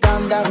 Baby,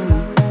 calm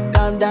down,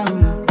 calm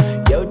down.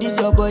 Yo, this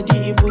your body,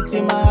 it put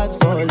in my heart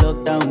for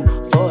lockdown,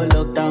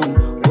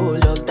 oh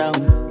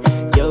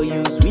lockdown. Yo,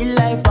 you sweet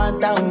life,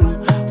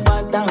 phantom,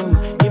 phantom.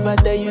 If I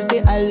tell you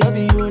say I love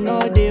you, no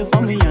day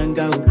for me, young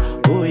girl,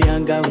 oh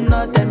young girl.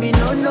 No tell me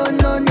no, no,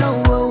 no,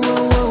 no, oh,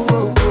 oh,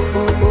 oh, oh,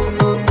 oh,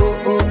 oh, oh,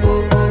 oh, oh,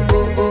 oh, oh,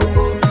 oh, oh,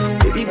 oh.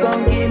 Baby,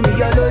 come give me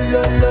your lo,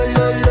 lo, lo,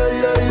 lo, lo,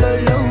 lo, lo,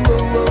 lo,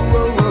 oh, oh,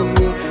 oh, oh,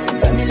 oh. You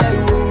got me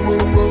like whoa, whoa,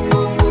 whoa,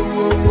 whoa, whoa,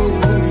 whoa, whoa,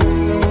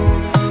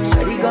 whoa.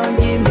 Shawty, come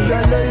give me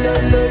your lo, lo,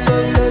 lo, lo,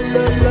 lo,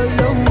 lo, lo,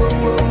 lo, oh,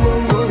 oh,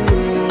 oh, oh,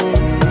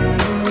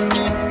 oh.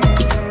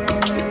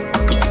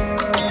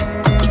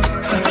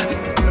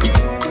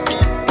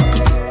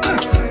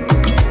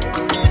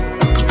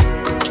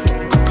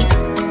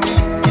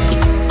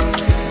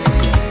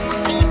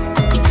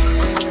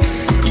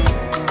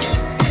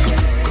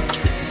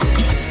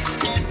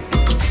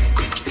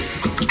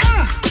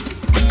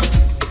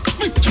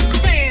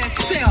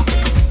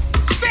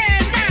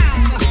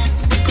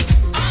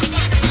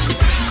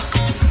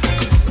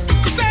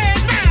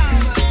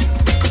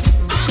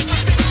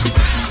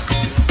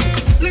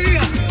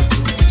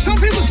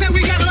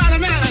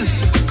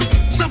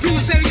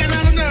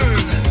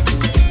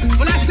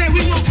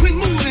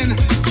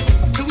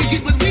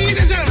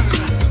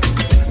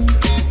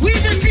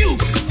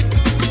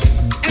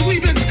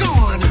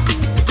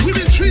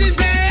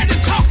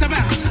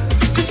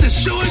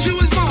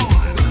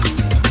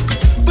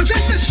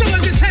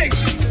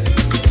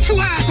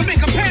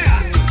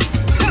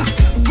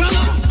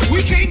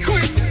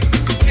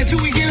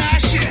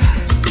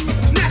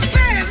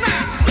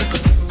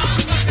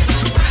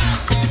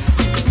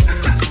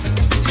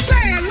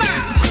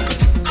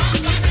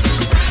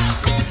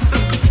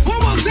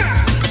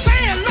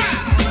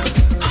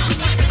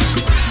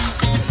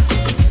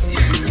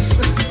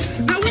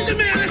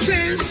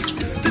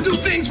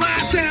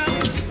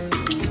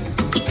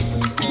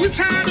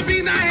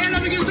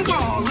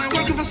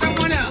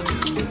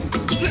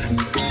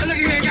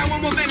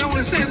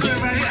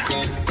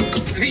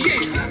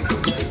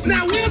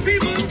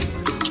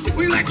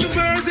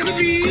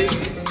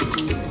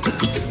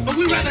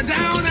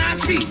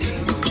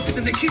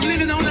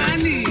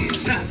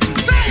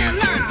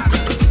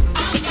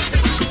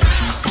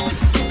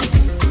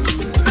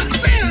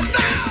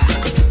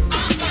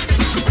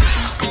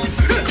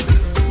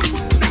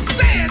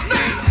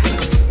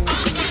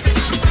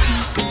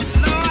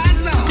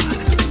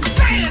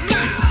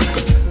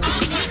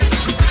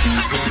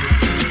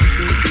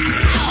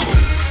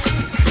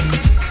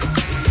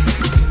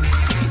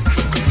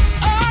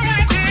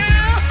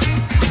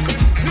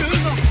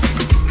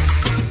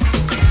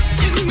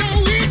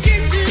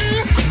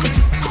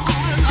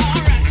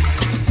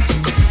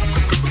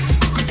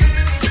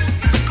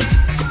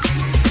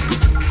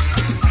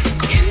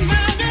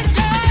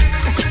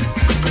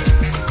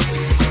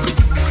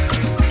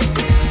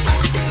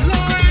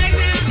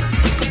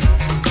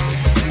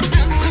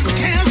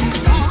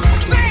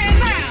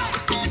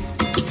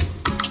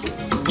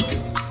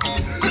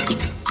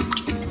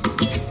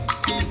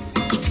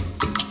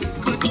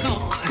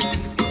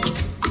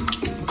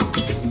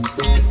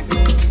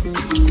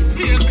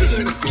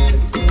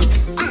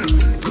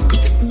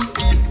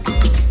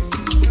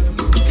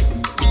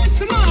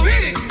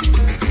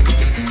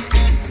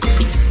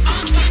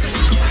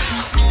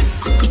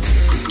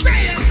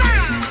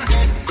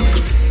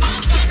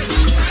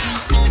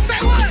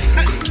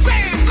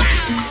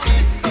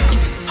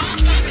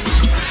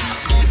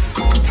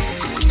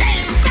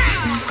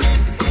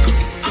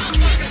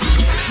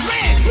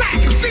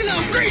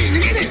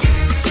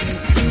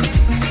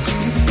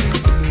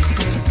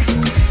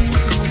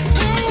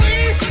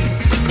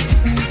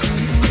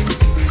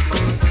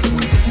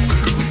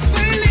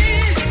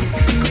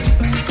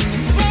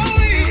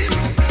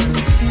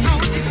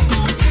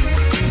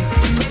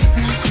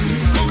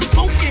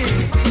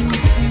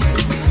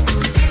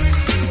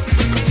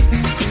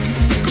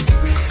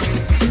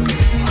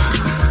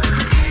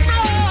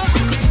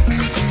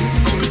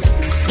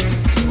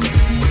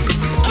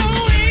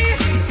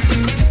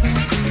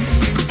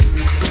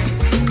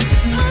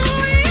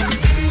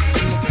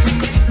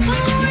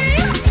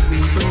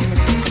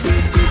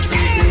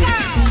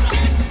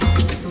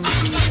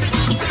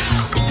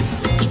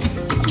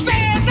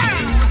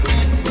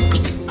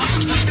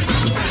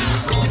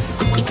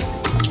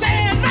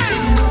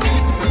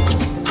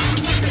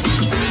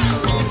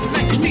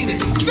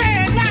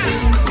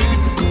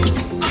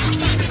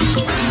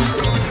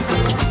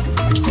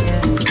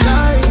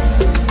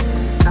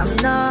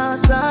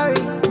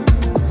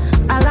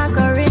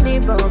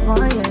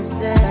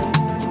 myself.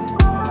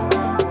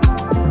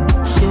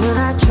 Should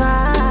I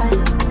try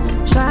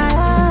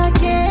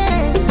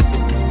again?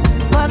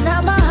 But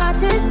now my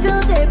heart is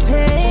still they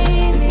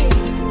pain me.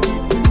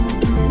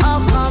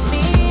 Omah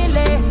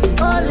Lay,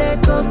 ole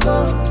coco.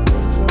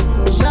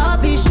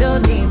 Shabby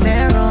shoni me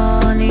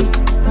running.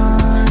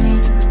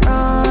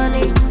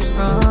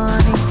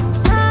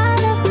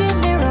 Tired of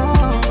getting it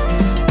wrong.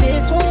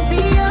 This won't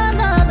be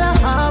another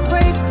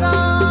heartbreak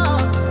song.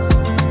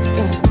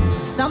 Yeah.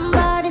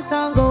 Somebody's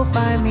song go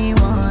find me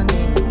one day.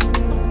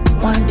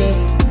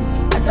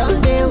 I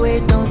don't dare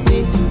wait, don't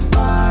stay too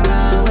far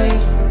away.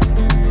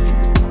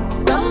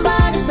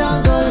 Somebody's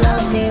song go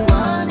love me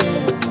one day.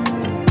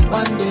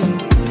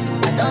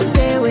 I don't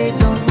dare wait,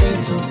 don't stay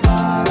too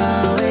far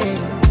away.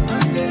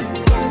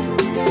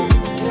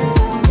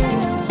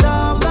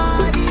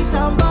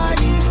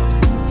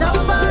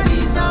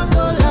 Somebody's song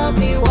go love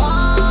me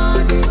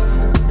one day.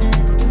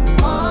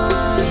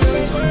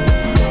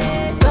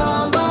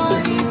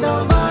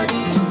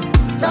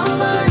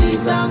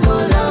 Somebody's song go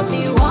love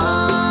me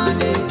one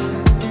day.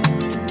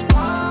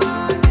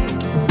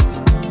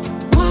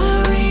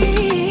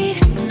 Worried,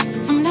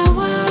 I'm not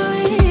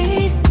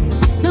worried.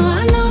 No,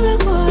 I know the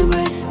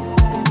chorus.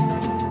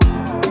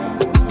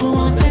 Who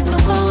wants to go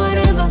for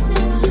whatever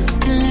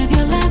and live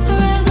your life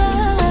forever?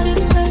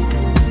 This place,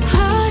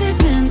 heart has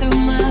been through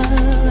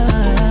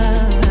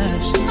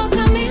much.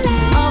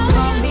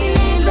 Omah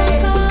Lay,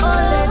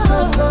 ole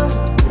coco.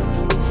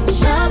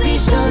 Shabby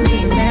shoni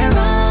me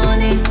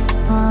running.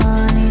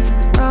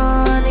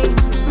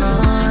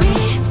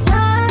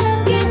 Tired of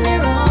getting it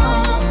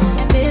wrong,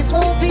 and this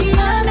won't be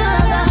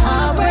another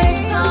heartbreak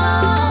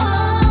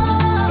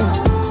song.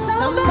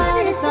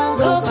 Somebody's song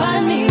go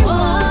find me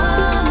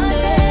one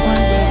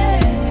day.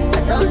 I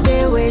don't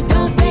dare wait,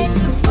 don't stay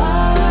too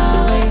far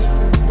away.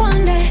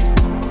 One day,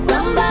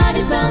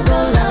 Somebody's song go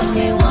love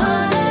me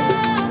one day.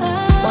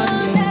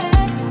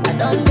 I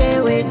don't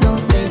dare wait, don't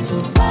stay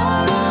too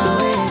far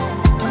away.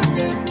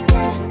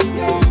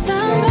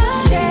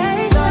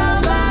 Somebody's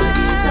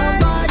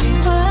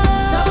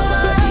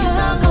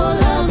song go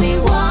love me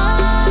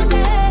one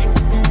day.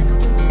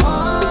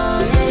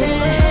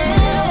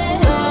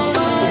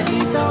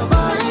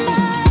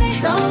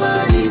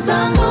 Somebody's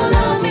song go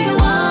love me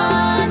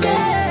one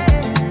day.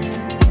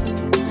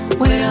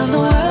 weight of the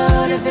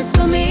world if it's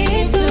for me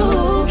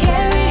to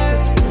carry.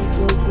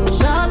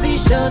 Shabby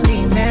shoni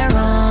me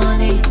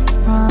running.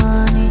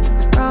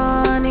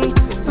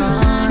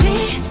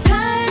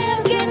 Tired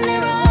of getting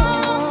it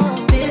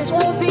wrong. This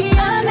will be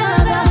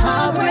another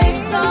heartbreak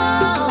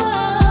song.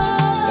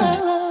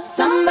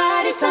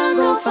 Somebody's song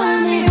go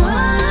find me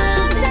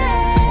one day.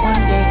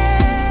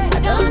 I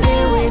don't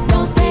dare wait,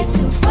 don't stay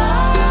too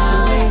far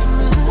away.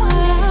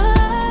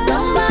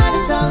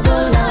 Somebody's song go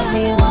love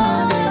me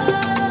one day.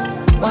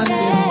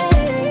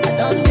 I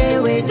don't dare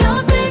wait, don't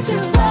stay too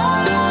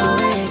far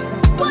away.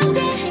 One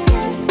day,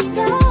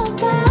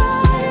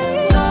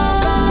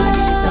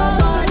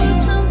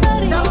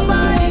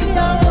 somebody's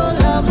song go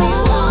love me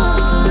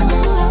one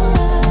day.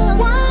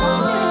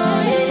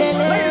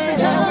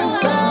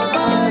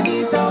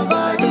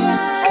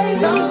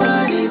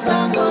 Somebody's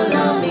song go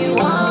love me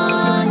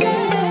one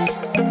day.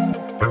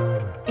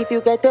 If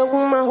you get a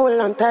woman, hold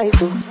on tight,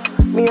 oh.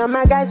 Me and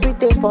my guys, we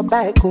take for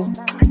bike, oh.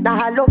 Now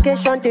her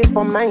location, take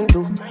for mine,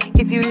 too.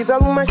 If you leave a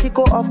woman, she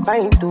go off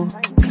pint, too.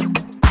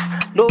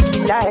 Don't be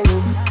lying,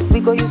 oh. We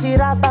go use it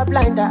rapper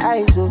blind the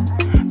eyes, oh.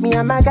 Me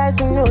and my guys,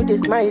 we know they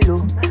smile,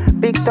 oh.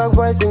 Big talk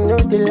boys, we know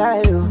they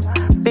lie, oh.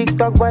 Big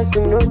talk boys,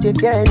 we know they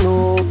fear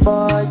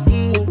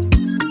nobody.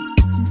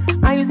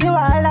 And you see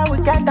wahala, we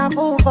got a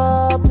fool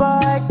for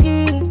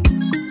body.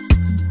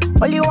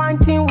 Only one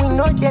thing we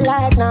know they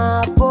like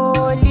na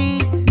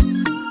police.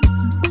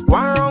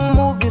 One wrong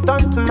move, you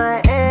turn to my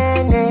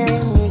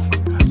enemy.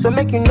 So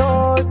make you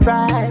no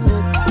try me.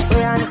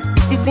 Yeah,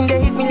 the thing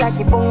they hit me like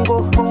a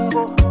bongo.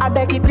 I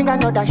beg you bring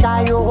another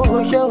shy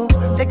show.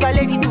 Take your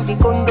lady to the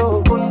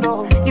condo.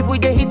 If we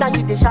dey hit and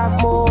she dey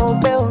sharp more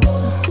bell.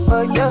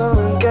 Oh yo,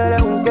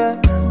 girl.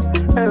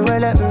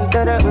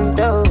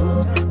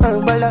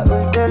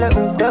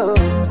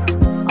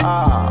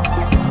 Ah.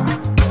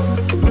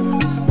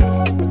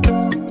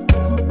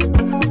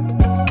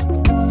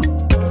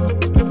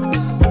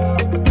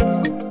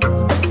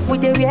 We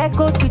dey wear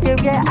coat, we dey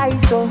wear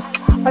ISO.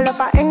 All of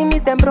our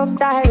enemies them broke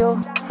tie,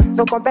 oh.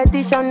 No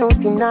competition, no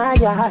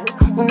denial.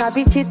 We not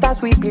be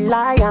cheaters, we be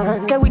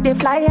lions. Say we dey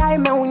fly high,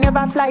 man, we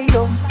never fly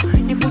low.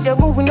 If we dey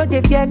move, we know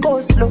they fear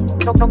go slow.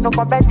 No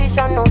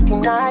competition, no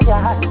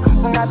denial.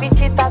 We not be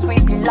cheaters, we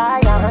be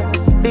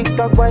lions. Big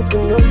dog boys,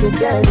 we know they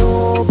fear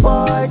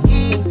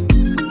nobody.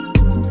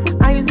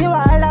 And you see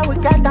wahala, we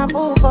got a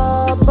fool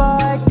for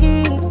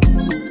body.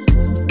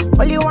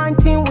 Only one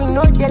thing we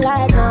know they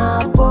like na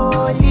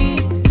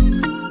police.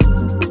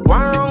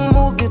 One wrong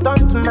move, you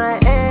turn to my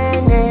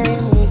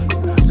enemy.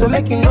 So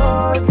make you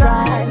no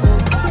try me.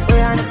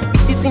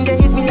 This thing they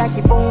hit me like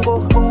a bongo.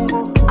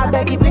 I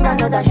beg you bring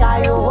another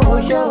shy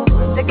show.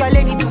 Take your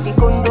lady to the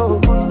condo.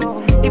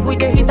 If we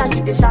dey hit and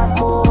she dey sharp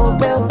more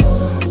bell.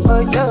 Oh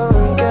yo,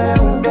 girl.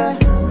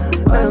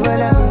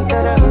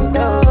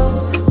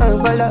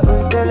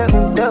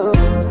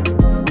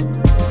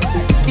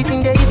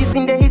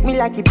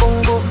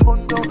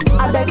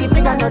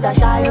 another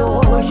shy,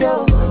 oh,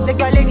 show. Take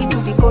your lady to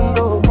the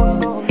condo.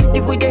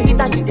 If we dey hit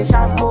and she dey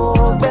sharp,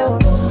 oh, girl.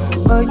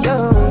 Oh,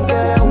 yo,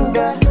 girl,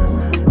 girl.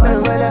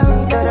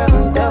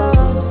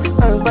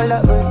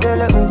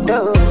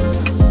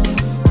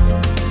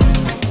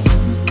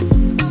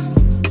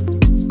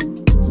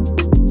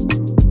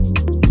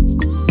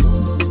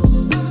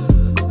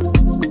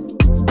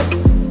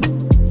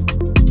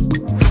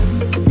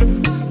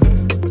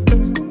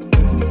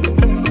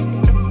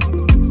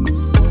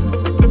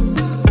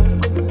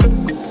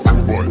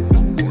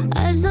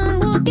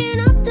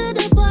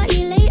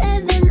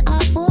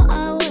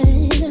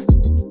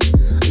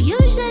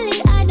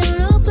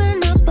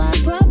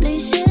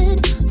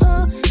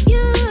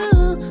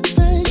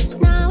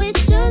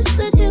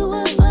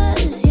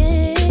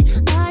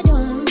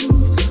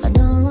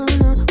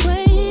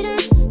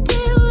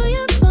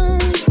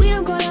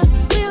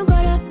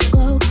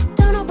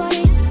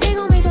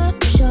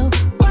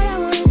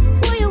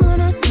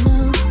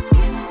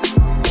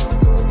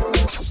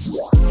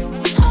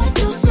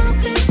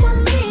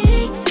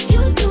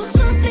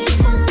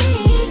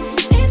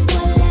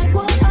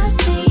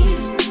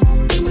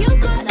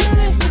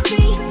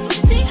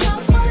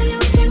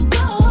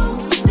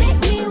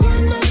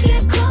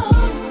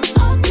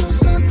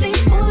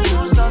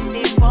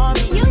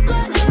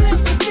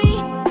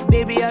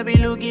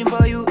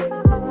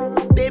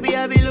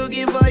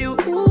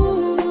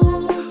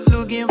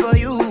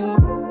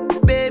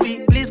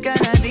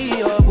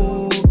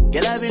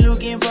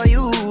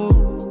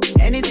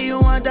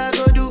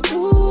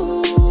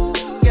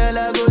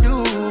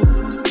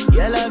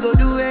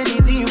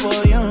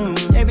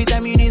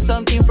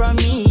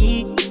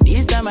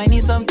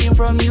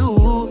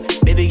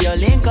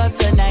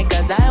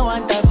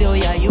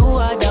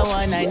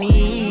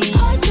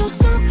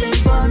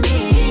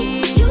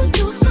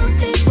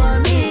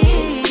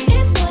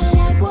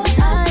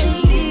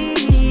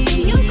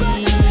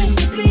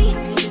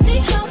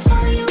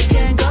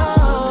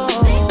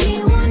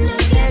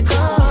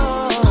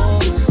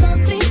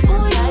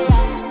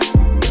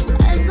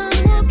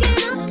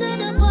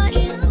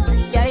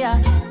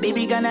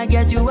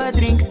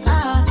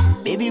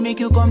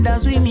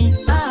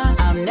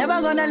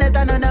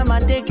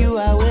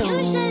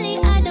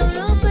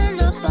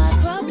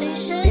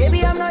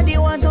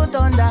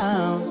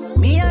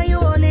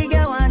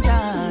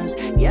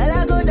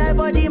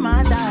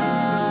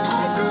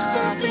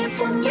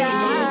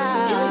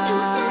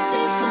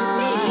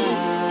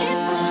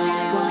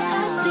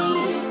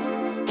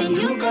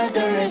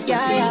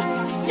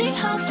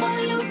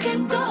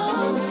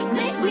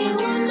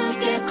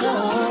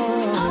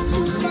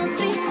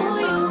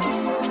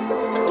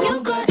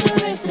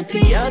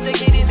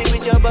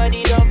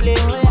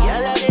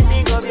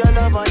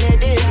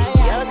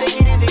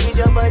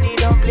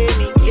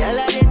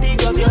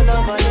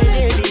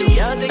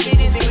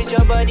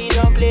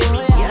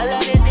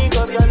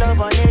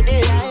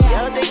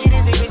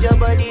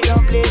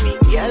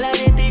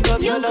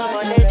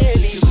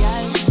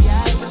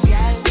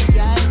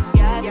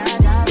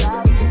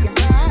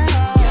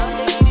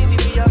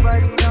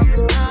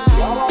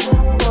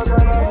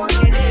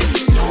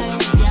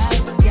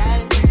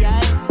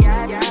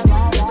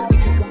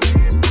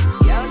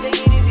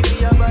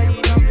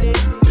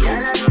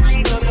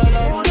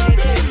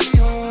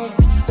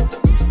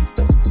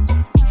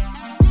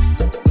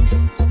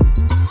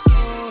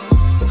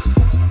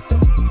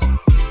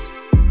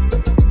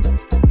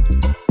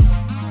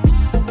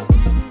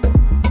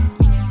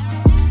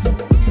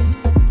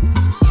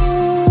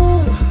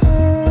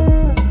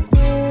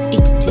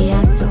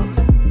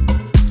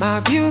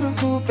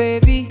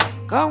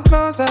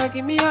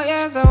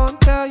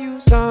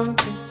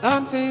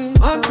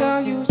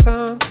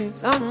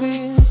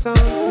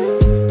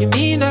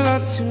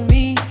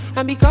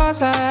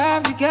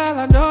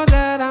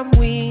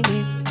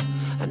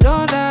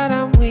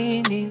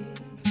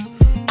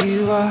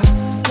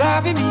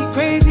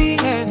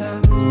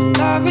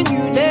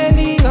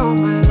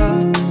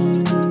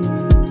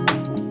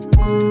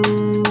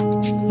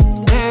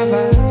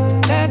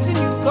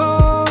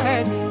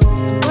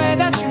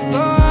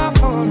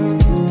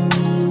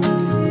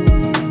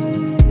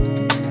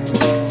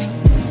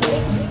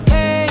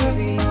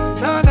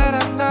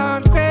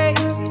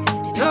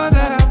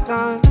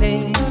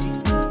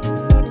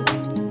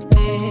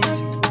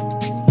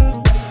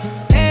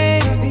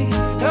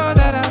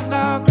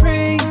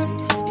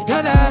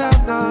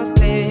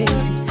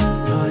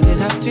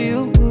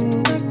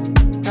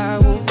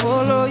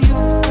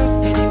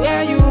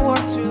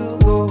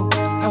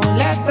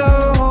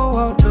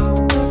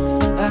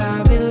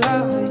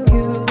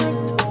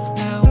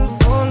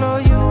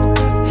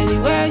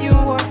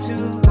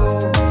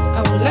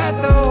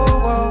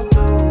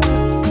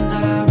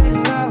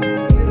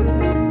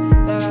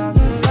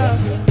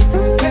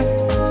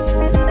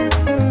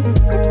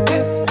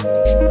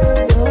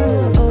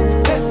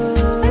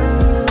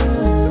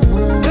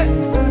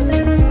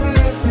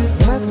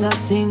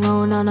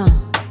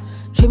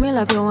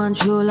 like you want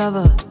true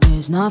lover.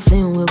 There's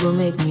nothing will go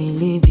make me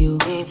leave you.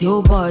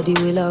 Nobody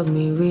will love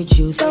me, reach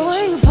you. The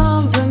way you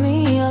pumping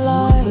me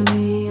alive,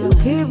 you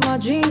keep my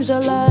dreams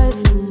alive.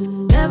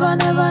 Never,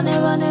 never,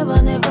 never,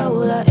 never, never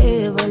will I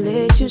ever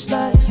let you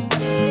slide.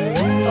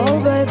 Oh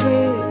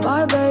baby,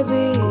 my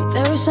baby,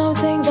 there is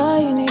something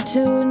that you need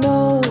to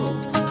know.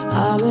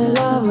 I'm in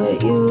love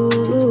with you,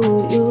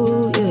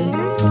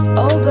 yeah.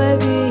 Oh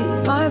baby,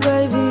 my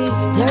baby,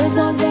 there is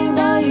something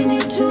that you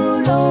need to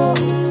know.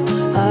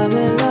 I'm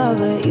in love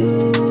with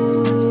you,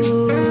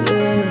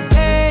 yeah.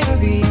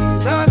 Baby, you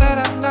know that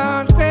I'm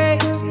not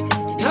crazy.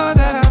 You know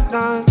that I'm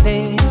not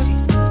lazy.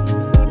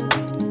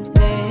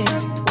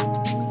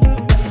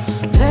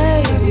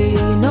 Baby,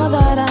 you know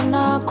that I'm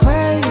not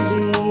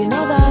crazy. You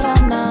know that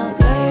I'm not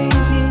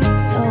lazy.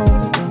 No.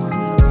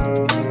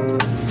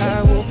 I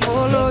will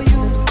follow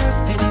you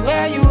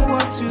anywhere you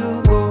want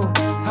to go.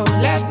 I will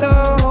let the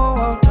whole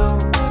world know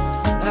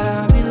that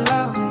I'm in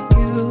love with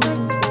you.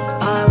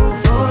 I will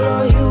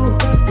follow you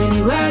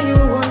anywhere you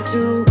want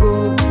to go.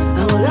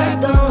 I will let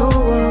the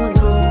whole world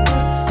know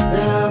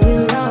that I'm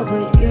in love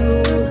with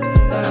you.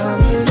 That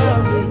I'm in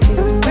love with you.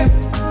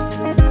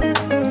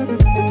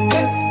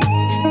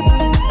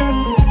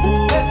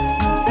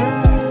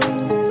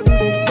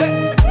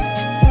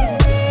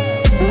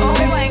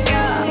 Oh my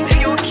God,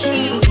 you're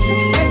cute.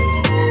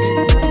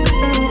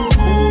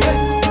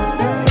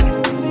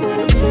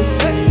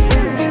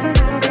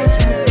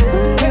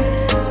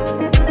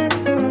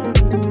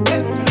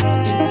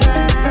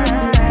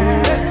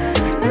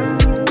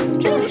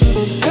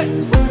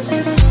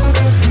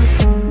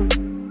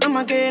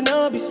 I'ma get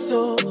no be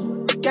so.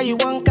 Yeah, you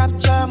won't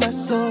capture my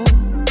soul.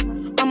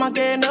 I'ma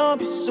get no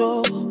be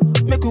so.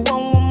 Make you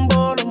one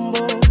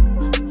bolombo.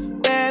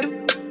 Beru,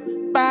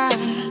 ba,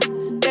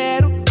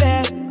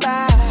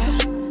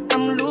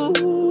 I'm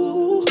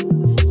loose.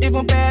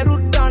 Even Peru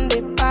done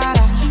the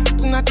para.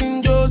 Tonight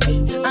in Josie,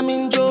 I'm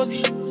in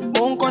Josie.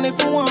 Won't call it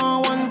for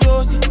one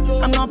Josie.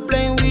 I'm not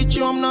playing with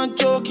you, I'm not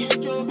joking.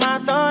 My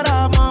thought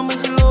of mom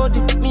is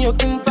loaded. Me, you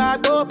can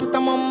fight up, but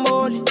I'm on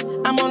board.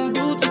 I'm on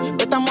duty,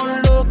 but I'm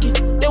on low-key.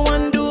 They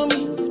want do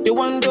me, they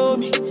want do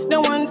me. They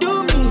want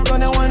do me,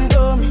 gonna want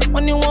do me.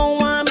 When you won't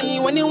want me,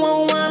 when you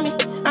won't want me.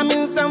 I'm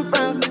in San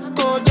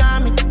Francisco,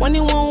 Jammy. When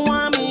you won't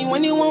want me,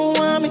 when you won't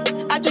want me.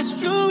 I just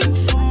flew in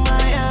from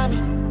Miami.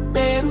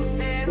 Peru,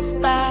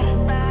 para.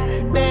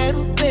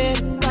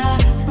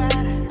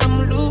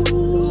 I'm loose.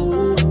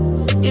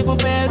 Even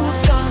Peru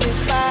done me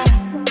para.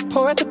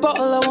 Pour out the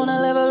bottle, I wanna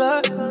level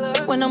up.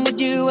 When I'm with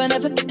you, I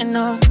never get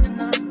enough.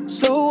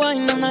 Slow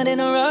wine, I'm not in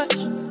a rush.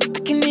 I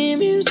can hear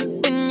music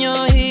when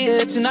you're here.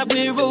 Tonight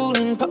we're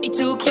rolling, party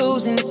till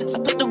closing. Since I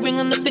put the ring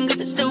on the finger,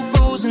 it's still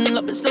frozen.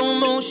 Love in slow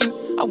motion,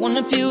 I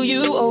wanna feel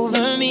you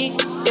over me,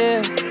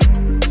 yeah.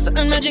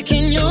 Certain magic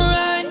in your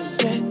eyes,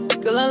 yeah.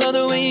 Girl, I love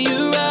the way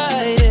you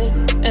ride it.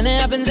 And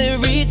it happens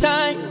every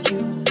time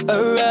you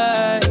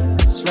arrive,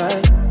 that's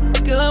right.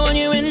 Girl, I want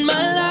you in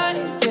my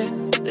life, yeah.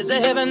 There's a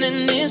heaven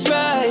and it's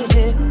right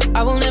here, yeah.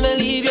 I will never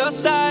leave your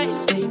side,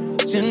 stay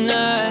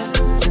tonight.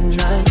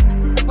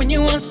 When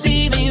you won't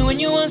see me, when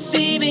you won't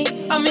see me,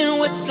 I'm in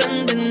West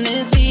London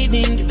this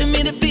evening, giving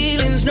me the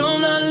feelings, no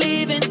I'm not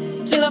leaving,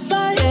 till I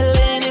fly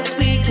LA next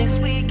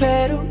weekend.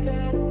 Peru,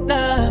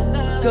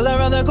 nah, girl I'd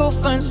rather go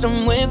find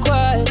somewhere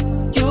quiet.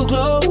 You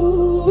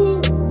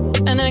glow,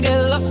 and I get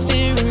lost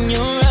here in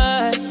your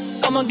eyes.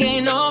 I'ma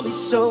gain all be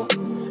so,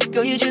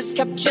 girl you just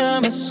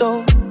capture my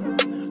soul.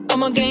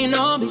 I'ma gain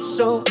all be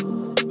so,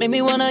 make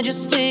me wanna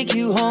just take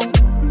you home.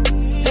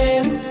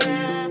 Peru,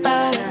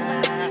 para.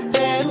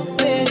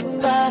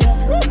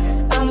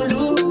 I'm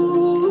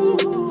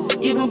loose,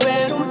 even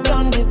Peru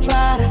done the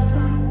para.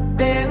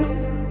 Peru,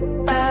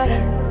 para.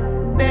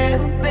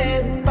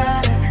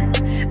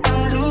 I'm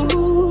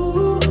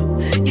loose,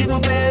 even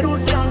Peru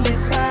done the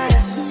para.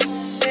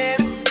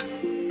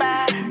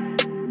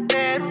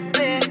 Peru,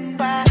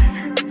 para.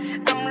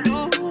 I'm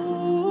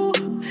loose,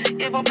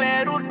 even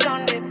Peru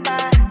done the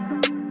para.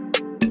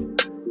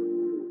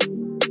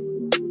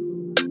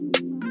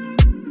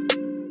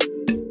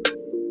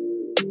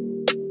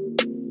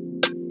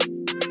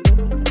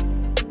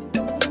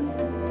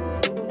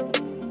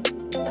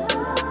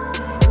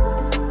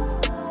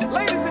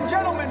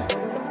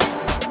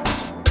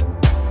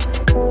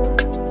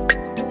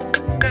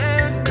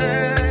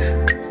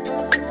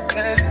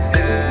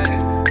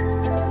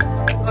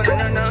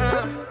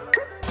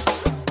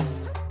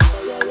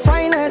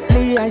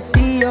 I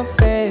see your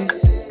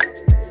face.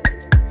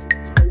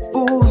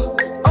 Ooh,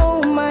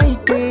 oh my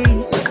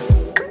days.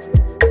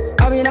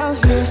 I've been out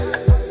here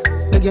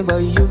looking for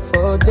you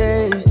for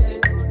days.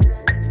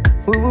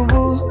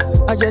 Ooh,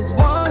 I just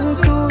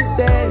want to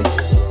say,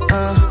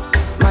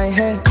 my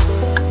head,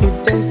 you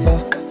day for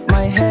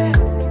my head.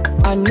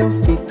 I know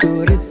fit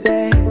to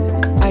reset,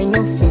 I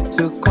know fit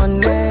to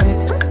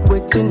connect.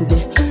 Waiting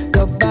there,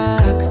 your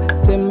back,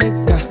 say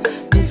make a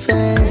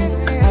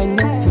defend. I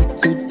know fit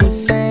to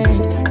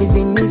defend,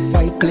 even if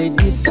I play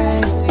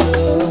defense.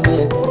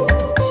 Yeah.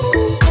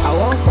 I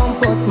won't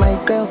comport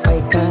myself,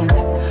 I can't.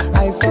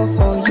 I fall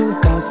for you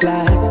down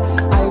flat,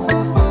 I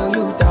fall for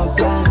you down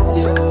flat,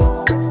 yo.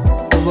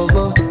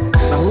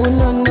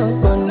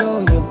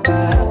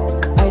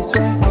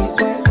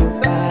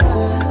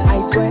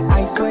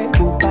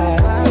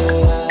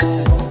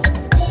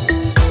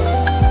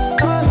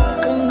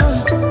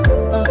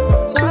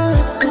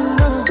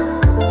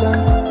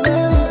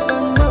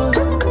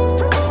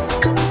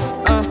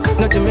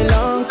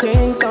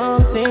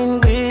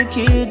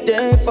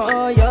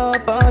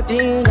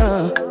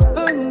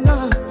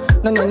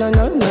 No, no, no,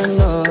 no, no,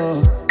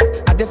 no.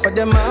 I did for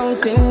the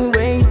mountain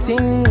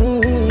waiting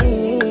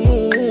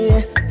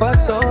for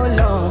so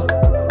long.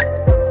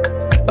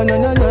 Oh, no,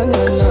 no, no,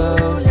 no,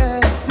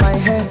 no. My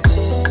hair,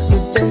 you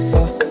did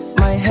for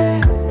my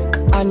hair.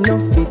 I know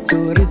fit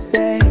to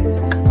reset.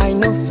 I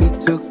know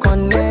fit to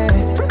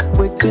connect.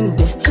 Waiting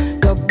there,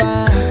 your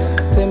back.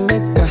 Say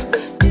make a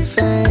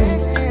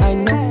defend. I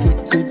know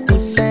fit to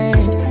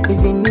defend.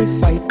 Even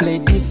if I play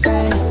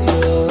defense,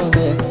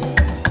 yeah.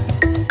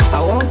 I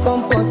won't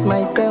comport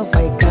myself,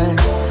 I can.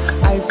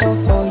 I fall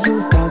for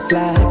you, down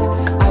flat.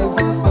 I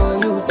fall for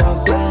you,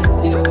 down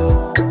flat, yo.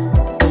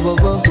 Oh, oh,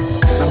 oh.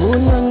 I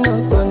would not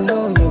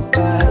know you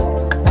bad.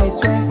 I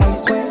swear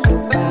you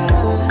bad.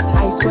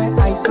 I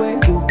swear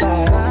you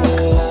bad.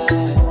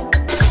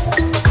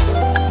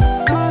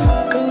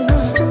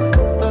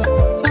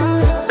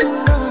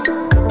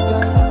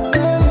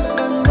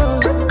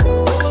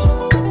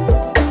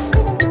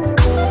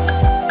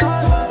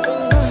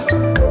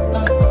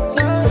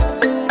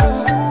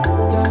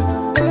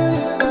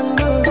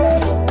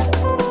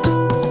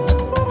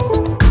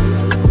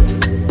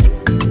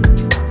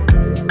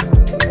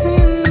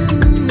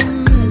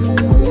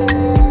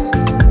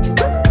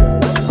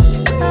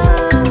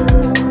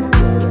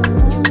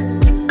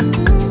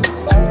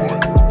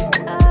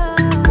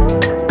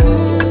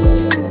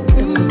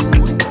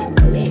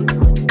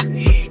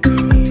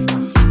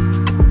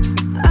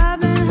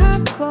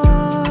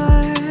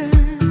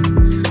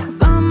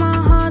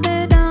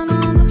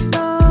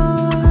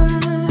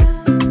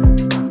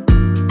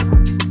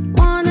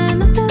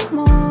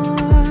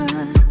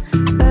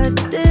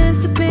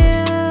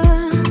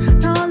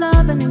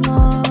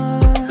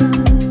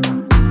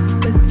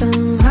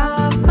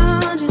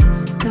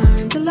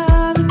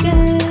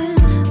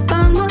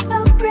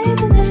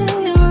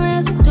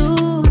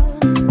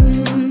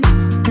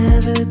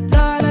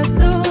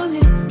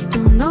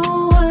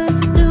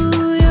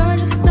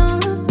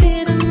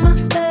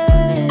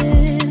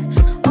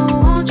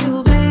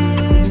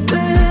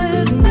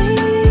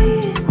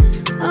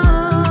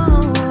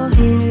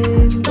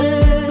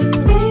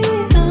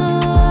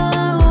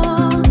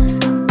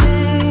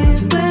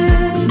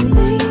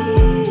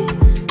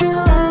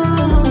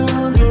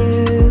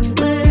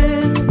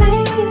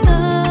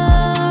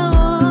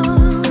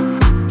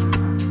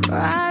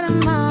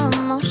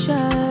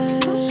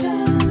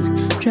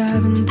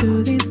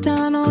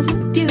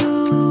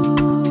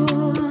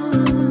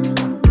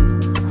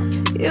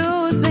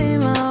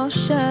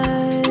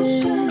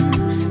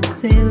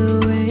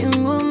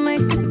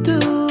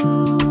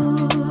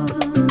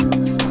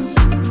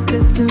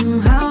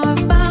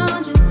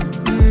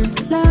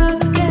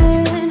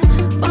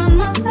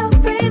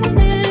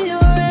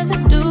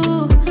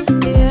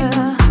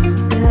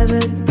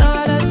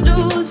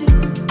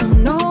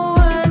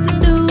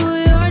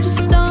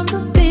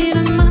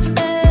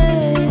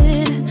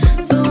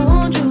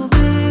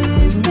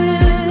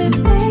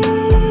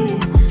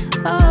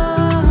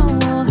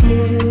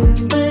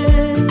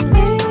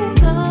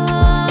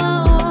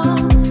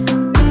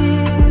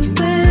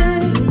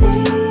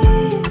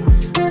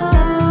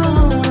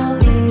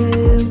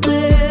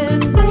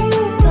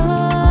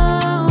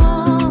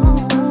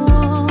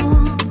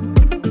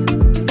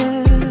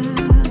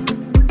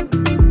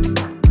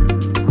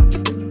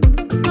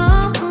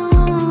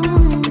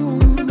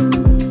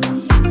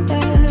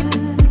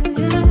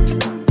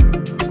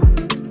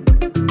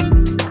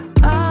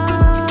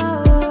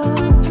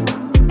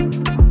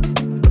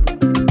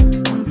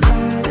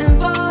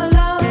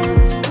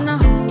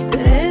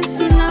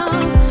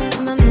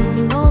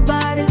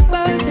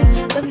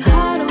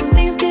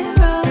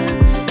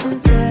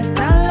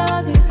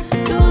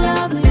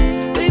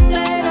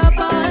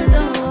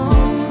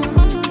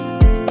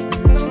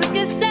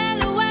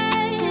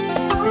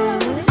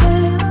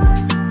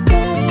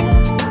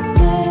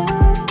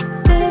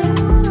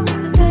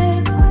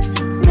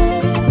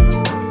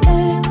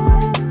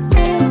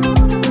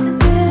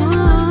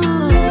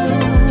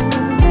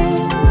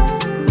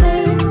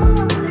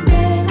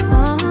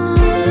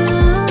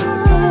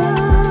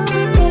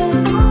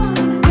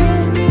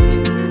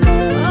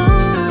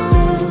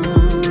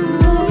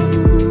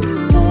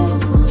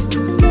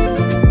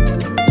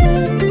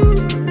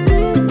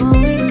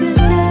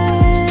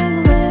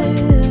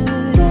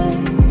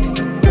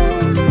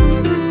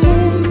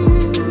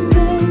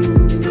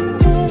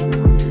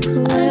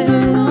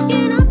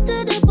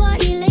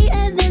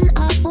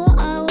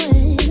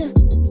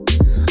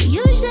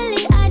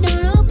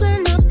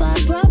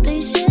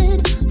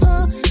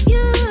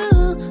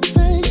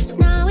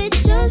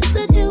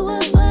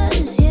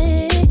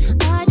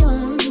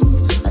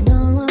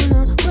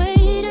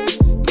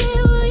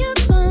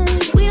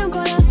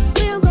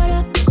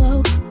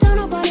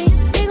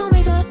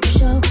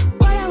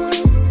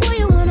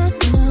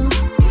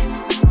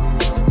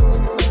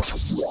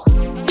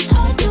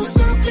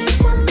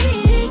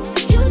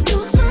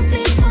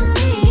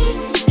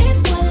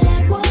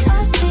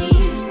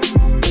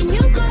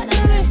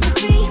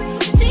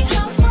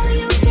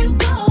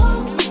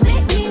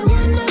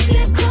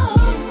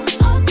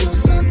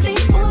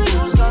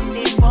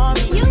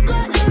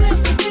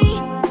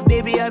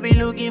 I be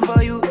looking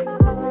for you.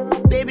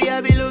 Baby,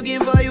 I be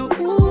looking for you.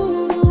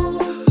 Ooh,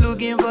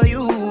 looking for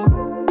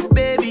you.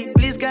 Baby,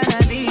 please can I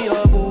be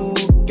your boo?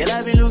 Girl,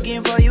 I be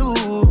looking for you.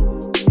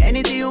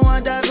 Anything you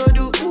want, I go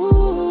do.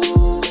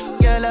 Ooh,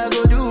 girl, I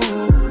go do.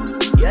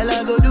 Girl,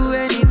 I go do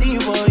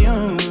anything for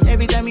you.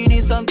 Every time you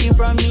need something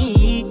from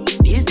me,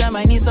 this time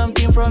I need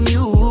something from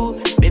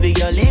you. Baby,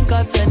 girl, link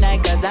up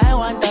tonight, cause I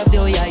want to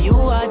feel ya. You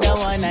are the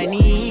one I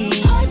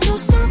need. I do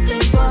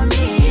something for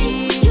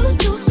me. You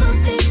do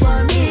something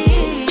for me.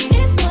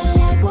 If I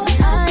like what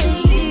I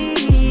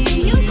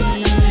see, you got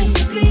the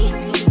recipe.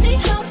 See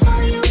how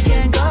far you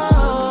can go.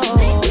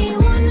 Make me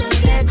wanna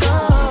get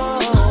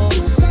close. I'll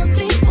do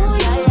something for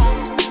you.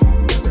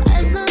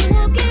 As I'm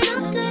walking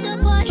up to the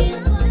party.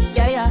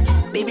 Yeah.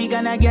 Baby,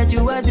 can I get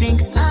you a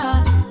drink?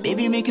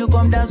 Baby, make you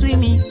come dance with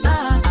me.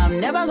 I'm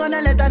never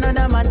gonna let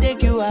another man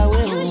take you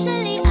away.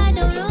 Usually I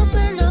don't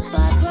open up,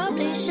 I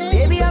probably should.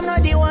 Baby, I'm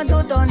not the one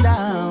to turn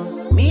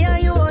down. Me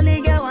and you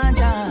only get one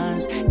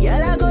chance.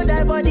 Girl, I go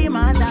die for the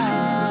matter.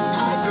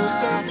 I do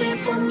something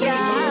for me.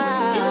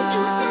 You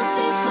do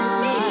something for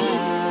me.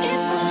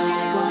 If I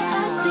like what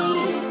I see,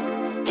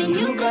 then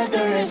you got the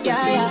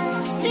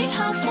recipe. See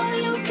how far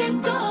you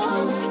can go.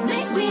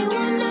 Make me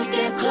wanna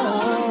get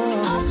close.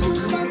 I'll do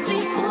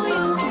something for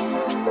you.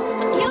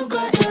 You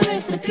got the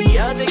recipe.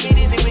 Y'all take it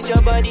easy with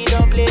your body,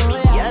 don't play me.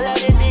 Y'all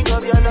let it think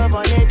of your love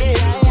on the day.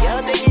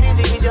 Y'all take it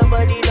easy with your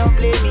body, don't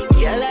play me.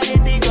 Y'all let it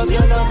think of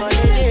your love on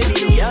the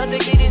day. Y'all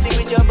take it easy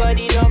with your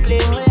body, don't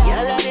play me.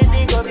 Y'all let it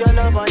think of your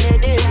love on the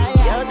day.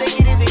 Y'all take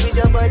it easy with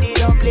your body,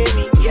 don't play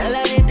me. Y'all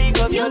let it think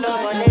of your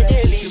love on the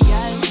day.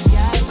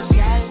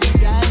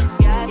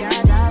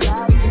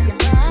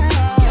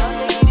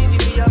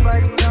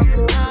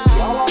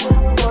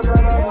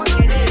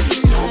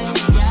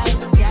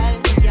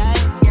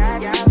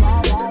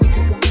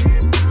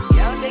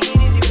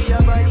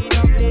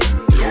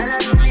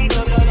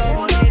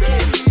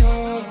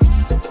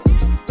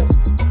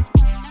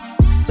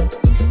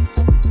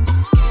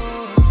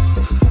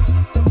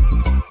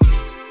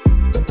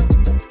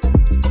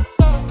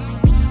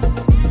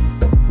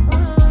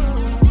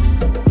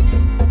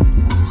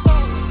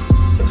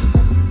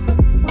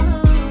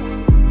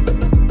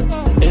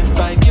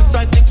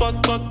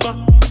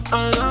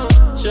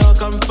 She'll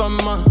come from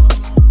me.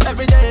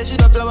 Every day she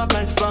don't blow up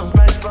my phone.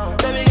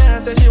 Baby girl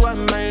say she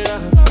want my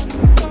love.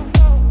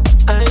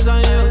 Eyes on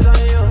you.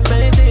 There's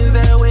many things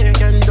that we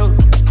can do.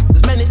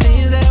 There's many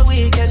things that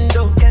we can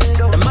do.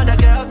 The mother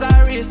girls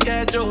are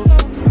rescheduled.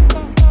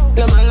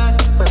 Let my life.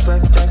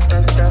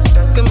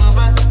 Come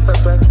over.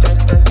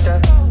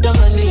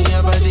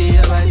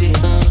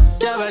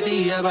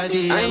 Your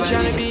body. I ain't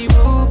tryna be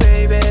rude,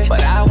 baby,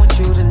 but I want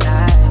you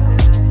tonight.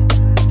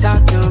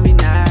 Talk to me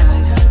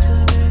nice.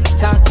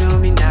 Talk to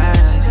me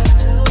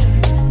nice.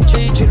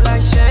 Treat you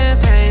like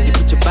champagne. You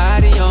put your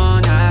body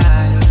on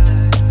ice.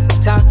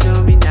 Talk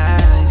to me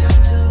nice.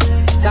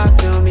 Talk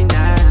to me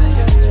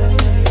nice.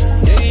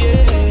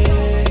 Yeah.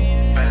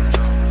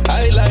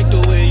 I like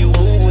the way you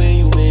move when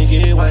you make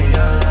it wind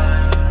up.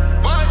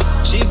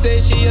 She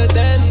says she a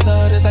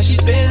dancer, that's how she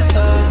spends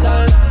her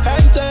time.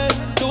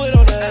 Handstand, do it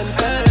on the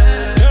handstand.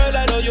 Girl,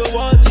 I know you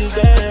want this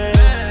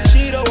band.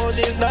 She don't want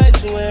this night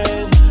to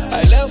end.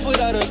 I left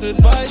without a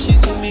goodbye. She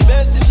sent me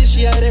messages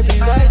she had every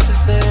right to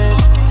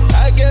send.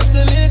 I guess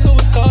the liquor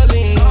was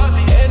calling,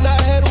 and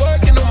I had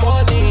work in the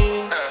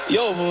morning.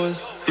 Your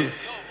voice,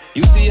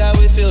 you see how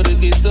it feel to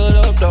get stood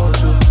up, don't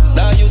you?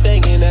 Now you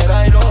thinking that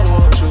I don't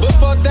want you, but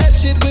fuck that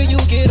shit when you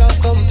get up,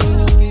 come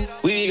through.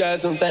 We got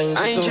some things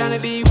to do. I ain't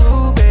tryna be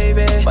rude,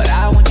 baby, but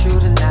I want you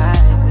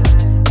tonight.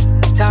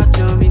 Talk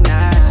to me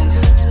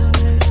nice.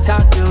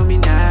 Talk to me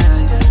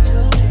nice.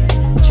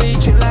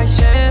 Treat you like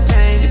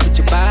champagne. You put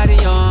your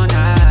body on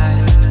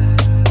ice.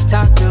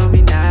 Talk to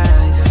me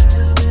nice.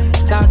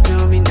 Talk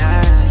to me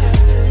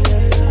nice.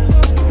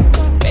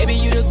 Baby,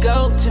 you the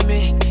GOAT to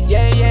me.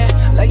 Yeah,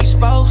 like you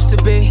supposed to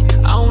be.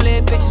 I don't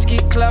let bitches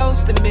get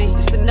close to me.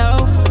 It's a no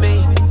for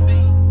me.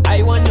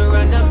 I wanna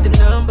run up the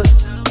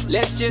numbers.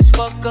 Let's just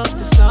fuck up the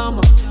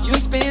summer. You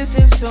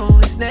expensive, so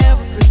it's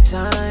never free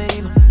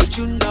time. But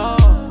you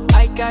know,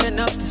 I got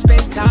enough to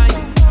spend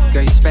time.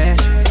 Girl, you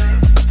special.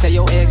 Tell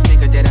your ex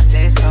nigga that I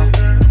said so.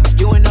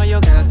 You and all your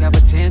girls got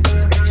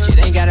potential. Shit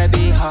ain't gotta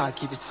be hard,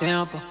 keep it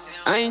simple.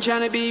 I ain't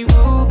tryna be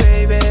rude,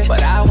 baby,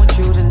 but I want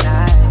you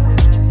tonight.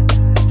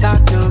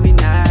 Talk to me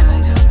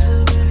nice.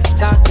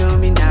 Talk to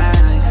me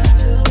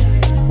nice.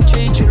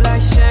 Treat you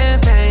like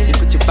champagne. You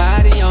put your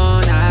body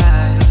on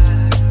ice.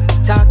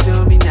 Talk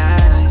to me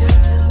nice.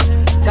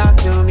 Talk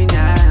to me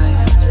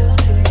nice.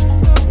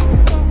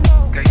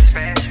 Girl, you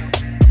special.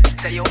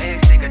 Tell your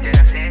ex nigga that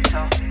I said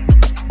so.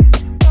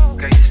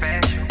 Girl, you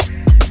special.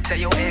 Tell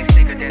your ex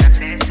nigga that I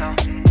said so.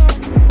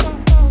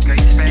 Girl,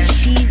 you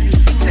special.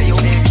 Tell your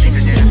ex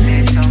nigga that I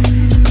said so.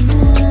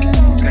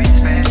 Girl, you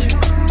special.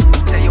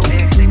 Tell your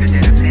ex nigga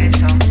that I said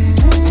so.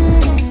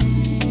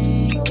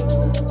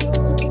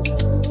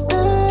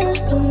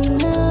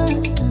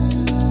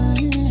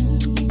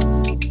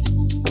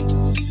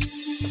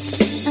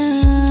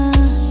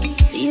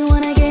 Do you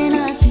wanna get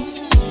naughty?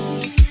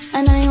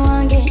 I know you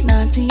wanna get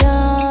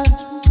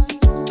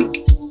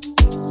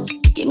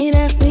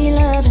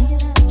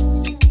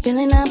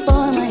Feeling up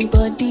on my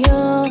body,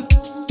 oh,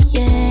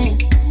 yeah,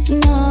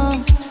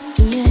 no,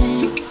 yeah.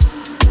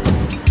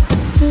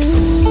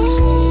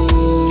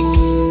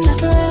 Not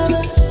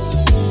forever.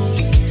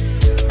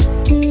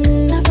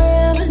 Not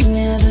forever,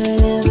 never,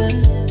 never.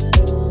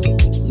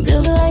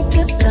 Blue like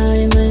a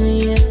diamond,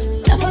 yeah.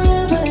 Not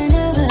forever,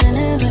 never,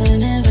 never,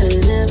 never,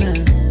 never.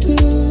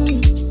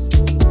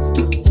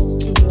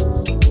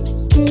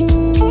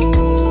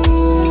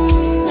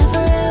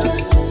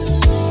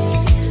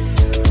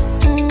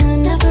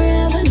 Not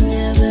forever,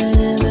 never,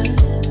 never.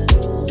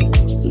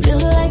 Blue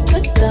like a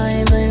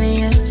diamond,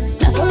 yeah.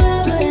 Not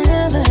forever,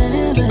 never,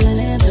 never,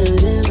 never,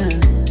 never.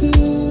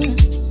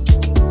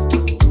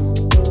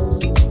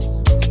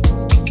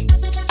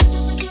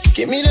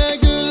 Give me that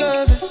good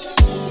love.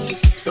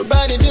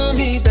 Nobody do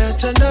me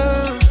better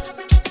now.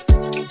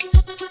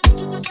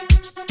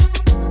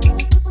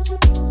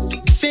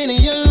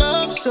 Feeling your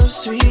love so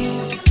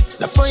sweet.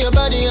 Now for your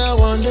body I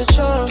want the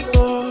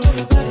trouble.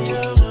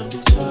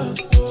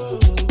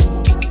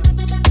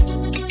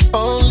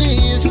 Only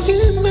if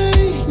you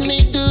make me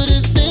do the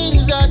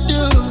things I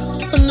do.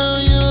 I know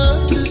you're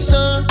up to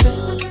something.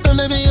 Or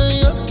maybe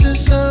you're up to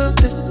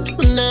something.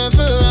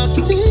 Whenever I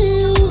see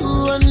you,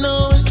 I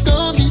know it's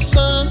gonna be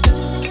something.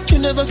 You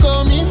never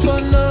call me for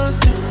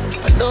nothing.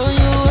 I know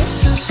you're up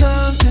to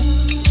something.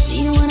 See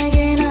you wanna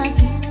get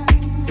naughty.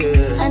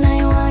 I know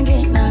you wanna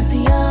get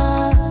naughty,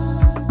 oh.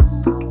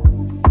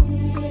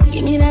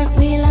 Give me that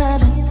sweet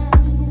loving.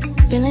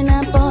 Feeling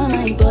up on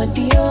my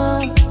body, oh.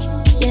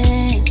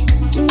 Yeah,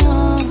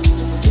 no,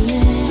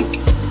 yeah.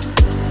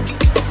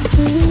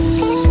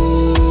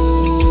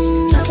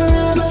 Not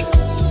forever.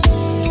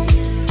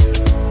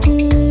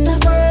 Not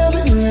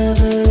forever,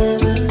 never,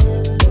 never.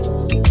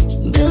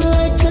 Blue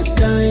like a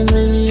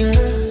diamond, yeah.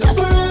 Not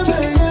forever,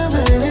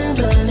 never,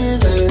 never,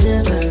 never,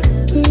 never.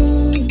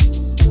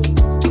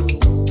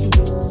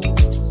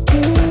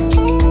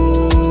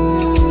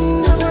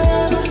 Not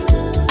forever.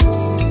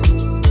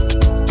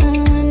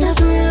 Not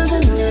forever,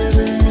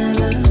 never,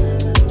 never.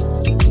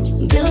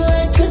 Blue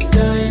like a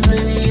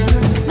diamond, yeah.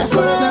 Not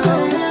forever,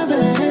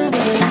 never,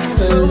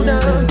 never,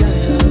 never.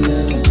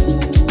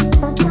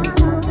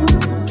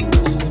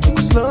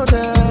 Slow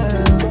down.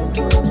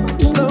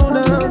 Slow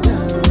down,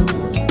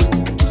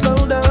 slow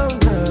down,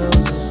 down.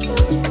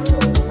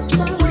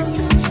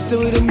 So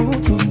we done move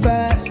too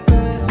fast.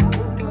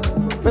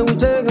 Man, we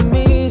take 'em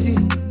easy.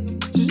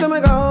 Just to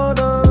make a hold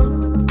on.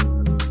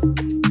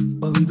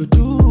 What we could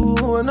do,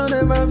 I know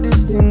them have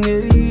this thing,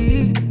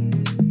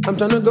 yeah. I'm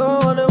tryna go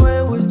all the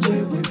way with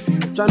you.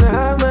 Tryna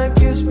have my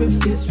kiss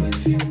with you.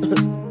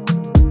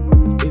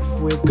 If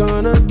we're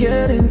gonna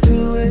get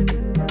into it,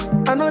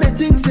 I know the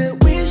things that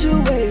we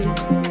should wait.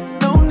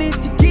 No need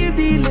to keep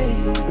delay.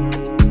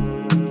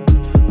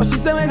 But she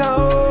said we got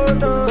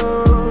hold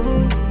on.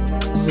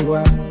 So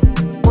why?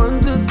 1,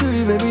 2,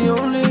 3, baby,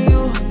 only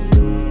you.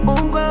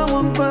 Won't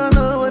cry,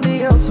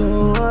 nobody else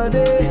all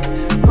day.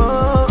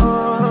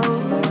 Oh.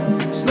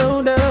 Slow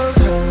down,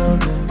 down,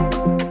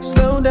 down.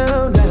 Slow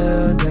down,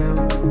 down, down.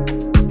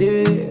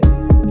 Yeah.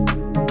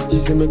 She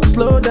said make me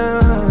slow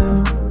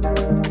down.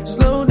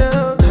 Slow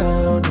down,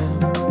 down,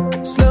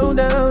 down. Slow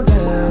down,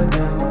 down,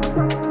 down.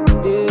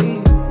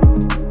 Yeah.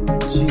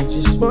 She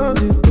just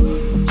wanted.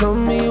 Tell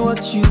me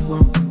what you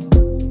want.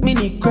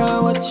 Mini cry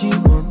what you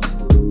want.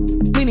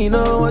 Mini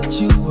know what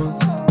you want.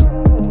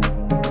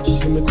 She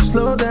said make me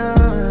slow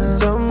down.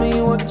 Tell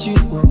me what you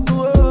want.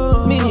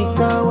 Mini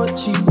cry what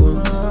you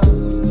want.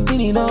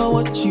 Mini know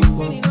what you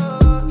want.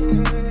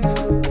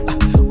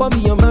 What be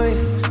your mind?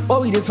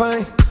 What we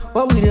define?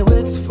 What we dey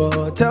wait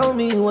for? Tell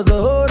me what's the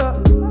hold up?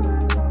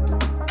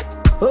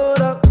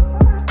 Hold up.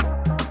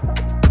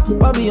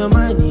 What be your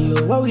mind,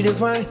 yo? What we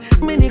define?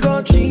 Mini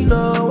country,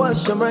 no.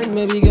 What's your mind,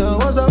 maybe girl?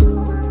 What's up?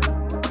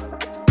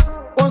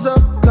 What's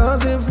up?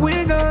 Cause if we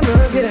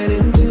gonna get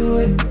into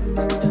it,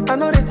 I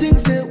know the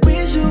things that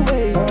we should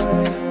wait.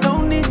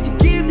 No need to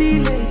keep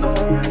delay.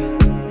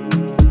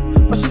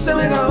 But she said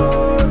we got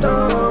hold on.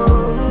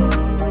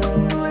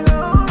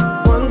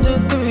 1, 2,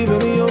 3,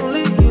 baby,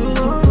 only you.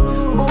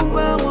 Won't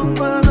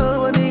cry,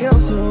 nobody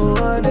else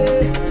all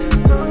day.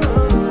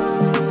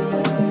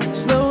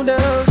 Slow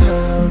down,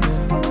 down,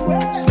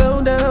 down. Slow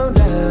down,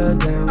 down,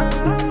 down.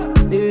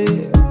 Yeah.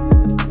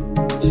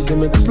 She said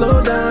make it slow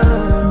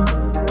down.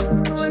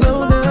 Slow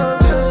down,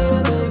 down.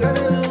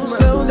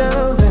 Slow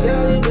down, down.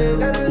 Yeah.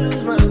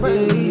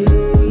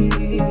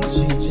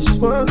 She just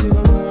wanted.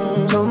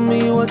 Tell me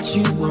what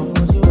you want.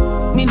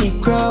 Mini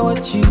cry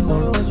what you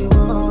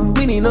want.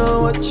 Mini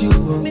know what you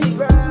want.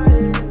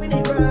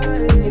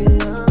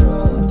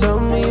 Tell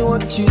me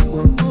what you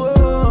want.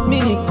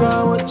 Mini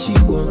cry what you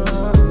want.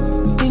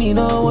 Mini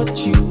know what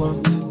you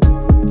want.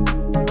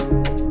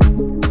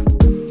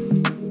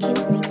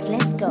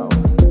 Let's go.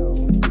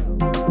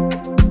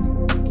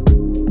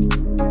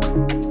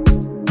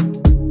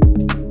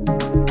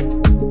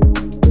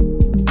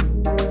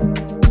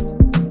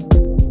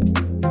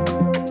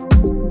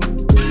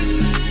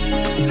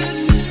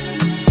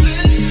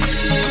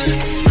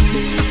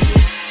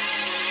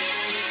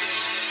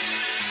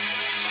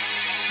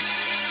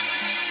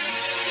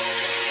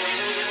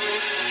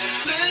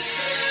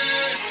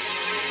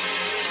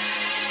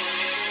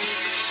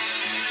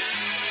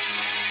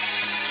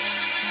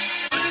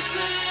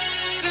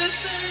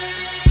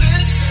 say,